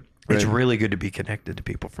 Yeah. Right. It's really good to be connected to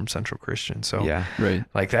people from Central Christian. So right.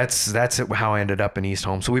 like that's how I ended up in East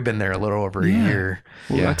Home. So we've been there a little over a year.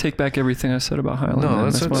 Well, I take back everything I said about Highland. No,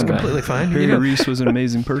 that's completely fine. Harry Reese was an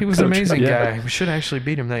amazing person. He was an amazing guy. We should actually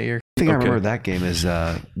beat him that year. The thing I remember that game is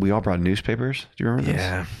we all brought newspapers. Do you remember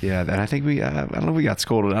this? Yeah. And I think I don't know if we got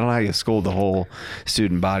scolded. I don't know how you scold the whole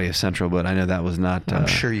student body of Central, but I know that was not. I'm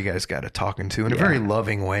sure you guys got a talking to in a very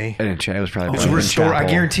loving way. And it was probably. It was I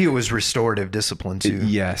guarantee it was restorative discipline too.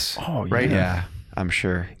 Yes. Oh, right. Yeah. I'm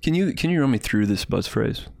sure. Can you run me through this buzz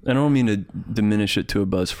phrase? I don't mean to diminish it to a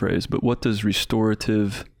buzz phrase, but what does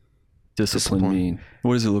restorative discipline mean?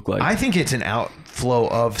 What does it look like? I think it's an outflow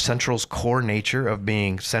of Central's core nature of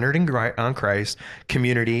being centered on Christ,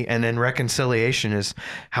 community, and then reconciliation is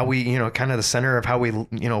how we, kind of the center of how we,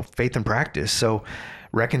 faith and practice. So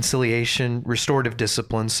reconciliation, restorative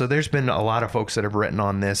discipline. So there's been a lot of folks that have written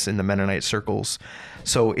on this in the Mennonite circles.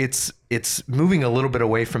 So it's moving a little bit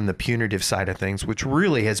away from the punitive side of things, which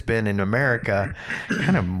really has been in America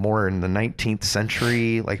kind of more in the 19th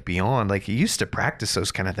century, like beyond. Like you used to practice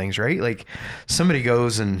those kind of things, right? Like somebody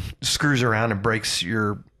goes and screws around and breaks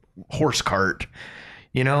your horse cart,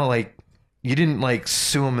 like you didn't like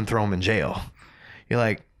sue them and throw them in jail. You're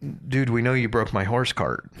like, dude, we know you broke my horse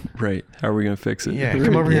cart. Right. How are we going to fix it? Yeah,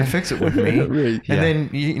 come over here and fix it with me. Right. And then,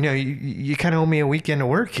 you kind of owe me a weekend of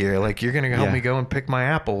work here. Like, you're going to help me go and pick my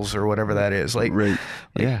apples or whatever that is. Like,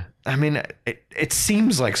 I mean, it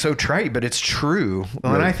seems like so trite, but it's true.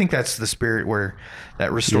 Well, and I think that's the spirit where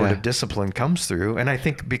that restorative discipline comes through. And I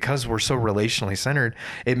think because we're so relationally centered,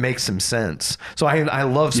 it makes some sense. So I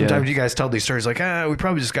love sometimes you guys tell these stories like, we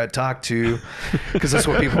probably just got talked to, because that's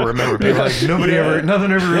what people remember. People are like,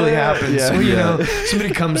 nothing ever really happens. Yeah. So,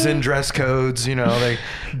 somebody comes in dress codes, they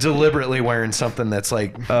deliberately wearing something that's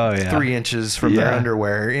like 3 inches from their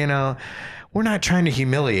underwear, we're not trying to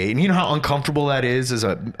humiliate. And you know how uncomfortable that is as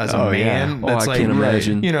a man? That's I can't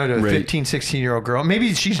imagine. To a 15, 16-year-old girl.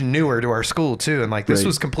 Maybe she's newer to our school too. And like, this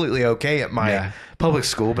was completely okay at my public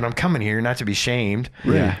school, but I'm coming here not to be shamed.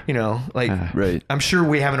 Right. I'm sure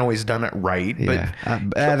we haven't always done it right. But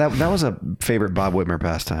that was a favorite Bob Whitmer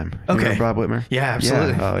pastime. Okay. Bob Whitmer? Yeah,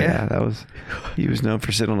 absolutely. Yeah. Oh yeah. He was known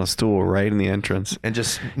for sitting on a stool right in the entrance. And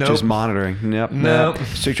just monitoring. Nope.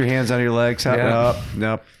 Stick your hands under your legs.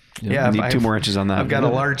 Nope. Yeah, need 2 more inches on that. I've got a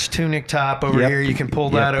large tunic top over here. You can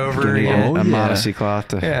pull that over. A modesty cloth.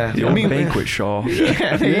 Banquet shawl.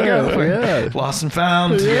 Yeah, there you go. Yeah. Lost and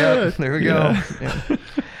found. Yeah. Yep, there we go. Yeah.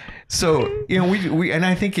 So, we and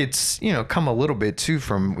I think it's, come a little bit too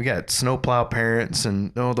from, we got snowplow parents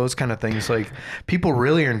and those kind of things. Like people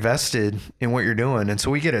really are invested in what you're doing. And so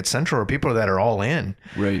we get at Central are people that are all in.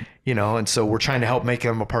 Right. And so we're trying to help make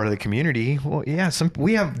them a part of the community. Well,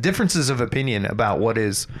 we have differences of opinion about what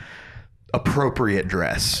is appropriate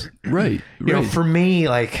dress. Right. For me,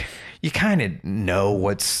 like you kind of know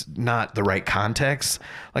what's not the right context.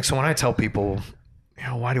 Like, so when I tell people,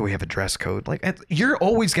 why do we have a dress code? Like, you're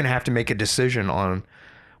always going to have to make a decision on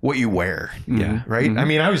what you wear. Yeah. Right. Mm-hmm. I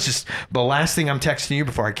mean, I was just the last thing I'm texting you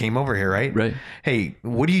before I came over here. Right. Right. Hey,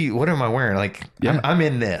 what am I wearing? Like, I'm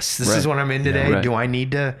in this. This is what I'm in today. Right. Do I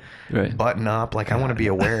need to button up? Like, I want to be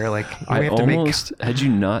aware. Like, had you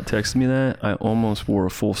not texted me that, I almost wore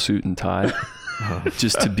a full suit and tie.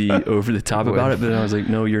 Just to be over the top about it, but I was like,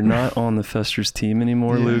 no, you're not on the Festers team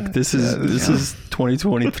anymore, Luke. This is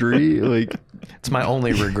 2023. Like, it's my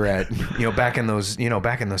only regret. Back in those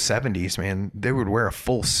 70s, man, they would wear a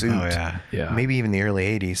full suit. Oh yeah. Maybe even the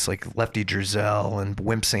early 80s, like Lefty Drizel and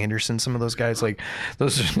Wimp Sanderson. Some of those guys, like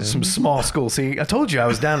those are some small schools. See, I told you I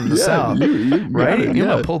was down in the South, right? You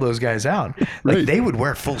know, pull those guys out. Like they would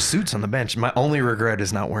wear full suits on the bench. My only regret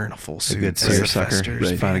is not wearing a full suit. A good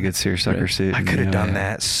seersucker. Find a good seersucker suit. I could have done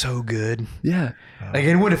that so good. Yeah. Like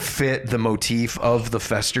it would have fit the motif of the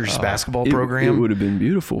Festers basketball program. It would have been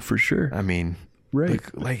beautiful for sure. I mean, right.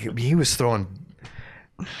 Like he was throwing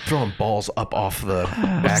balls up off the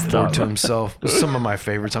backboard to himself. Some of my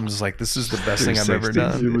favorites. I'm just like, this is the best thing I've ever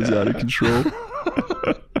done. It was out of control.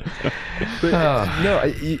 But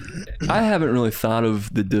I haven't really thought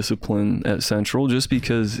of the discipline at Central just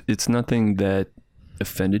because it's nothing that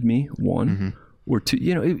offended me. One or two,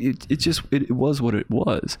 it was what it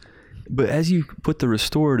was. But as you put the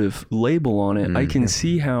restorative label on it, I can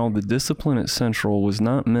see how the discipline at Central was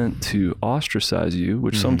not meant to ostracize you,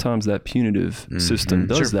 which sometimes that punitive system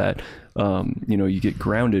does that. You get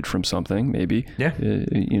grounded from something, maybe,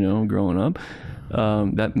 growing up.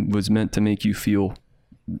 That was meant to make you feel,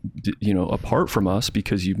 apart from us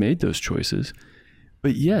because you've made those choices.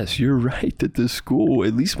 But yes, you're right that the school,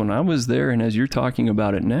 at least when I was there, and as you're talking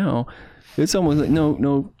about it now, it's almost like,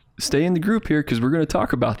 no, stay in the group here because we're going to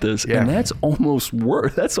talk about this. Yeah. And that's almost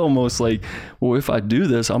like, well, if I do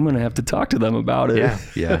this, I'm going to have to talk to them about it. Yeah.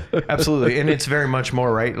 Yeah. Absolutely. And it's very much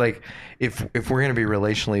more, right? Like if we're going to be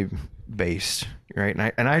relationally based, right?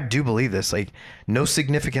 And I do believe this, like no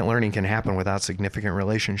significant learning can happen without significant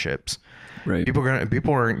relationships. Right.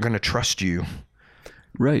 People aren't going to trust you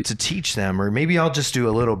Right. to teach them, or maybe I'll just do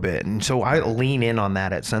a little bit. And so I lean in on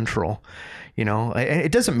that at Central, you know. And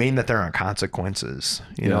it doesn't mean that there aren't consequences,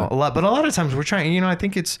 you know, but a lot of times we're trying, you know, I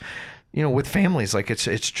think it's, you know, with families, like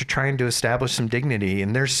it's trying to establish some dignity,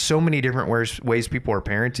 and there's so many different ways people are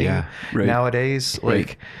parenting nowadays.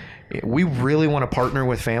 Like we really want to partner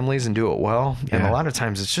with families and do it well. And a lot of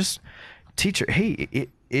times it's just teacher. Hey,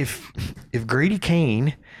 if Grady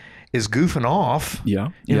Kane is goofing off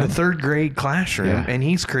in the third grade classroom and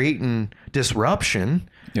he's creating disruption,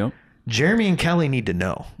 Jeremy and Kelly need to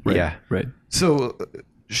know. Right. Yeah. Right. So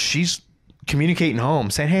she's communicating home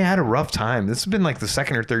saying, hey, I had a rough time. This has been like the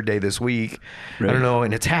second or third day this week. I don't know.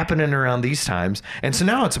 And it's happening around these times. And so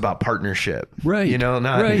now it's about partnership. Right. You know,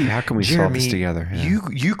 not How can we solve this together? Yeah.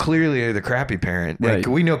 You clearly are the crappy parent. Like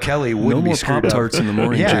we know Kelly wouldn't be screwed up. No more Pop-Tarts in the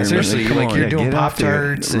morning, Yeah, Jeremy. seriously. Like you're doing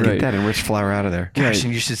Pop-Tarts. Get that enriched flour out of there. Gosh,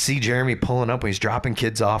 and you should see Jeremy pulling up when he's dropping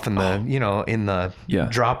kids off in the, you know, in the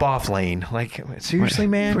drop-off lane. Like, seriously,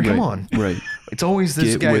 man? Come on. Right. It's always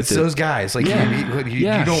this guy. It's those guys. Like, you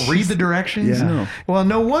don't read the directions? Yeah. No. Well,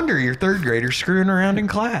 no wonder your third grader's screwing around in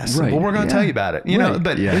class. Right. Well, we're going to tell you about it. You know,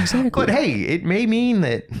 but exactly. But hey, it may mean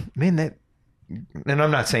that, and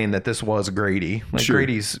I'm not saying that this was Grady. Like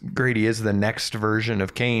Grady is the next version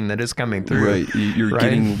of Cain that is coming through. Right. You're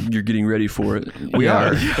getting ready for it. We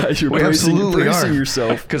are. You're we absolutely bracing are.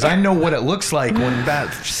 yourself. Because I know what it looks like when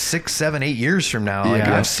about 6, 7, 8 years from now. Like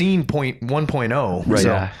I've seen 1.0.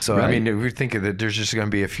 Right. So I mean, if we think that there's just going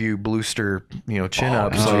to be a few Bluester, you know, chin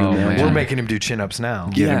ups. We're making him do chin ups now.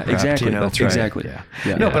 Exactly. You know? That's right. Exactly.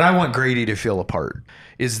 Yeah. No, but I want Grady to feel a part.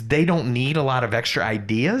 Is they don't need a lot of extra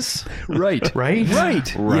ideas. Right. Right.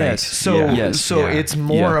 Yes. So it's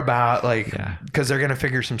more about like because they're gonna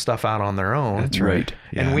figure some stuff out on their own. That's right.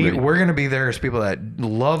 And we're gonna be there as people that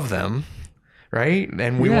love them, right?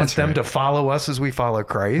 And we want them to follow us as we follow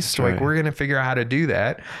Christ. Like we're gonna figure out how to do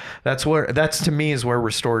that. That's to me is where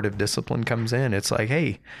restorative discipline comes in. It's like,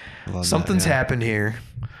 hey, something's happened here.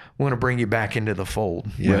 We want to bring you back into the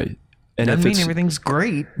fold. Right. And doesn't mean everything's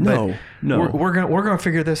great. No. We're gonna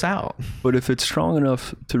figure this out. But if it's strong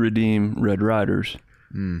enough to redeem Red Riders,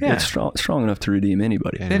 it's strong enough to redeem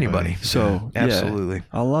anybody. Anybody. So absolutely.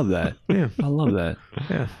 I love that. Yeah. I love that.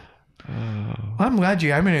 Yeah. Well, I'm glad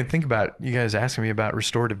I'm going to think about you guys asking me about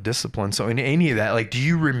restorative discipline. So in any of that, like, do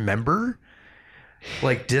you remember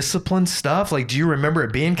like discipline stuff? Like, do you remember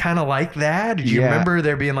it being kind of like that? Do you remember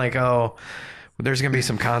there being like, oh, there's going to be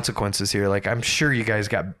some consequences here? Like, I'm sure you guys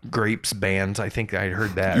got grapes bans. I think I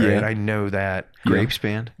heard that, right? I know that. Grapes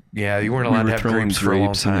banned? Yeah, you weren't allowed to have grapes for a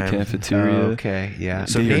long time. In the cafeteria. Okay, yeah.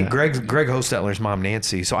 So Greg Hostetler's mom,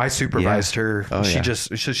 Nancy. So I supervised her.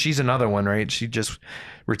 She's another one, right? She just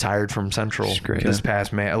retired from Central this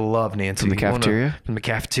past May. I love Nancy. From the cafeteria? From the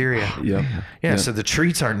cafeteria. Yeah. So the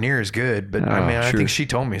treats aren't near as good, but I think she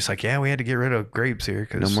told me, it's like, we had to get rid of grapes here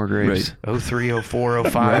because no more grapes. 03, 04,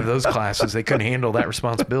 05, those classes, they couldn't handle that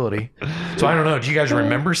responsibility. So I don't know. Do you guys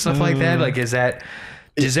remember stuff like that? Like, does that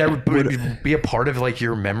be a part of like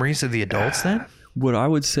your memories of the adults then? What I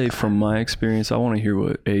would say from my experience, I want to hear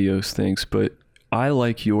what Ayos thinks, but I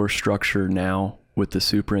like your structure now with the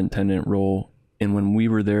superintendent role. And when we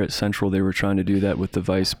were there at Central, they were trying to do that with the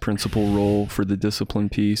vice principal role for the discipline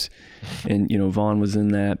piece. And, you know, Vaughn was in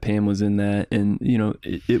that, Pam was in that. And, you know,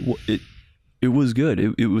 it was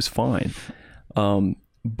good. It was fine.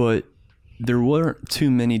 But there weren't too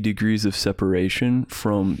many degrees of separation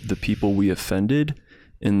from the people we offended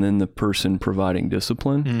and then the person providing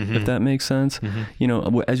discipline, if that makes sense. You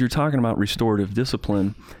know, as you're talking about restorative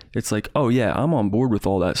discipline, it's like, oh yeah, I'm on board with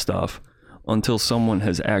all that stuff until someone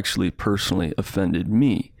has actually personally offended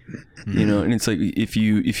me. You know, and it's like if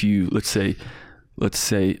you let's say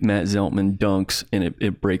Matt Zeltman dunks and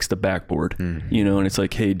it breaks the backboard, you know, and it's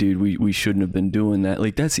like, hey dude, we shouldn't have been doing that.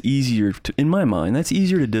 Like, that's easier to, in my mind, that's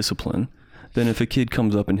easier to discipline than if a kid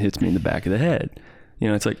comes up and hits me in the back of the head. You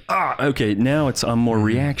know, it's like, okay, now I'm more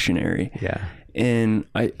reactionary. Yeah. And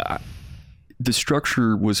I the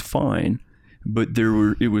structure was fine, but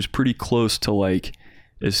it was pretty close to like,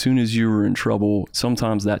 as soon as you were in trouble,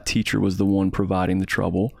 sometimes that teacher was the one providing the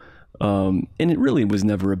trouble. And it really was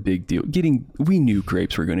never a big deal. We knew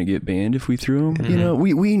grapes were going to get banned if we threw them. You know,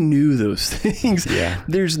 we knew those things. Yeah.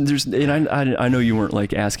 And I know you weren't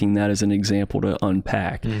like asking that as an example to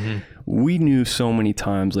unpack. We knew so many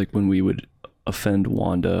times, like when we would offend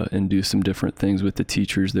Wanda and do some different things with the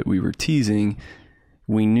teachers that we were teasing.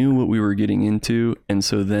 We knew what we were getting into, and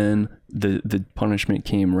so then the punishment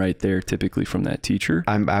came right there, typically from that teacher.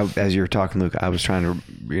 As you were talking, Luke, I was trying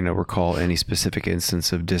to recall any specific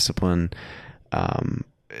instance of discipline.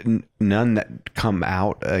 None that come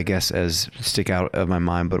out, I guess, as stick out of my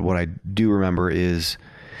mind. But what I do remember is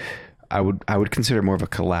I would consider more of a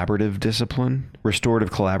collaborative discipline, restorative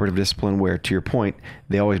collaborative discipline, where, to your point,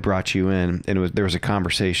 they always brought you in, and there was a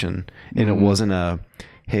conversation, and it wasn't a,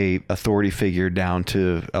 hey, authority figure down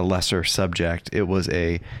to a lesser subject. It was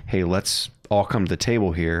a, hey, let's all come to the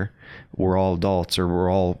table here. We're all adults, or we're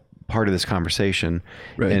all part of this conversation.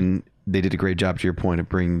 Right. And they did a great job, to your point, of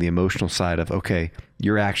bringing the emotional side of, okay,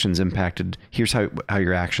 your actions impacted, here's how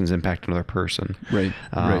your actions impact another person. Right.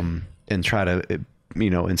 And try to,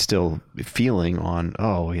 instill feeling on,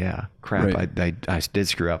 oh yeah, crap, Right. I did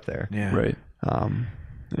screw up there. Yeah. Right. I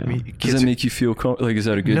mean, Does that make you feel like, is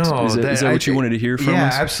that a good, No, is that what you wanted to hear from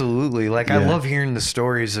us? Yeah, absolutely. Like, I Yeah. love hearing the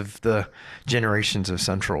stories of the generations of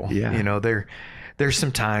Central. Yeah. There's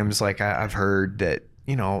some times, like, I've heard that,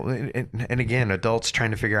 and again, adults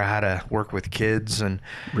trying to figure out how to work with kids. And,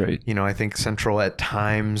 Right. I think Central at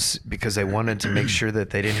times, because they wanted to make sure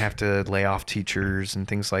that they didn't have to lay off teachers and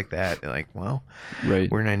things like that. They're like, well, Right.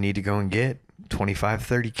 we're going to need to go and get 25,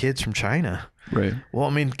 30 kids from China. Right. Well,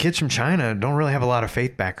 I mean, kids from China don't really have a lot of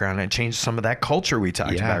faith background, and it changed some of that culture we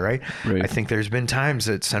talked Yeah. about, right? Right. I think there's been times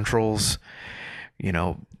that Central's,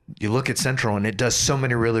 you look at Central and it does so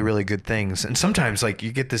many really, really good things. And sometimes, like,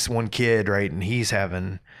 you get this one kid, right, and he's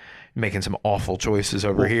making some awful choices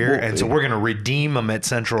over here. And so we're going to redeem them at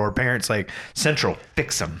Central, or parents like, Central,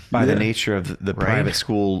 fix them. By the nature of the Right. private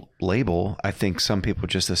school label, I think some people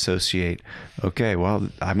just associate, okay, well,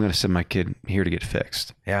 I'm going to send my kid here to get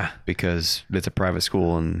fixed. Yeah. Because it's a private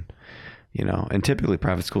school, and and typically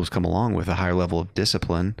private schools come along with a higher level of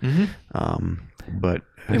discipline. But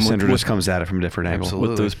And Central what- just comes at it from a different angle. Absolutely.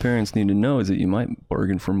 What those parents need to know is that you might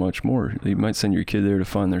bargain for much more. You might send your kid there to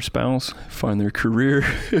find their spouse, find their career.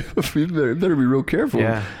 You better be real careful.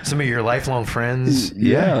 Yeah. Some of your lifelong friends.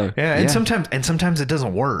 Yeah. Yeah, and Yeah. sometimes it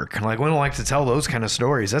doesn't work. Like, we don't like to tell those kind of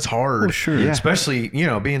stories. That's hard. Well, sure. Yeah. Especially,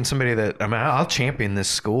 being somebody that, I mean, I'll champion this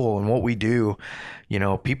school and what we do.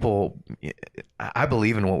 People, I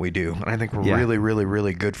believe in what we do. And I think we're Yeah. really, really,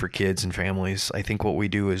 really good for kids and families. I think what we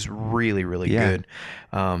do is really, really Yeah. good.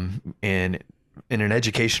 And in an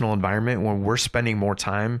educational environment, when we're spending more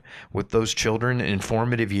time with those children in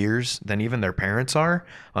formative years than even their parents are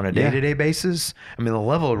on a day-to-day basis, I mean, the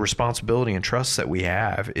level of responsibility and trust that we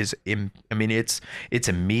have is, it's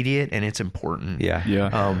immediate and it's important. Yeah.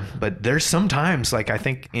 Yeah. But there's sometimes, like, I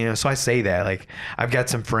think, so I say that, like, I've got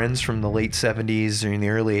some friends from the late 70s or in the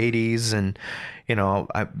early 80s, and,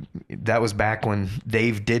 that was back when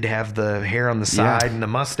Dave did have the hair on the side and the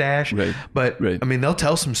mustache. Right. But Right. I mean, they'll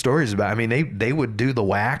tell some stories about, they would do the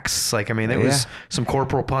wax. Like, there was some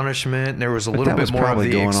corporal punishment. There was a little that bit was more of probably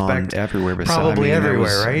the going expect on everywhere. But probably that everywhere,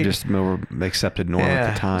 was right? Just more accepted norm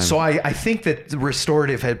at the time. So I think that the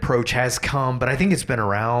restorative approach has come, but I think it's been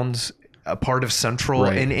around, a part of Central,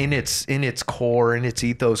 Right. and in its core, in its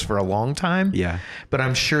ethos, for a long time. Yeah. But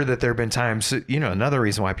I'm sure that there have been times, another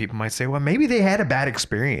reason why people might say, well, maybe they had a bad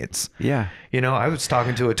experience. Yeah. I was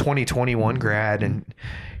talking to a 2021 grad, and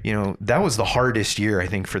that was the hardest year, I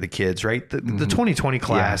think, for the kids, right? The 2020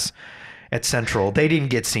 class at Central, they didn't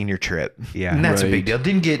get senior trip. Yeah. And that's a Right. big deal.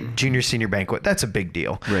 Didn't get junior senior banquet. That's a big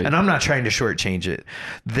deal. Right. And I'm not trying to shortchange it.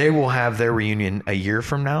 They will have their reunion a year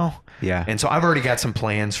from now. Yeah. And so I've already got some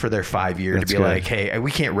plans for their 5-year to That's be good. like, hey, we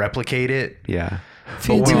can't replicate it. Yeah.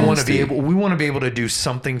 But we want to be Fantastic. able to do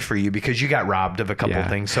something for you, because you got robbed of a couple Yeah.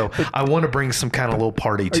 things. So I want to bring some kind of little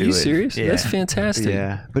party to Are it. you serious? Yeah. That's fantastic.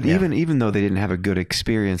 Yeah, but Yeah. even though they didn't have a good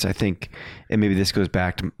experience, I think, and maybe this goes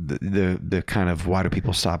back to the kind of, why do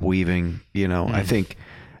people stop weaving? I think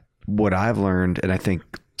what I've learned, and I think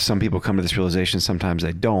some people come to this realization, sometimes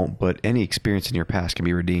they don't, but any experience in your past can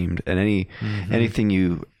be redeemed, and anything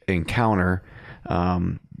you encounter,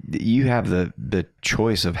 you have the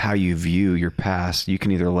choice of how you view your past. You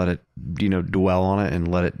can either let it, dwell on it and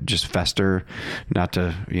let it just fester, not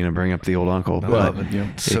to, bring up the old uncle. I but love it. Yeah.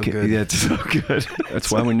 So good. Yeah, it's so good.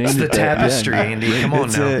 That's why we named It's the it that. tapestry, Yeah. Andy. Come on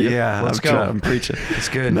That's now. it, yeah, Let's go. I'm preaching. It's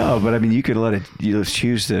good. No, but I mean, you could let it,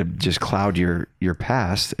 choose to just cloud your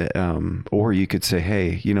past, or you could say,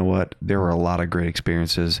 hey, you know what? There were a lot of great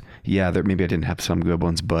experiences. Yeah, maybe I didn't have some good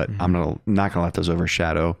ones, but I'm not gonna let those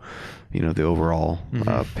overshadow, the overall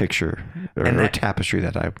picture or tapestry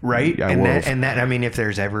that I Right. I and wove. that, I mean, if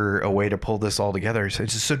there's ever a way to pull this all together,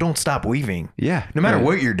 so don't stop weaving. Yeah. No matter Right.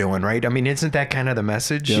 what you're doing, right? I mean, isn't that kind of the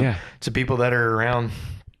message? Yeah. To people that are around,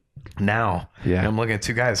 now. Yeah. And I'm looking at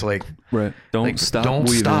two guys like, Right. Don't stop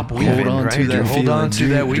weaving. Hold on right? to that. Hold on to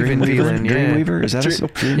that weaving feeling. Yeah. Dreamweaver? Is that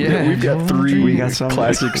a Yeah. We've got three We got some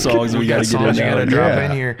classic songs we got to get songs in you got to now. drop Yeah.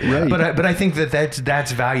 in here. Right. But I think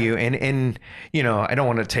that's value. And you know, I don't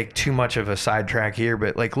want to take too much of a sidetrack here,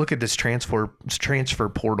 but like look at this transfer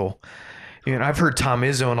portal. You know, I've heard Tom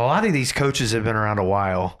Izzo and a lot of these coaches have been around a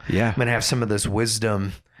while. Yeah. I'm gonna have some of this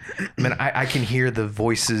wisdom. I mean, I can hear the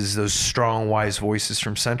voices, those strong, wise voices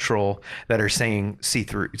from Central that are saying, see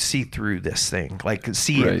through this thing, like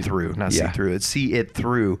see Right. it through, not Yeah. see through it, see it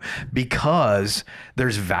through, because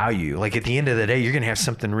there's value. Like at the end of the day, you're going to have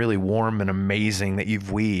something really warm and amazing that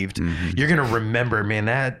you've weaved. Mm-hmm. You're going to remember, man,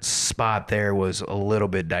 that spot there was a little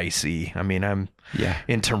bit dicey. I mean, I'm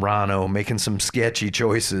in Toronto making some sketchy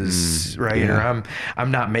choices, right? yeah. Or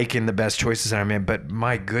I'm not making the best choices I'm in, but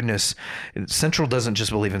my goodness, Central doesn't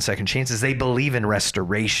just believe in second chances. They believe in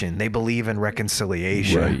restoration. They believe in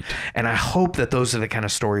reconciliation. Right. And I hope that those are the kind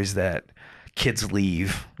of stories that kids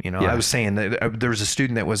leave. You know, Yeah. I was saying that there was a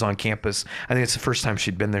student that was on campus. I think it's the first time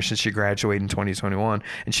she'd been there since she graduated in 2021.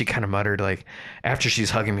 And she kind of muttered, like, after she's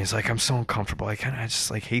hugging me, it's like, I'm so uncomfortable. I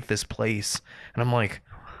just like hate this place. And I'm like,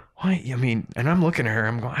 what? I mean, and I'm looking at her,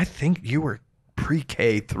 I'm going, I think you were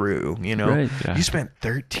pre-K through, you know, Right, yeah. you spent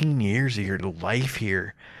 13 years of your life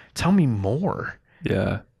here. Tell me more.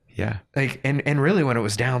 Yeah. Yeah. Like, and really when it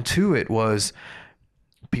was down to it was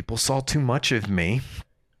people saw too much of me,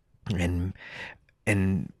 and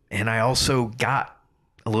I also got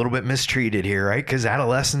a little bit mistreated here, right? Because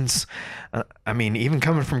adolescents, I mean, even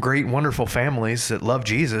coming from great, wonderful families that love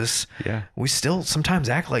Jesus, Yeah. we still sometimes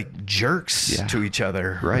act like jerks Yeah. to each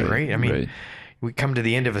other, Right. right? I mean, Right. we come to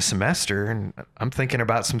the end of a semester and I'm thinking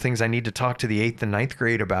about some things I need to talk to the 8th and 9th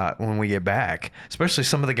grade about when we get back, especially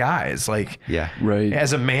some of the guys. Like, Yeah. Right.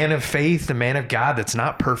 as a man of faith, a man of God that's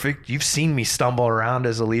not perfect, you've seen me stumble around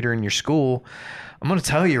as a leader in your school. I'm going to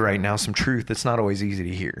tell you right now some truth that's not always easy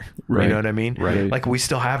to hear. Right. You know what I mean? Right. Like we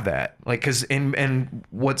still have that. Like, cause, and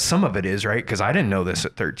what some of it is, right? Cause I didn't know this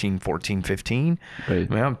at 13, 14, 15. Right.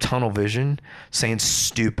 I mean, I'm tunnel vision, saying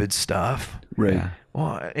stupid stuff. Right. Yeah.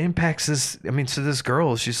 Well, it impacts this. I mean, so this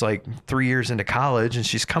girl, she's like 3 years into college and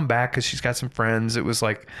she's come back because she's got some friends. It was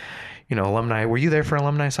like, you know, alumni. Were you there for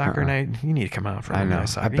alumni soccer night? You need to come out for alumni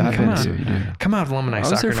soccer. I've You can been come out. to, yeah. Come out to alumni I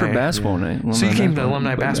soccer was there for night. basketball night. So you came to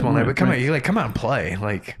Alumni alumni basketball night, but come out. You like come out and play.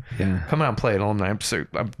 Like, Yeah. come out and play at alumni. So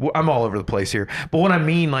I'm all over the place here. But what I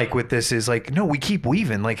mean, like with this, is like, no, we keep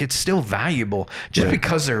weaving. Like it's still valuable. Just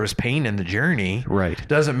because there was pain in the journey, Right.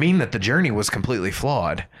 doesn't mean that the journey was completely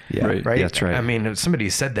flawed. Yeah. Right. Right. Yeah, that's right. I mean, somebody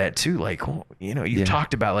said that too. Like, well, you know, you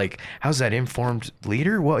talked about like, how's that informed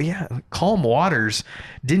leader? Well, yeah, calm waters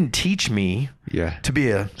didn't teach me Yeah. to be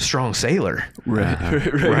a strong sailor. Right. Right.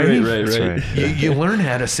 That's Right. right. You learn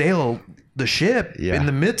how to sail the ship Yeah. in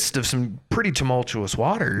the midst of some pretty tumultuous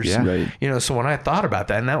waters. Yeah. Right. You know, so when I thought about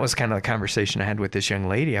that, and that was kind of the conversation I had with this young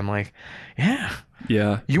lady, I'm like, yeah,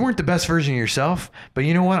 Yeah. you weren't the best version of yourself, but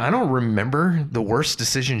you know what? I don't remember the worst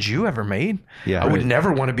decisions you ever made. Yeah. I would Right.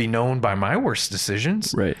 never want to be known by my worst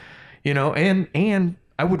decisions. Right. You know, and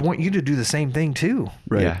I would want you to do the same thing too.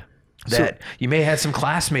 Right. Yeah. That you may have had some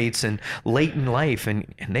classmates and late in life and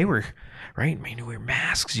they were right. I mean, you wear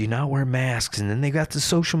masks, you not wear masks, and then they got the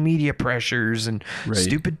social media pressures and Right.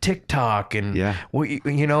 stupid TikTok and Yeah. what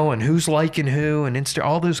you know, and who's liking who and Insta,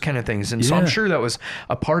 all those kind of things. And so I'm Yeah. sure that was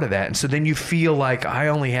a part of that. And so then you feel like I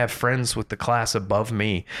only have friends with the class above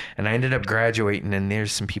me, and I ended up graduating, and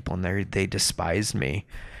there's some people in there they despised me.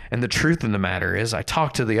 And the truth of the matter is, I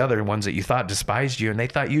talked to the other ones that you thought despised you, and they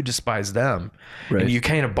thought you despised them. Right. And you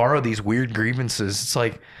kind of borrow these weird grievances. It's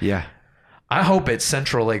like, Yeah. I hope at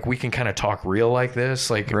Central, like we can kind of talk real like this,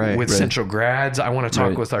 like Right, with right. Central grads. I want to talk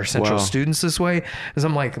Right. with our Central Wow. students this way, because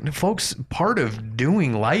I'm like, folks, part of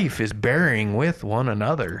doing life is bearing with one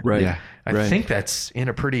another. Right. Yeah. I Right. think that's in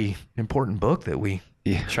a pretty important book that we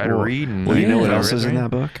Yeah. try to read. And Well, you know what Yeah. else is in Right? that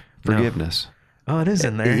book? No. Forgiveness. Oh, it is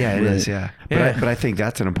in there. Yeah, it is. Yeah, but Yeah. but I think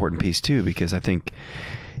that's an important piece too, because I think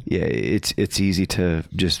it's easy to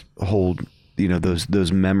just hold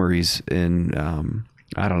those memories in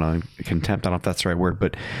I don't know, contempt. I don't know if that's the right word,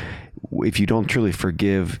 but if you don't truly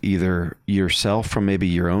forgive either yourself from maybe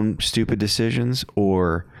your own stupid decisions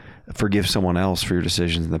or forgive someone else for your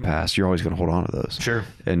decisions in the past, you're always going to hold on to those. Sure.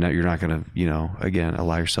 And you're not going to again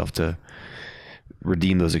allow yourself to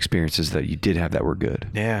redeem those experiences that you did have that were good.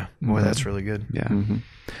 Yeah. Boy, that's really good. Yeah. Mm-hmm.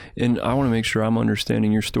 And I want to make sure I'm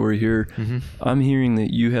understanding your story here. Mm-hmm. I'm hearing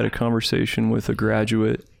that you had a conversation with a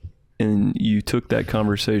graduate and you took that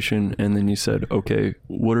conversation and then you said, okay,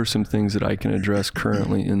 what are some things that I can address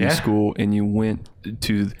currently in the Yeah. school? And you went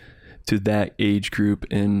to to that age group.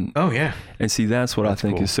 And oh yeah, and see, that's what I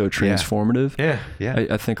think cool. is so transformative. Yeah.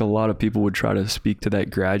 I think a lot of people would try to speak to that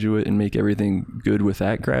graduate and make everything good with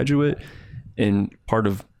that graduate. And part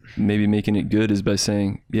of maybe making it good is by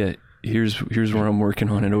saying, yeah, here's where I'm working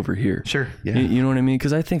on it over here. Sure. Yeah. You know what I mean?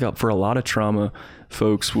 Because I think for a lot of trauma,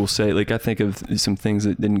 folks will say, like, I think of some things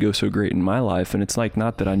that didn't go so great in my life, and it's like,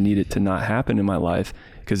 not that I need it to not happen in my life,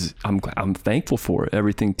 because I'm thankful for it.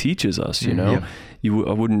 Everything teaches us, you know. I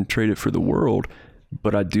wouldn't trade it for the world,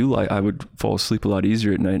 but I would fall asleep a lot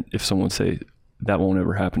easier at night if someone say that won't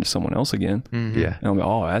ever happen to someone else again. Yeah. And I'm like,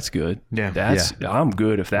 oh, that's good. Yeah. I'm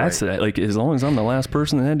good if that's that. Like, as long as I'm the last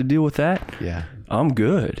person that had to deal with that, Yeah. I'm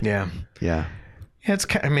good. Yeah. Yeah. Yeah, it's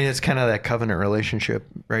kind of that covenant relationship,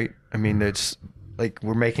 right? I mean, it's like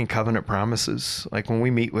we're making covenant promises. Like when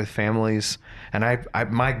we meet with families, and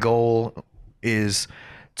my goal is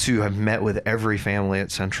to have met with every family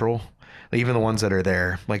at Central, even the ones that are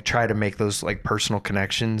there, like try to make those like personal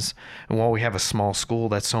connections. And while we have a small school,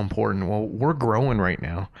 that's so important. Well, we're growing right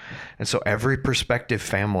now. And so every prospective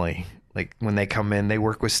family, like when they come in, they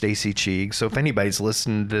work with Stacy Cheek. So if anybody's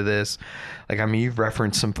listening to this, like, I mean, you've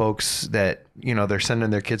referenced some folks that, you know, they're sending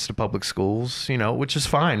their kids to public schools, you know, which is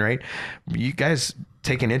fine, right? You guys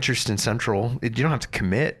take an interest in Central. You don't have to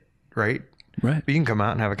commit, right? Right. But you can come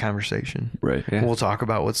out and have a conversation. Right. Yeah. We'll talk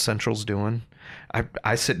about what Central's doing.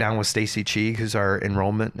 I sit down with Stacy Cheek, who's our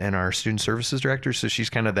enrollment and our student services director. So she's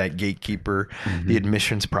kind of that gatekeeper, the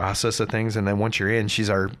admissions process of things. And then once you're in, she's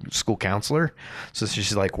our school counselor. So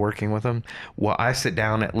she's like working with them. Well, I sit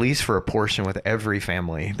down at least for a portion with every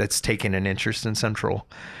family that's taken an interest in Central.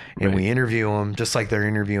 And we interview them just like they're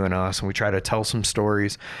interviewing us. And we try to tell some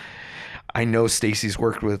stories. I know Stacy's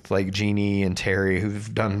worked with like Jeannie and Terry,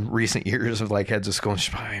 who've done recent years of like heads of school. And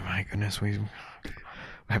she's probably, my goodness, we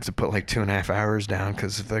have to put like 2.5 hours down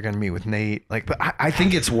because if they're going to meet with Nate, like, but I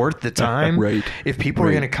think it's worth the time. Right. If people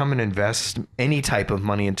are going to come and invest any type of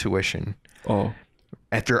money in tuition,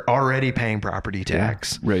 after already paying property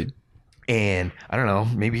tax, Right. and I don't know,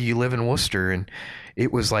 maybe you live in Worcester and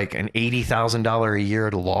it was like an $80,000 a year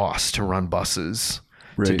loss to run buses.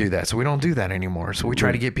 To do that. So we don't do that anymore. So we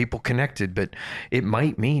try to get people connected, but it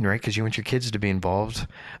might mean, right, because you want your kids to be involved.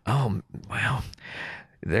 Oh, well,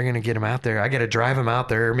 they're going to get them out there. I got to drive them out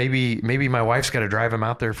there. Maybe my wife's got to drive them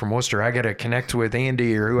out there from Worcester. I got to connect with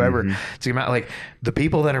Andy or whoever to get them out. Like, the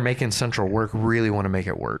people that are making Central work really want to make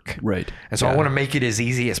it work. Right. And so I want to make it as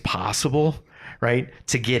easy as possible, right,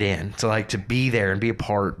 to get in, to be there and be a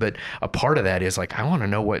part. But a part of that is like, I want to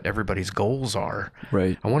know what everybody's goals are.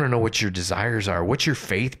 Right. I want to know what your desires are. What's your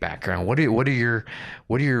faith background? What's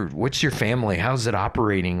your family? How's it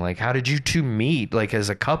operating? Like, how did you two meet, like, as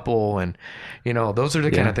a couple? And, you know, those are the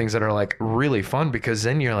kind of things that are like really fun, because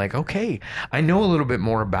then you're like, okay, I know a little bit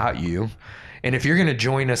more about you. And if you're going to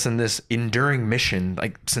join us in this enduring mission,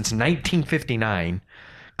 like since 1959,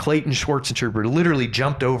 Clayton Schwarzentrooper literally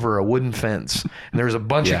jumped over a wooden fence, and there was a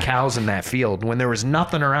bunch of cows in that field when there was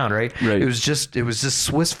nothing around, right? It was just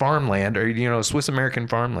Swiss farmland, or, you know, Swiss American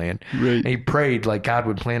farmland. Right. And he prayed like God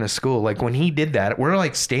would plant a school. Like, when he did that, we're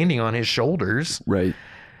like standing on his shoulders. Right.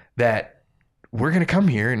 That we're going to come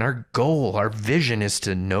here, and our goal, our vision is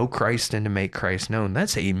to know Christ and to make Christ known.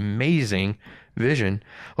 That's an amazing vision.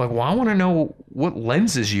 Like, well, I want to know what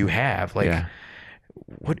lenses you have. Like,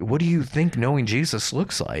 what do you think knowing Jesus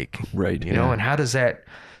looks like? Right. You know, and how does that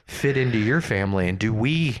fit into your family? And do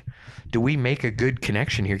we make a good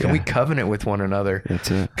connection here? Can we covenant with one another?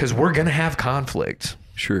 That's it. Because we're going to have conflict.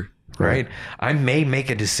 Sure. Right. I may make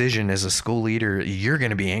a decision as a school leader you're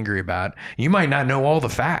going to be angry about. You might not know all the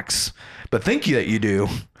facts, but think that you do.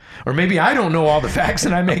 Or maybe I don't know all the facts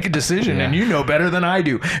and I make a decision and you know better than I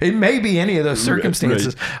do. It may be any of those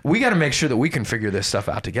circumstances. Right. We got to make sure that we can figure this stuff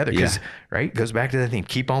out together. Because, right, goes back to the theme,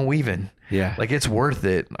 keep on weaving. Yeah. Like, it's worth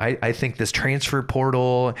it. I think this transfer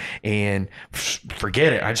portal, and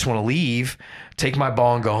forget it, I just want to leave, take my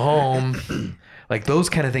ball and go home. Like, those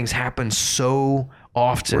kind of things happen so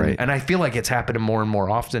often. And I feel like it's happening more and more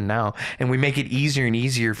often now. And we make it easier and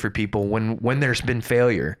easier for people when there's been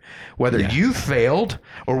failure. Whether you failed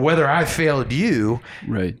or whether I failed you,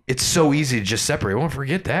 it's so easy to just separate. Well,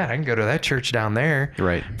 forget that. I can go to that church down there.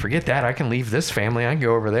 Right. Forget that. I can leave this family. I can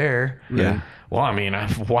go over there. Yeah. Well, I mean,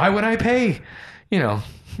 why would I pay,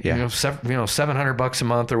 $700 a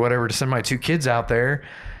month or whatever to send my 2 kids out there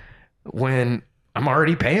when I'm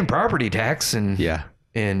already paying property tax and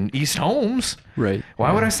in East Holmes? Right.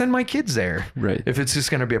 Why would I send my kids there? Right. If it's just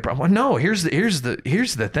going to be a problem? Well, no, here's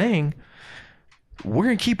the thing. we're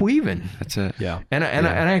going to keep weaving. That's it. Yeah. And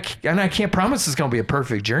I can't promise it's going to be a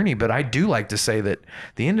perfect journey, but I do like to say that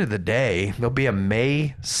at the end of the day, there'll be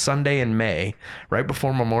a Sunday in May, right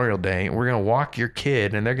before Memorial Day, and we're going to walk your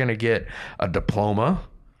kid, and they're going to get a diploma.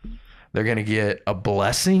 They're going to get a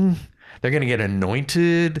blessing. They're going to get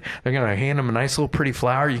anointed. They're going to hand them a nice little pretty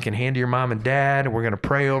flower you can hand to your mom and dad. And we're going to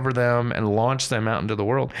pray over them and launch them out into the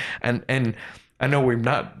world. And I know we're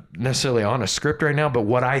not necessarily on a script right now, but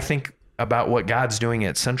what I think about what God's doing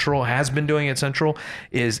at Central, has been doing at Central,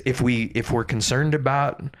 is if we're concerned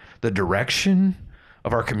about the direction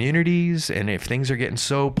of our communities, and if things are getting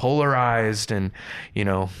so polarized, and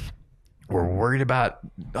we're worried about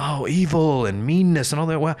evil and meanness and all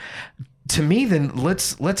that, well, to me, then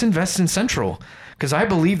let's invest in Central, because I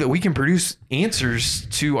believe that we can produce answers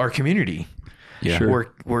to our community. Yeah.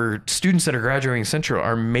 Sure. Where students that are graduating Central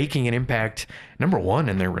are making an impact, number one,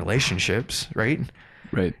 in their relationships, right?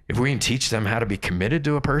 Right. If we can teach them how to be committed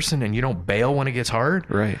to a person and you don't bail when it gets hard.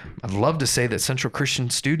 Right. I'd love to say that Central Christian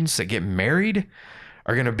students that get married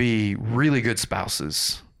are going to be really good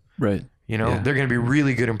spouses. Right. They're going to be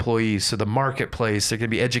really good employees. So the marketplace, they're going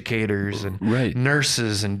to be educators and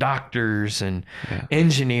nurses and doctors and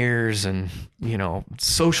engineers and,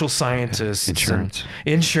 social scientists,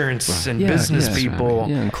 insurance and business people.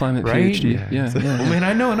 Yeah, and climate right? PhD. Yeah. I mean,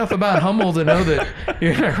 I know enough about Hummel to know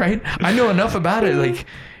that, right? I know enough about it. Like,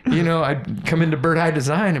 I come into Bird Eye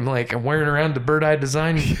Design. I'm wearing around the Bird Eye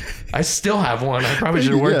Design. I still have one. I probably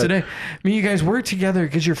should have worn today. I mean, you guys work together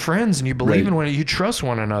because you're friends and you believe in one another. You trust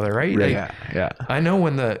one another, right? Right. I know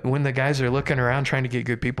when the guys are looking around trying to get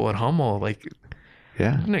good people at Hummel,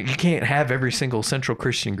 you can't have every single Central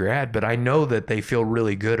Christian grad, but I know that they feel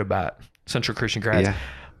really good about Central Christian grads. Yeah.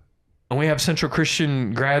 And we have Central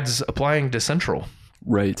Christian grads applying to Central.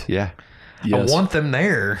 Right. Yeah. Yes. I want them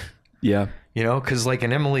there. Yeah. Because like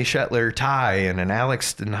an Emily Shetler Ty and an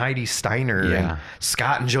Alex and Heidi Steiner and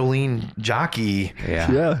Scott and Jolene Jockey.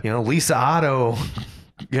 Yeah. Lisa Otto.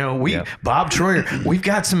 Bob Troyer. We've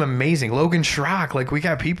got some amazing Logan Schrock. We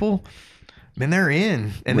got people. Man, they're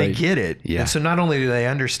in and they get it. Yeah. And so not only do they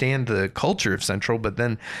understand the culture of Central, but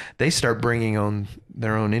then they start bringing on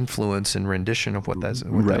their own influence and rendition of what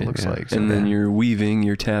that looks like. So and then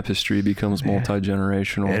your tapestry becomes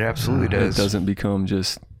multi-generational. It absolutely does. It doesn't become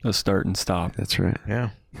just a start and stop. That's right. Yeah.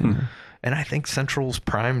 And I think Central's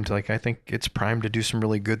primed. I think it's primed to do some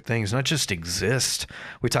really good things, not just exist.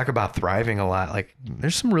 We talk about thriving a lot.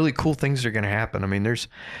 There's some really cool things that are going to happen. I mean, there's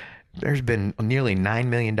been nearly $9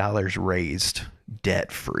 million raised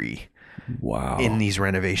debt-free. Wow. In these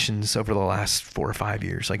renovations over the last 4 or 5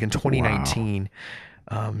 years. In 2019,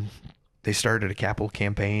 they started a capital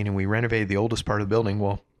campaign and we renovated the oldest part of the building.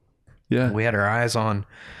 Well, we had our eyes on,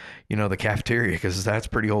 the cafeteria, because that's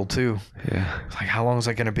pretty old too. Yeah. It's how long is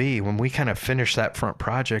that going to be? When we kind of finished that front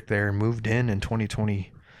project there and moved in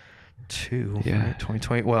 2022, right?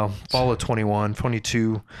 2020, fall of 21,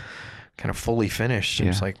 22, kind of fully finished. Yeah.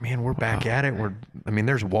 It's man, we're back at it.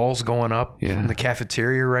 There's walls going up in the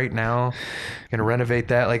cafeteria right now. Gonna renovate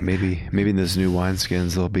that. Maybe in those new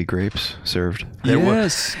wineskins there'll be grapes served.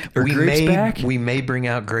 Yes. Are grapes back? We may bring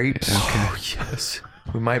out grapes. Okay. Oh yes.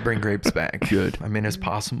 We might bring grapes back. Good. It's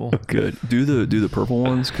possible. Good. Do the purple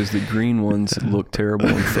ones, because the green ones look terrible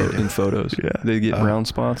in photos. Yeah. They get brown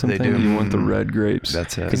spots and they things. do. You want the red grapes.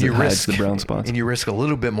 That's it. Because it hides the brown spots. And you risk a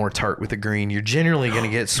little bit more tart with the green. You're generally going to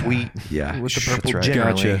get sweet with the purple. Right.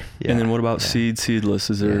 Generally. Gotcha. Yeah. And then what about seedless?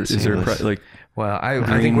 Is there Well,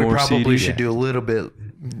 I think we probably should do a little bit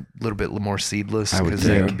more seedless, because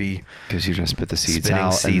that would be, because you just spit the seeds spitting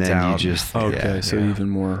out seeds and then out. you just even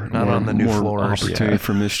more not on the new more floors. Opportunity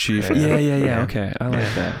for mischief. Yeah. Okay, I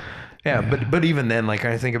like that. Yeah, but even then,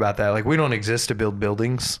 I think about that. We don't exist to build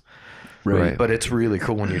buildings. Right. But it's really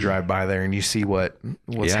cool when you drive by there and you see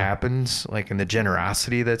what's happens, and the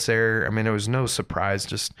generosity that's there. It was no surprise.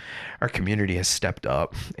 Just our community has stepped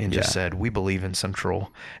up and just said, we believe in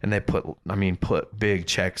Central, and they put big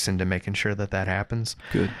checks into making sure that happens.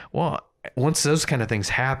 Good. Well, once those kind of things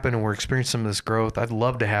happen and we're experiencing some of this growth, I'd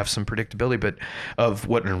love to have some predictability, but of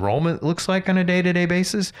what enrollment looks like on a day-to-day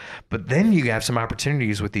basis. But then you have some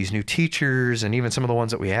opportunities with these new teachers and even some of the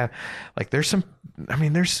ones that we have. There's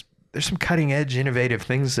some cutting edge, innovative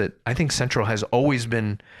things that I think Central has always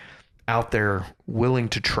been out there willing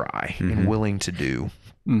to try and willing to do.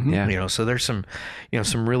 Mm-hmm. Yeah. So there's some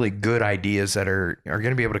really good ideas that are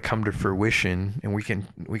going to be able to come to fruition, and we can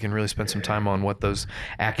really spend some time on what those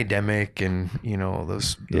academic and,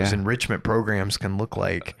 those enrichment programs can look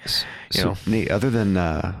like. So, Nate, other than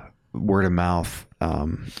word of mouth,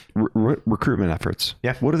 recruitment efforts.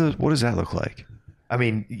 Yeah. What does that look like? I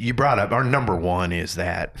mean, you brought up our number one is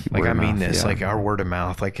that, like, I mean this, like our word of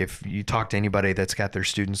mouth. Like if you talk to anybody that's got their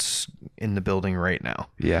students in the building right now,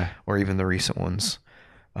 or even the recent ones,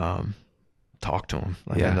 talk to them.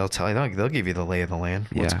 Like, and they'll tell you, they'll give you the lay of the land,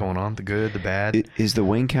 what's going on, the good, the bad. Is the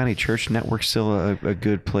Wayne County Church Network still a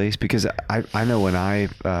good place? Because I know when I,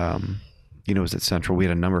 was at Central, we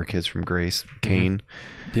had a number of kids from Grace, Kane.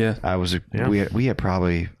 Yeah. We had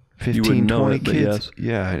probably 15, 20 kids.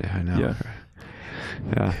 Yeah, I know. Yeah.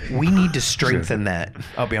 Yeah. We need to strengthen that.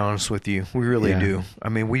 I'll be honest with you. We really do. I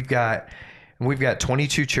mean, we've got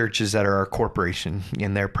 22 churches that are our corporation,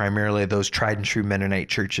 and they're primarily those tried and true Mennonite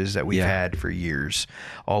churches that we've had for years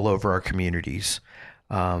all over our communities.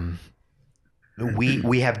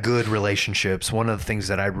 We have good relationships. One of the things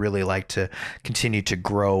that I'd really like to continue to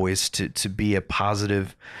grow is to be a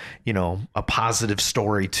positive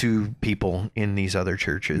story to people in these other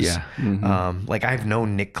churches. Yeah. Mm-hmm. Like I've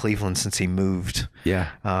known Nick Cleveland since he moved. Yeah.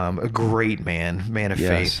 A great man of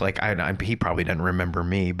faith. Like he probably doesn't remember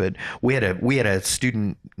me, but we had a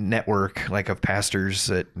student network like of pastors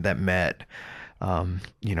that met,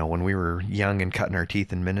 when we were young and cutting our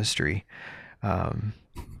teeth in ministry.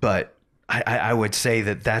 But I would say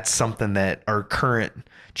that that's something that our current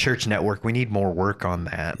church network, we need more work on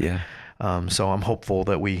that. Yeah. So I'm hopeful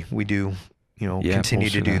that we do, continue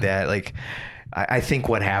to do that. Like, I think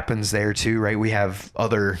what happens there too, right? We have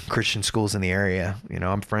other Christian schools in the area.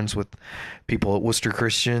 I'm friends with people at Worcester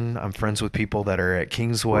Christian. I'm friends with people that are at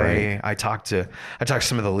Kingsway. Right. I talk to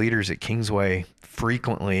some of the leaders at Kingsway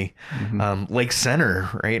frequently. Mm-hmm. Lake Center,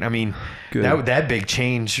 right? I mean, that big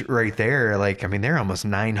change right there. Like, I mean, there are almost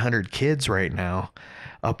 900 kids right now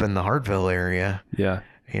up in the Hartville area. Yeah.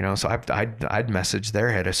 So I'd message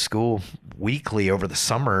their head of school weekly over the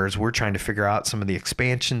summers. We're trying to figure out some of the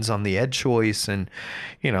expansions on the ed choice, and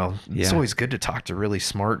it's always good to talk to really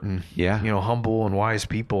smart and humble and wise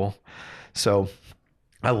people. So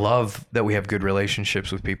I love that we have good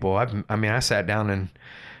relationships with people. I sat down and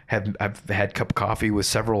I've had a cup of coffee with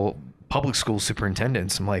several public school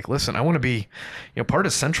superintendents. I'm like, listen, I want to be, part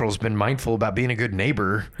of Central has been mindful about being a good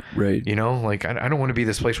neighbor. Right. Like I don't want to be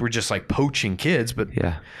this place where we're just like poaching kids, but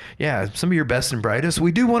some of your best and brightest,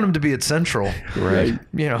 we do want them to be at Central. Right.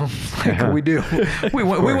 We do. We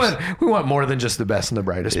want more than just the best and the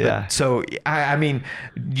brightest. Yeah. But so I mean,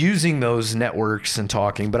 using those networks and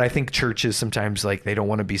talking, but I think churches sometimes like they don't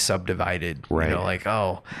want to be subdivided. Right.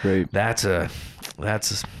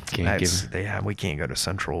 We can't go to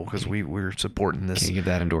Central because we're supporting this. Can't give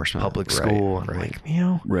that endorsement. Public school. Right.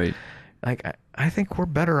 Right. Like I think we're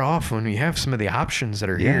better off when we have some of the options that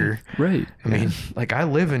are here. Right. I mean, like I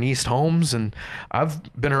live in East Holmes, and I've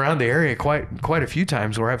been around the area quite a few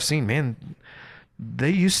times where I've seen, man,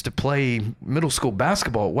 they used to play middle school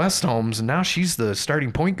basketball at West Holmes, and now she's the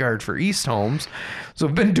starting point guard for East Holmes. So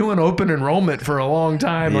I've been doing open enrollment for a long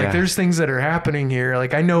time. Like there's things that are happening here.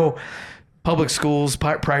 Like I know public schools,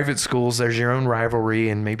 private schools, there's your own rivalry,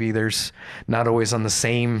 and maybe there's not always on the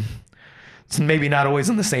same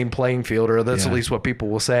playing field, or that's at least what people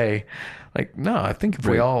will say. Like, no, I think if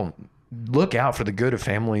we all look out for the good of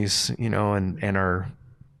families, and are,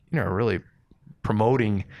 really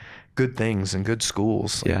promoting good things and good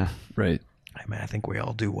schools. Like, right. I mean, I think we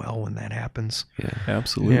all do well when that happens. Yeah,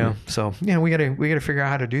 absolutely. Yeah. So, we gotta figure out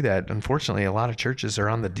how to do that. Unfortunately, a lot of churches are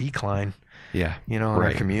on the decline. Yeah. In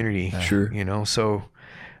our community. Sure. So,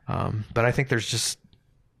 but I think there's just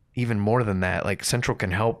even more than that. Like Central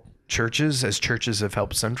can help churches as churches have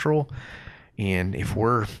helped Central. And if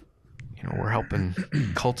we're helping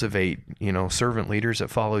cultivate, servant leaders that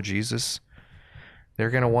follow Jesus, they're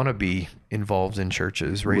going to want to be involved in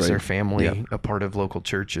churches, raise their family a part of local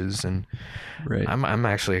churches. And I'm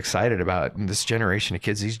actually excited about this generation of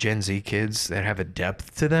kids, these Gen Z kids that have a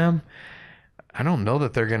depth to them. I don't know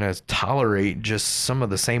that they're going to tolerate just some of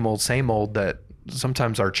the same old that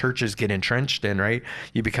sometimes our churches get entrenched in, right?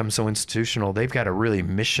 You become so institutional. They've got a really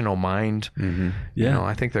missional mind. Mm-hmm. Yeah.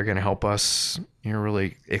 I think they're going to help us,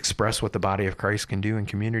 really express what the body of Christ can do in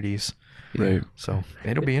communities. Right. So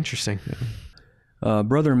it'll be interesting.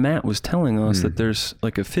 Brother Matt was telling us that there's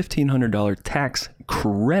like a $1,500 tax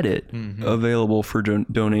credit available for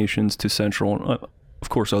donations to Central. Of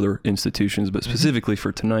course, other institutions, but specifically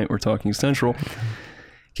for tonight, we're talking Central.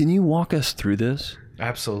 Can you walk us through this?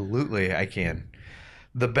 Absolutely, I can.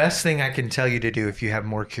 The best thing I can tell you to do if you have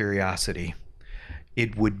more curiosity,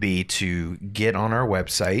 it would be to get on our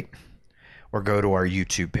website or go to our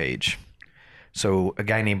YouTube page. So a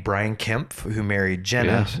guy named Brian Kempf, who married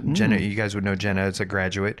Jenna. Yes. Jenna, you guys would know Jenna as a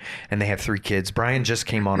graduate, and they have 3 kids. Brian just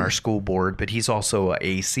came on our school board, but he's also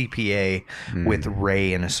a CPA with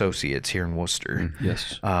Ray and Associates here in Worcester.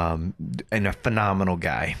 Yes. And a phenomenal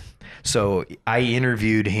guy. So I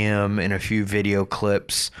interviewed him in a few video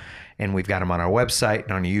clips, and we've got him on our website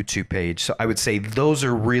and on a YouTube page. So I would say those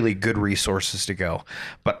are really good resources to go.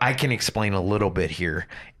 But I can explain a little bit here.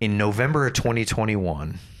 In November of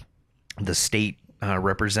 2021, the state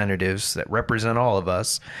representatives that represent all of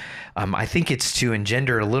us, I think it's to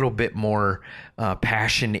engender a little bit more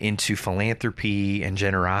passion into philanthropy and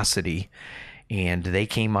generosity. And they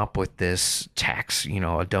came up with this tax,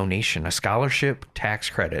 a donation, a scholarship tax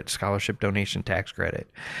credit, scholarship donation tax credit,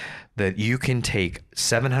 that you can take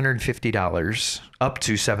 $750, up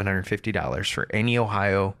to $750 for any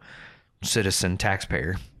Ohio citizen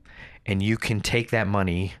taxpayer. And you can take that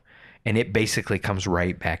money and it basically comes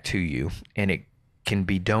right back to you. And it can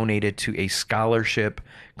be donated to a scholarship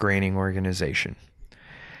granting organization.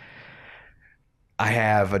 I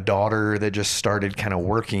have a daughter that just started kind of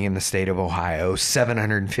working in the state of Ohio,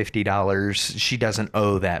 $750. She doesn't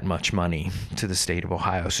owe that much money to the state of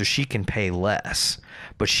Ohio, so she can pay less.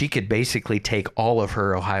 But she could basically take all of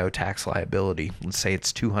her Ohio tax liability. Let's say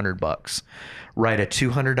it's $200. Write a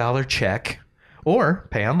 $200 check or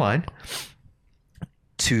pay online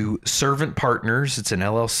to Servant Partners. It's an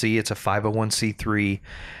LLC. It's a 501c3.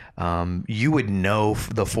 You would know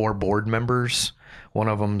the 4 board members. One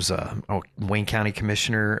of them's Wayne County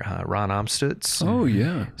Commissioner Ron Amstutz. Oh,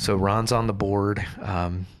 yeah. So Ron's on the board.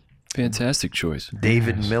 Fantastic choice.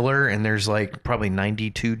 David Miller, and there's like probably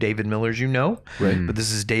 92 David Millers, Right. But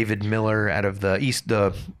this is David Miller out of the East.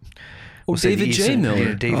 David J. Miller.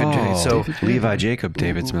 Yeah, David J. So Levi Jacob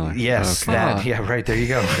Davids Miller. Yes, Okay. that. Yeah, right. There you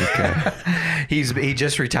go. Okay. He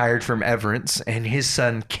just retired from Everence, and his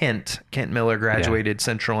son Kent Miller graduated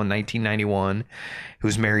Central in 1991.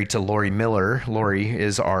 Who's married to Lori Miller. Lori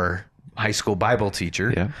is our high school Bible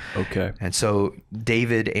teacher. Yeah. Okay. And so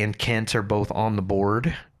David and Kent are both on the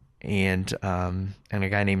board, and a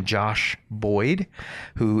guy named Josh Boyd,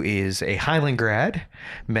 who is a Highland grad,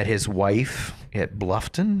 met his wife at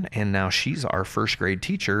Bluffton, and now she's our first grade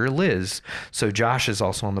teacher, Liz. So Josh is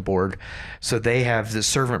also on the board. So they have the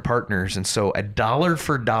Servant Partners, and so a $1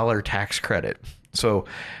 for $1 tax credit. So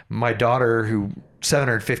my daughter, who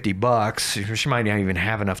 $750, she might not even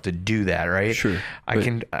have enough to do that, right? Sure. I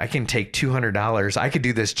can take $200. I could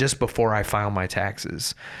do this just before I file my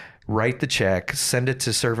taxes. Write the check, send it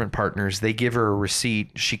to Servant Partners. They give her a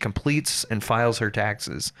receipt. She completes and files her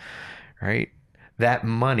taxes, right? That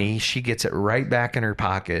money, she gets it right back in her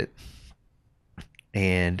pocket.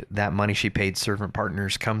 And that money she paid Servant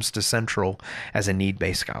Partners comes to Central as a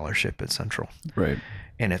need-based scholarship at Central. Right.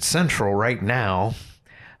 And at Central right now,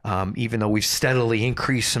 even though we've steadily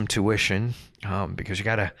increased some tuition, because you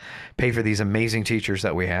got to pay for these amazing teachers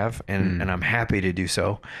that we have, and I'm happy to do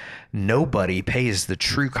so, nobody pays the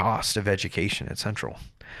true cost of education at Central.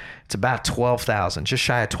 It's about $12,000, just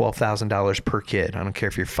shy of $12,000 per kid. I don't care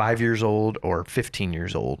if you're 5 years old or 15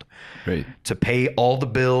 years old. Right. To pay all the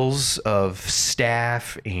bills of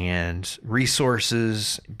staff and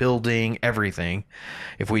resources, building, everything.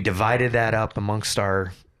 If we divided that up amongst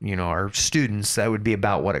our students, that would be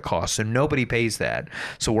about what it costs. So nobody pays that.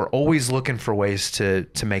 So we're always looking for ways to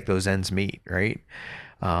make those ends meet, right?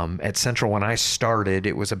 At Central, when I started,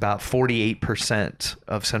 it was about 48%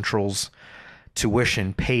 of Central's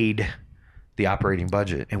tuition paid the operating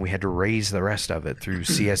budget, and we had to raise the rest of it through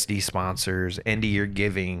CSD sponsors, end of year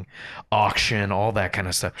giving, auction, all that kind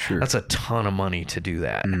of stuff. Sure. That's a ton of money to do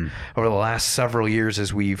that. Over the last several years,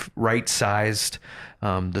 as we've right-sized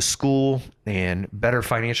the school and better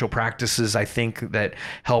financial practices, I think that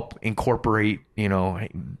help incorporate,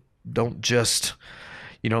 don't just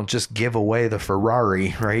give away the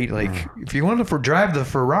Ferrari, right? Like if you want to drive the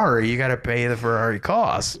Ferrari, you got to pay the Ferrari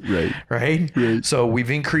costs, right? So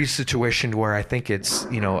we've increased the tuition to where I think it's,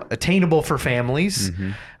 attainable for families.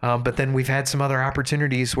 But then we've had some other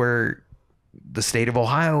opportunities where the state of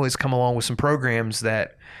Ohio has come along with some programs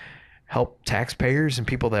that help taxpayers and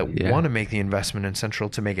people that want to make the investment in Central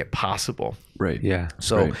to make it possible. Right. Yeah.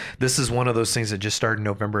 So this is one of those things that just started in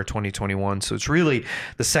November of 2021. So it's really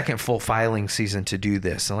the second full filing season to do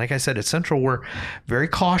this. And like I said, at Central, we're very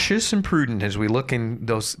cautious and prudent as we look in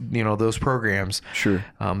those, those programs. Sure.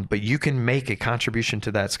 But you can make a contribution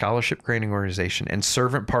to that scholarship granting organization. And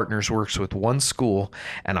Servant Partners works with one school,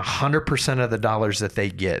 and 100% of the dollars that they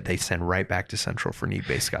get, they send right back to Central for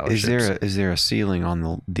need-based scholarships. Is there a ceiling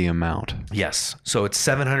on the amount? amount. Yes. So it's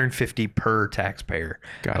 $750 per taxpayer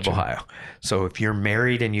of Ohio. So if you're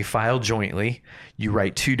married and you file jointly, you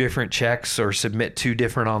write 2 different checks or submit 2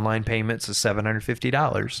 different online payments of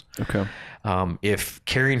 $750. Okay. If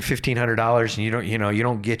carrying $1,500 and you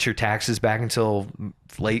don't get your taxes back until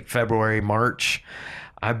late February, March,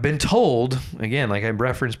 I've been told, again, like I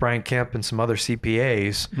referenced Brian Kemp and some other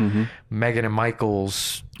CPAs, Megan and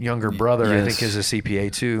Michael's younger brother, I think, is a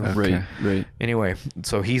CPA too. Okay. Right. Anyway,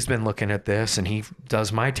 so he's been looking at this and he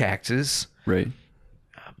does my taxes. Right.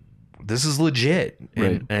 This is legit.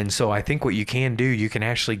 Right. And so I think what you can do, you can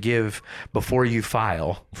actually give before you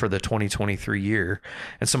file for the 2023 year.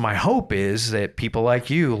 And so my hope is that people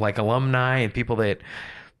like you, like alumni and people that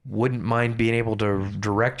wouldn't mind being able to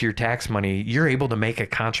direct your tax money, you're able to make a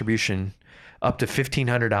contribution up to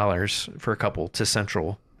 $1,500 for a couple to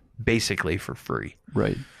Central, basically for free.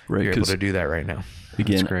 Right. Right. You're able to do that right now.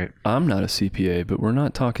 Again, That's great. I'm not a CPA, but we're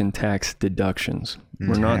not talking tax deductions.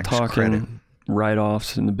 We're not talking credit.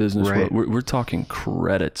 write-offs in the business Right. world. We're talking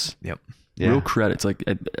credits. Yep. Yeah. Real credits, like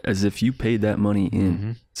as if you paid that money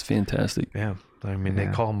in. It's fantastic. Yeah. I mean, they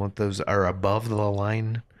call them what those are above the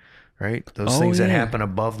line, right? Those Oh, things that yeah. happen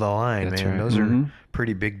above the line, That's man. right. Those are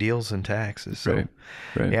pretty big deals in taxes. So, Right.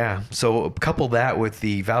 Right. yeah. So couple that with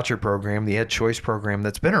the voucher program, the Ed Choice program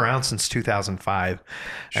that's been around since 2005.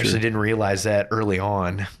 I actually didn't realize that early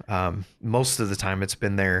on. Most of the time it's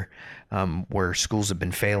been there where schools have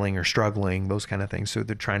been failing or struggling, those kind of things. So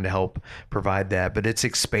they're trying to help provide that. But it's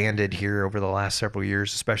expanded here over the last several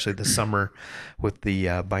years, especially this summer with the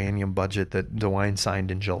biennium budget that DeWine signed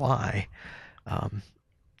in July.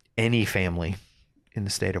 Any family in the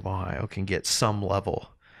state of Ohio can get some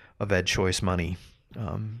level of Ed Choice money.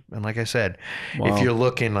 And like I said, Wow. if you're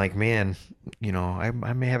looking like, man, I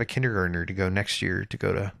may have a kindergartner to go next year to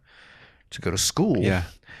go to school. Yeah.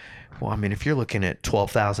 Well, I mean, if you're looking at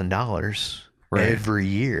 $12,000 every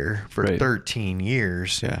year for 13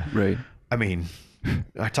 years, Right. I mean,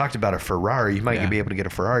 I talked about a Ferrari. You might be able to get a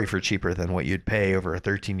Ferrari for cheaper than what you'd pay over a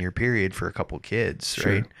 13-year period for a couple kids,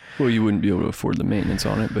 right? Well, you wouldn't be able to afford the maintenance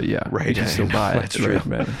on it, but yeah, Right. you can still buy it. That's true. Right,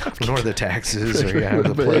 man. Nor the taxes or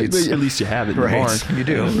the But plates. at least you have it in Right. the barn. You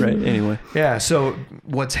do. Right. Anyway. Yeah. So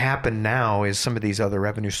what's happened now is some of these other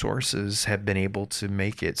revenue sources have been able to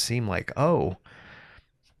make it seem like, oh,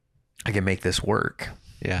 I can make this work.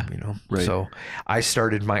 Yeah. Right. So I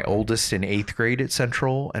started my oldest in 8th grade at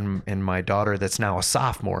Central and my daughter that's now a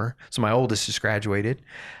sophomore. So my oldest just graduated.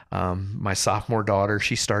 My sophomore daughter,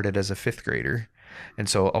 she started as a 5th grader. And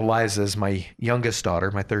so Eliza is my youngest daughter,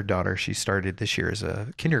 my 3rd daughter. She started this year as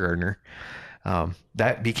a kindergartner.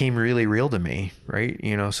 That became really real to me, right?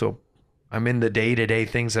 So I'm in the day-to-day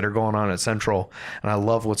things that are going on at Central, and I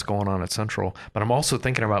love what's going on at Central. But I'm also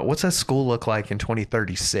thinking about what's that school look like in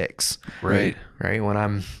 2036, Right. right? When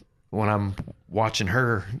I'm watching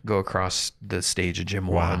her go across the stage of Gym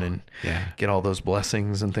 1 and get all those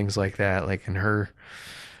blessings and things like that, like in her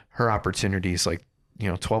opportunities, like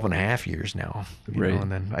 12 and a half years now, you know, and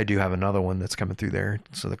then I do have another one that's coming through there.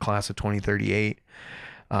 So the class of 2038,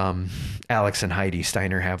 Alex and Heidi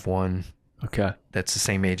Steiner have one. Okay. That's the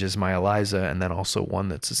same age as my Eliza, and then also one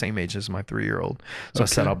that's the same age as my 3-year-old. So I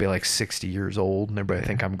said I'll be like 60 years old, and everybody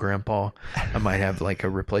think I'm grandpa. I might have like a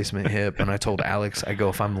replacement hip. And I told Alex, I go,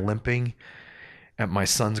 if I'm limping at my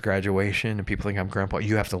son's graduation and people think I'm grandpa,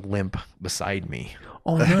 you have to limp beside me.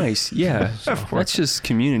 Oh, nice. Yeah. That's just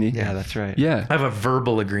community. Yeah, that's right. Yeah. I have a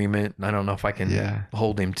verbal agreement. I don't know if I can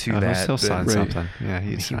hold him to that. He'll sign but something. Yeah,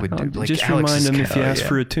 he would do, like Just Alex's remind him if you cow, ask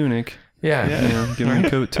for a tunic. Yeah. Give him a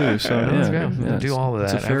coat too. So yeah, do all of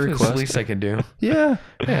that. It's a fair That's request. the least I can do. Yeah.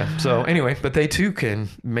 Yeah. So anyway, but they too can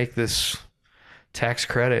make this tax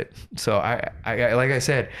credit. So I like I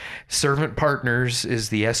said, Servant Partners is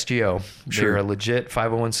the SGO. They're a legit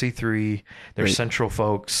 501c3. They're Central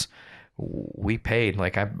folks. We paid,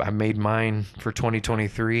 like I made mine for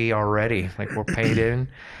 2023 already. Like we're paid in.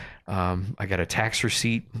 I got a tax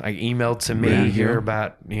receipt. I emailed to me here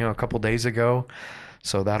about a couple days ago.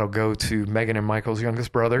 So that'll go to Megan and Michael's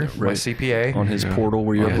youngest brother, my CPA. On his portal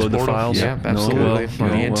where you On his upload the portal. files. Yeah, absolutely. No, On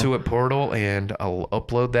the Intuit portal, and I'll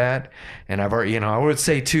upload that. And I've already, I would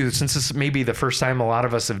say too, since this may be the first time a lot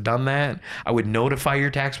of us have done that, I would notify your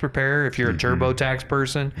tax preparer if you're a TurboTax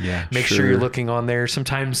person. Yeah, make sure you're looking on there.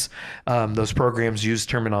 Sometimes those programs use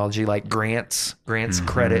terminology like grants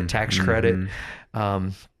credit, tax credit.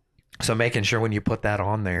 So making sure when you put that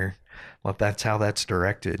on there, well, that's how that's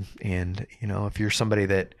directed. And, if you're somebody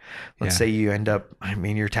that, let's say you end up,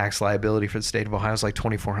 your tax liability for the state of Ohio is like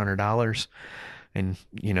 $2,400 and,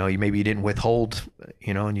 you didn't withhold,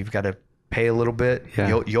 and you've got to pay a little bit,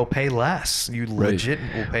 Yeah. you'll pay less. You legit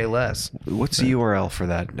will pay less. What's the URL for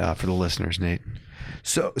that for the listeners, Nate?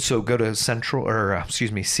 So go to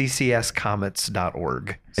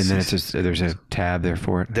ccscomets.org. And then there's a tab there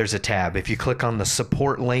for it. There's a tab. If you click on the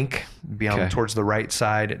support link, towards the right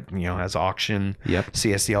side, it, has auction,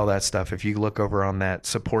 CSD, all that stuff. If you look over on that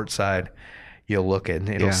support side, you'll look at, and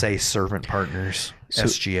it'll say Servant Partners,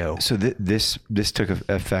 SGO. So this took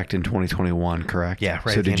effect in 2021, correct? Yeah,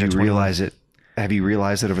 right. So did you realize it? Have you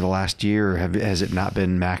realized it over the last year, or has it not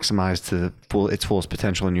been maximized to its fullest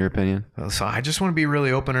potential in your opinion? So I just want to be really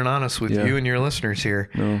open and honest with you and your listeners here.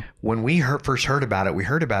 No. When we first heard about it, we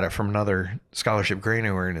heard about it from another scholarship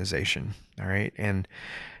granting organization. All right. And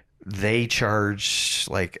they charge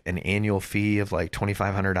like an annual fee of like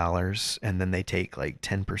 $2,500, and then they take like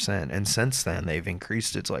 10%. And since then they've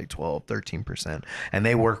increased it to like 12, 13%. And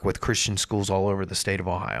they work with Christian schools all over the state of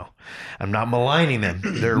Ohio. I'm not maligning them.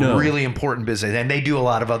 They're really important business, and they do a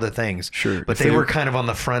lot of other things. Sure. But they were kind of on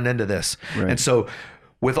the front end of this. Right. And so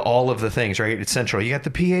with all of the things, right? It's central. You got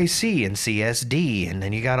the PAC and CSD, and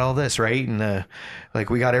then you got all this, right? And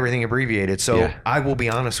we got everything abbreviated. So I will be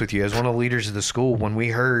honest with you, as one of the leaders of the school, when we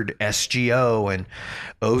heard SGO and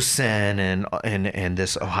OSEN and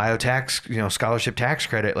this Ohio tax, scholarship tax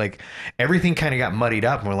credit, like everything kind of got muddied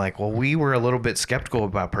up, and we're like, well, we were a little bit skeptical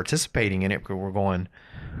about participating in it, because we're going,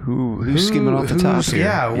 Who's skimming off the top here?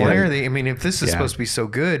 Why are they? I mean, if this is supposed to be so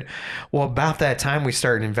good, well, about that time we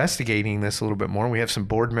started investigating this a little bit more. We have some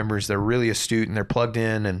board members that are really astute, and they're plugged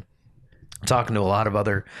in and talking to a lot of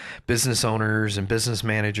other business owners and business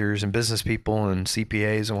managers and business people and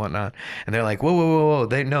CPAs and whatnot. And they're like, whoa.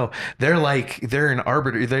 They're an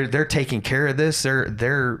arbiter. They're taking care of this.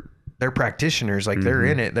 They're practitioners. Like they're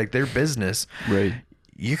in it. Like their business. Right.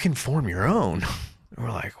 You can form your own. And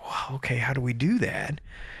we're like, wow, okay, how do we do that?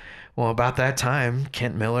 Well, about that time,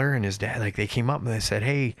 Kent Miller and his dad, they came up and they said,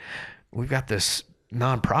 hey, we've got this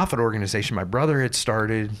nonprofit organization my brother had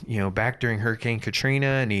started, back during Hurricane Katrina.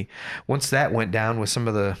 And once that went down with some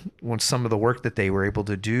of the work that they were able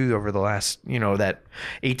to do over the last, that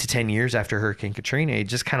 8 to 10 years after Hurricane Katrina, it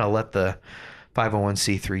just kind of let the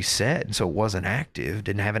 501c3 set, and so it wasn't active,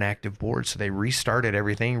 didn't have an active board. So they restarted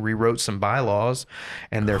everything, rewrote some bylaws,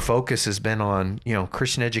 and their focus has been on,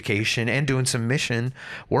 Christian education and doing some mission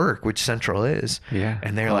work, which Central is. Yeah.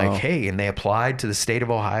 And they're like, hey, and they applied to the state of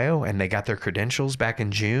Ohio, and they got their credentials back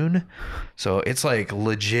in June. So it's like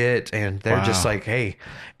legit, and they're just like, hey,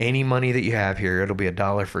 any money that you have here, it'll be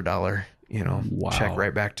 $1 for $1. Check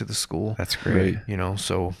right back to the school. That's great.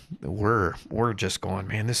 So we're just going,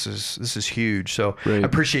 man, this is huge. So I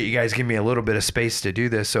appreciate you guys giving me a little bit of space to do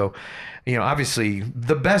this. So, obviously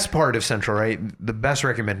the best part of Central, right? The best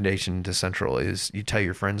recommendation to Central is you tell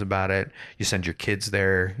your friends about it. You send your kids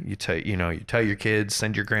there. You tell your kids,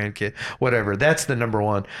 send your grandkid, whatever. That's the number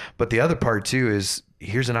one. But the other part too is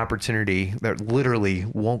here's an opportunity that literally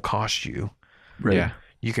won't cost you. Right. Yeah.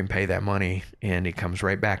 You can pay that money and it comes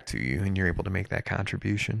right back to you, and you're able to make that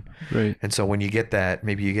contribution. Right. And so when you get that,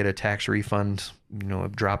 maybe you get a tax refund,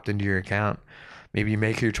 dropped into your account. Maybe you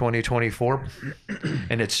make your 2024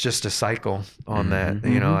 and it's just a cycle on that.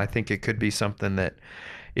 I think it could be something that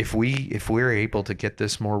if we're able to get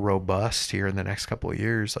this more robust here in the next couple of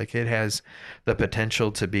years, like it has the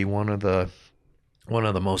potential to be one of the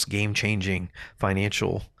most game-changing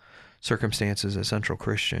financial circumstances at Central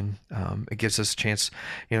Christian. It gives us a chance,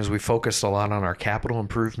 as we focused a lot on our capital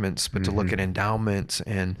improvements, but to look at endowments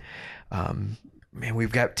and,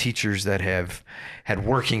 we've got teachers that have had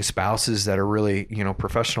working spouses that are really,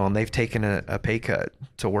 professional, and they've taken a pay cut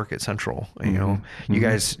to work at Central. You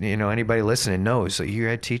guys, anybody listening knows that you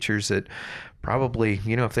had teachers that probably,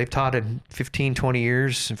 if they've taught in 15, 20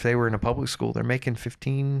 years, if they were in a public school, they're making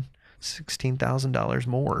 $16,000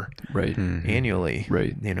 more annually,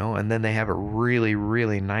 right? And then they have a really,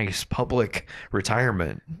 really nice public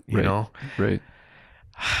retirement, you know, right?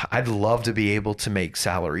 I'd love to be able to make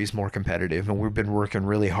salaries more competitive, and we've been working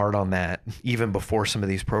really hard on that even before some of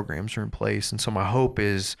these programs are in place. And so my hope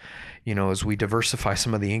is, as we diversify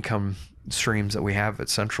some of the income streams that we have at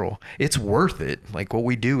Central, it's worth it. Like what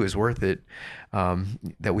we do is worth it.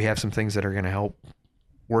 That we have some things that are going to help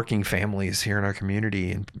working families here in our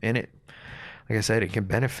community, and it, like I said, it can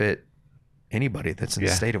benefit anybody that's in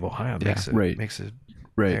the state of Ohio. Makes it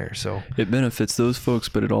there. So it benefits those folks,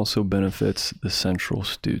 but it also benefits the Central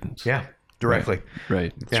students. Yeah, directly.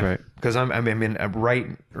 Right. That's right. Because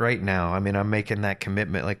right now, I'm making that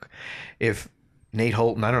commitment. Like if Nate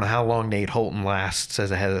Holton, I don't know how long Nate Holton lasts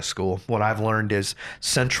as a head of the school. What I've learned is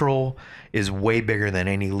Central is way bigger than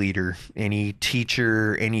any leader, any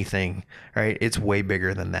teacher, anything, right? It's way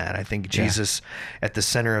bigger than that. I think Jesus at the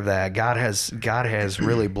center of that. God has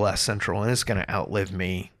really blessed Central, and it's going to outlive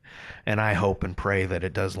me. And I hope and pray that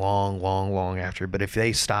it does long, long, long after. But if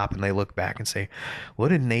they stop and they look back and say, what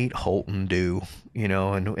did Nate Holton do, you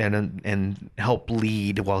know, and help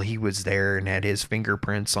lead while he was there and had his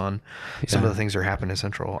fingerprints on some of the things that are happening at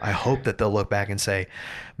Central, I hope that they'll look back and say,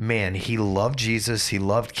 man, he loved Jesus, he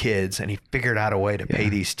loved kids, and he figured out a way to pay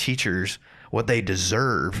these teachers what they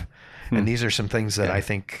deserve. And these are some things that I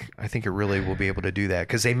think it really will be able to do that,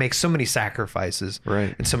 because they make so many sacrifices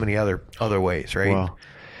in so many other ways, right? Well,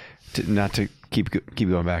 not to keep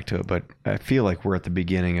going back to it, but I feel like we're at the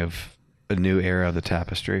beginning of a new era of the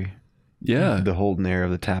tapestry. Yeah. The Holton era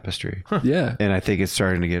of the tapestry. Yeah. And I think it's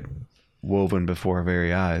starting to get woven before our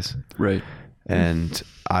very eyes. Right. And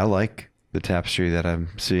I like the tapestry that I'm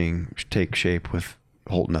seeing take shape with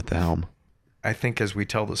Holton at the helm. I think as we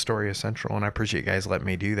tell the story of Central, and I appreciate you guys letting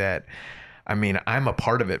me do that, I mean, I'm a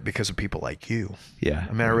part of it because of people like you. Yeah.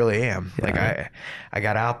 I mean, I really am. Yeah. Like I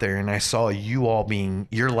got out there and I saw you all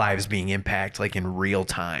your lives being impacted like in real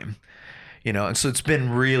time, you know? And so it's been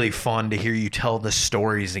really fun to hear you tell the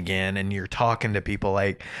stories again. And you're talking to people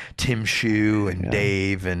like Tim Shue and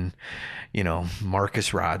Dave and, you know,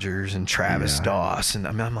 Marcus Rogers and Travis Doss. And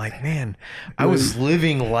I'm like, man, I was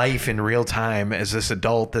living life in real time as this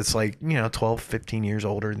adult that's like, you know, 12, 15 years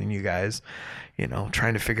older than you guys, you know,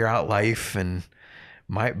 trying to figure out life and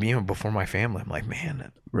before my family. I'm like,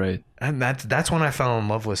 man, right. And that's when I fell in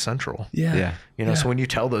love with Central. Yeah. You know, so when you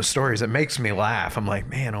tell those stories, it makes me laugh. I'm like,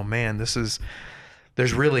 man, oh man, there's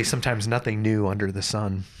really sometimes nothing new under the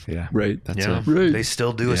sun. Yeah. Right. That's You know? it. Right. They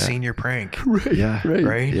still do a senior prank. Right. Yeah. Right.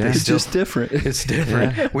 Right? Yeah. It's just different. It's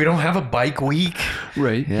different. We don't have a bike week,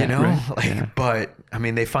 Right. Yeah. you know, Right. but I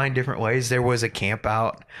mean, they find different ways. There was a camp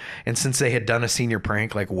out, and since they had done a senior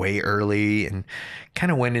prank like way early and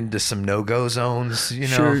kind of went into some no-go zones, you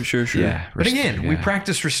know. Sure. Yeah. But again, we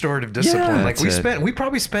practiced restorative discipline. Yeah, like that's we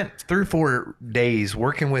probably spent 3 or 4 days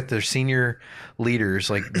working with their senior leaders,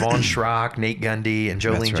 like Vaughn Schrock, Nate Gundy, and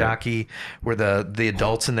Jolene right. Jockey were the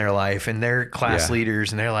adults in their life, and they're class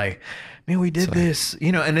leaders, and they're like, man, we did this,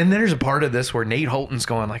 you know. And then there's a part of this where Nate Holton's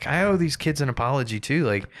going like, I owe these kids an apology too.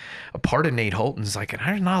 Like a part of Nate Holton's like,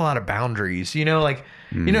 there's not a lot of boundaries, you know, like,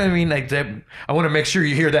 you know what I mean? Like that, I want to make sure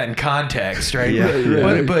you hear that in context, right?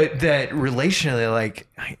 But that relationally, like,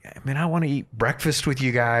 I mean, I want to eat breakfast with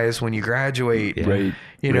you guys when you graduate, Right.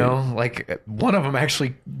 you know, like one of them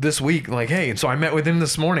actually this week, like, hey, and so I met with him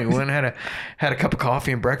this morning. We went and had a cup of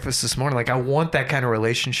coffee and breakfast this morning. Like, I want that kind of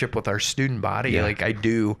relationship with our student body. Like I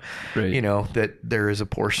do, you know, that there is a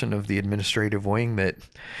portion of the administrative wing that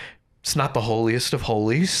it's not the holiest of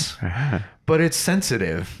holies, but it's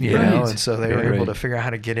sensitive, you know? And so they were able to figure out how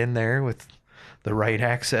to get in there with the right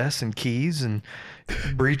access and keys and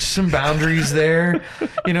breach some boundaries there,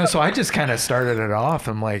 you know? So I just kind of started it off.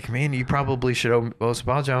 I'm like, man, you probably should almost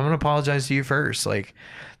apologize. I'm going to apologize to you first. Like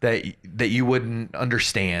that you wouldn't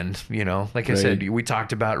understand, you know, like I said, we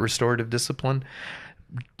talked about restorative discipline,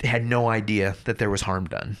 had no idea that there was harm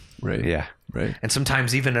done. Right. Yeah. Right. And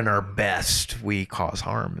sometimes even in our best, we cause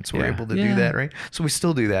harm. And so we're able to do that, right? So we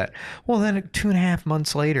still do that. Well, then 2.5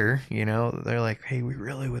 months later, you know, they're like, hey, we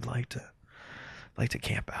really would like to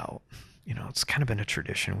camp out. You know, it's kind of been a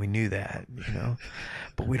tradition. We knew that, you know,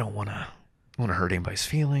 but we don't want to hurt anybody's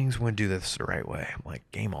feelings. We want to do this the right way. I'm like,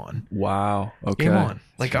 game on. Wow. Okay. Game on.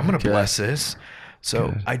 Like, I'm going to bless this.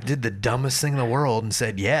 So I did the dumbest thing in the world and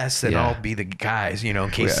said yes, and I'll be the guys, you know,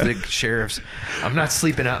 in case the sheriff's. I'm not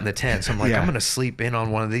sleeping out in the tent, so I'm like, I'm going to sleep in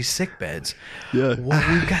on one of these sick beds. Yeah. Well,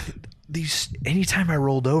 we've got these. Anytime I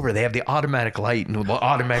rolled over, they have the automatic light, and the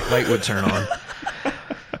automatic light would turn on.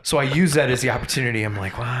 So I use that as the opportunity. I'm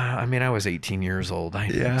like, well, I mean, I was 18 years old.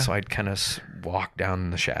 So I'd kind of walk down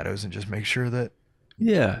in the shadows and just make sure that.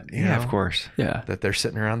 Yeah. You know, of course. Yeah. That they're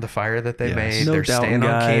sitting around the fire that they made. No they're staying on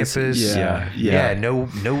guys. campus. Yeah. No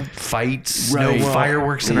fights. Right. No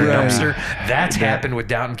fireworks in our Right. dumpster. That's happened with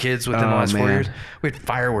Downton kids within the last 4 man. years. We had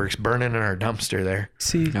fireworks burning in our dumpster there.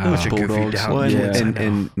 See, bunch of goofy Bulldogs. Downton Well, kids.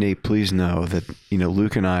 and Nate, please know that, you know,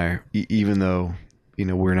 Luke and I, even though, you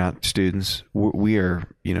know, we're not students, we are,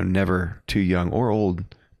 you know, never too young or old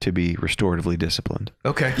to be restoratively disciplined.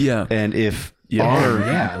 Okay. Yeah. And if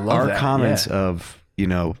I love our that. comments Yeah. of, you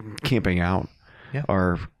know, camping out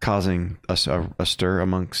are causing a stir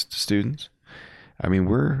amongst students, I mean,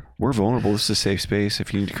 we're vulnerable. This is a safe space.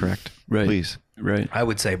 If you need to correct, please. Right. I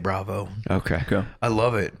would say bravo. Okay. Go. I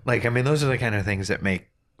love it. Like, I mean, those are the kind of things that make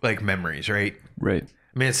like memories, right? Right.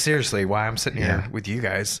 I mean, it's seriously why I'm sitting here with you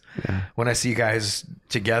guys. Yeah. When I see you guys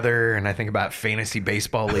together, and I think about fantasy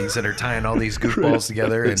baseball leagues that are tying all these goofballs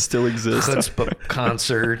together, It and still exists. chutzpah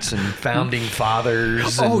concerts and founding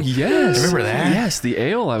fathers. Oh and- yes, remember that? Yes, the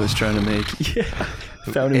ale I was trying to make.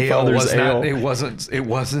 Yeah, founding Ale fathers was ale. not. It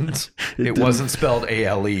wasn't spelled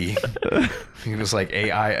ALE. It was like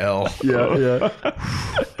AIL. Yeah.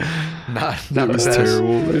 Not It the was best.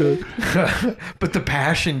 terrible. Yeah. But the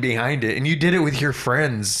passion behind it, and you did it with your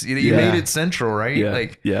friends. You Yeah. made it central, right? Yeah.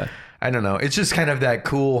 Like, yeah. I don't know. It's just kind of that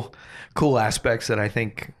cool aspects that I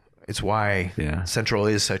think it's why Yeah. Central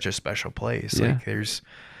is such a special place. Yeah. Like there's,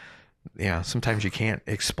 sometimes you can't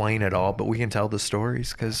explain it all, but we can tell the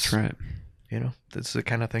stories because, That's right. that's the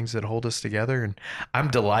kind of things that hold us together. And I'm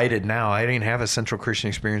delighted now. I didn't have a Central Christian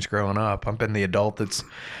experience growing up. I've been the adult that's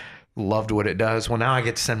loved what it does. Well, now I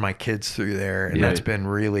get to send my kids through there, and Yeah. that's been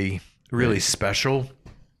really, really special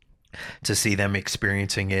to see them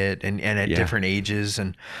experiencing it and at different ages.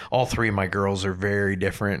 And all three of my girls are very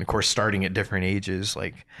different. And of course, starting at different ages,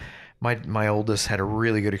 like my oldest had a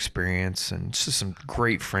really good experience and just some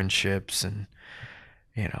great friendships. And,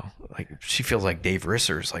 like she feels like Dave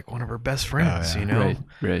Risser is like one of her best friends,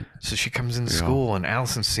 Right. So she comes into school, and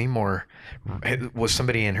Allison Seymour was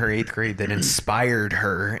somebody in her 8th grade that inspired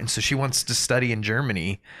her. And so she wants to study in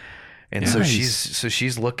Germany. And so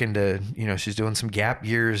she's looking to, she's doing some gap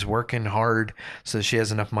years, working hard so she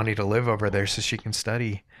has enough money to live over there so she can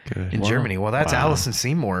study in Germany. Well, that's Allison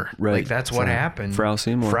Seymour. Right. Like that's what happened. Frau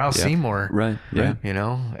Seymour. Seymour. Right. Yeah.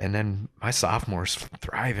 And then my sophomore's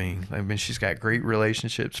thriving. I mean, she's got great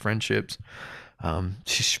relationships, friendships.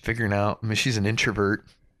 She's figuring out, she's an introvert.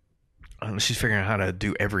 She's figuring out how to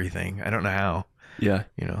do everything. I don't know how. Yeah.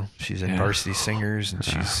 She's in Varsity Singers, and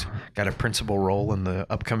she's got a principal role in the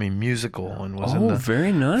upcoming musical and was in the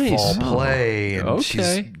very nice. fall play. And she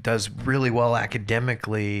Okay. does really well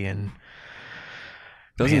academically. And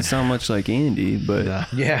Doesn't sound much like Andy, but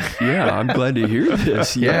yeah. I'm glad to hear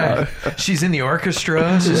this. Yeah. She's in the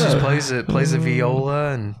orchestra. So she plays the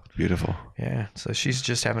viola, and Beautiful. yeah. So she's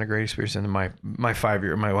just having a great experience. And my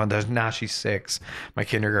 5-year, my one, now she's 6. My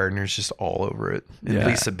kindergartner's just all over it. And Yeah.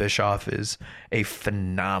 Lisa Bischoff is a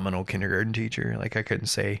phenomenal kindergarten teacher. Like I couldn't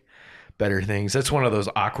say better things. That's one of those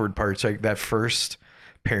awkward parts. Like that first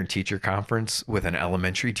parent-teacher conference with an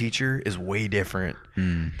elementary teacher is way different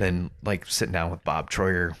than like sitting down with Bob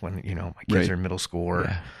Troyer when, my kids are in middle school,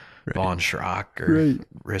 or Vaughn Schrock or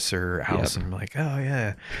Risser or Allison. I'm like, oh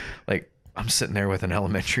yeah. Like I'm sitting there with an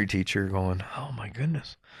elementary teacher going, oh my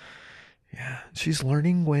goodness. Yeah. She's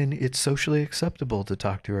learning when it's socially acceptable to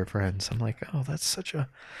talk to her friends. I'm like, oh, that's such a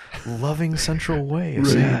loving central way of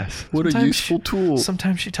saying it. What a Sometimes useful tool.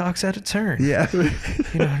 Sometimes she talks out of turn. Yeah.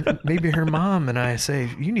 Maybe her mom and I say,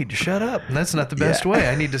 you need to shut up. And that's not the best way.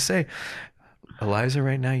 I need to say, Eliza,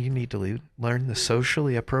 right now you need to learn the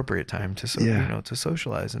socially appropriate time to to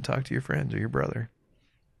socialize and talk to your friends or your brother.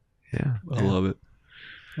 Yeah. I love it.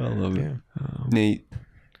 I love it. Yeah. Nate,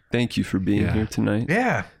 thank you for being here tonight.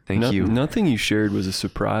 Yeah. Thank you. Nothing you shared was a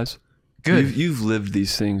surprise. Good. You've lived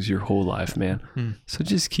these things your whole life, man. So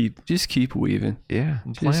just keep weaving. Yeah.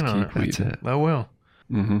 I'm planning on it. That's it. I will.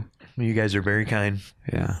 Mm-hmm. You guys are very kind.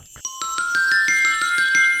 Yeah.